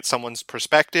 are we going to get someone's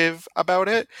perspective about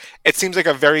it? It seems like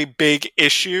a very big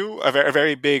issue, a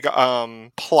very big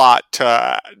plot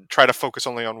to try to focus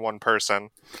only on one person.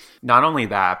 Not only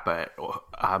that, but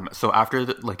so after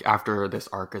this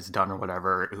arc is done or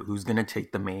whatever, who's gonna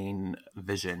take the main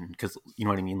vision? Because you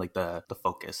know what I mean, like the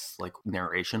focus, like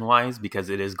narration wise, because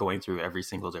it is going through every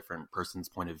single different person's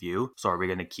point of view. So are we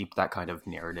gonna keep that kind of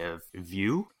narrative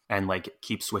view? and like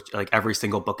keep switch, like every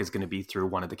single book is going to be through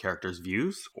one of the characters'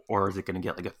 views, or is it going to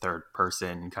get like a third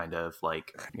person kind of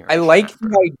like I like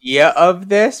the idea of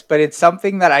this, but it's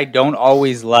something that I don't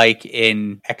always like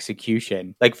in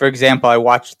execution. Like, for example, I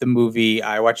watched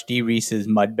Dee Reese's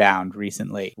Mudbound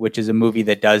recently, which is a movie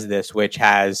that does this, which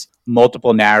has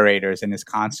multiple narrators and is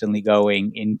constantly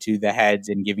going into the heads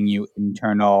and giving you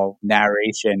internal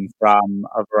narration from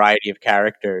a variety of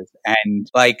characters. And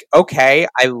like, okay,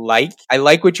 I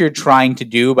like what you're trying to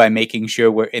do by making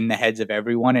sure we're in the heads of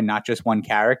everyone and not just one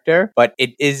character, but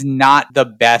it is not the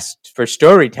best for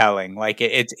storytelling. Like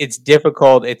it's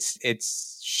difficult. It's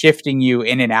shifting you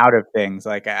in and out of things.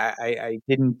 Like I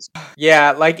didn't.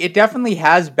 Yeah, like it definitely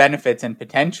has benefits and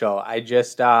potential. I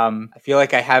just I feel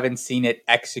like I haven't seen it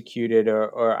executed,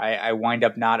 or I wind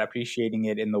up not appreciating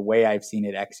it in the way I've seen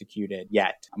it executed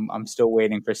yet. I'm still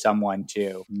waiting for someone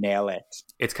to nail it.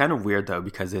 It's kind of weird though,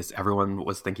 because everyone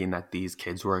was thinking that these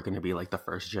kids were going to be like the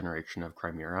first generation of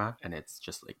Chimera, and it's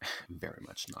just like very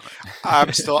much not.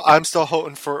 I'm still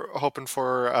hoping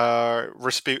for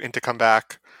Rasputin to come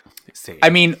back. Same. I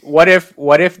mean, what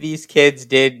if these kids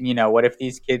did, what if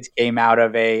these kids came out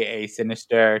of a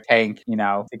Sinister tank,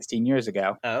 16 years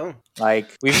ago? Oh.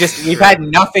 Like, we've had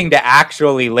nothing to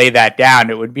actually lay that down.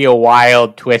 It would be a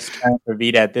wild twist turn for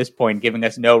Vita at this point, giving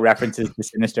us no references to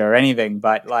Sinister or anything,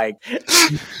 but like...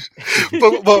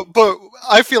 but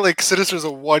I feel like Sinister's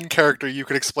a one character you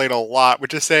could explain a lot,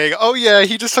 which is saying, oh yeah,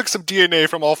 he just took some DNA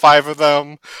from all 5 of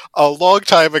them a long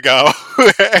time ago,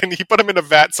 and he put them in a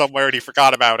vat somewhere and he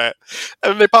forgot about it.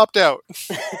 And then they popped out.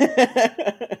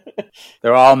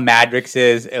 They're all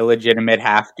Madrix's illegitimate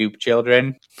half-dupe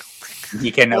children.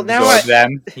 He can absorb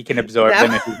them. He can absorb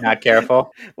them if he's not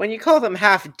careful. When you call them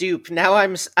half-dupe, now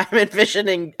I'm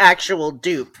envisioning actual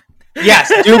dupe.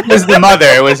 Yes, Dupe was the mother.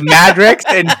 It was Madrix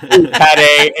and Dupe had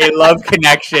a love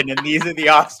connection, and these are the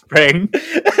offspring.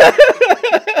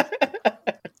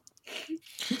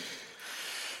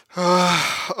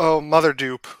 Oh, Mother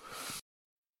Dupe.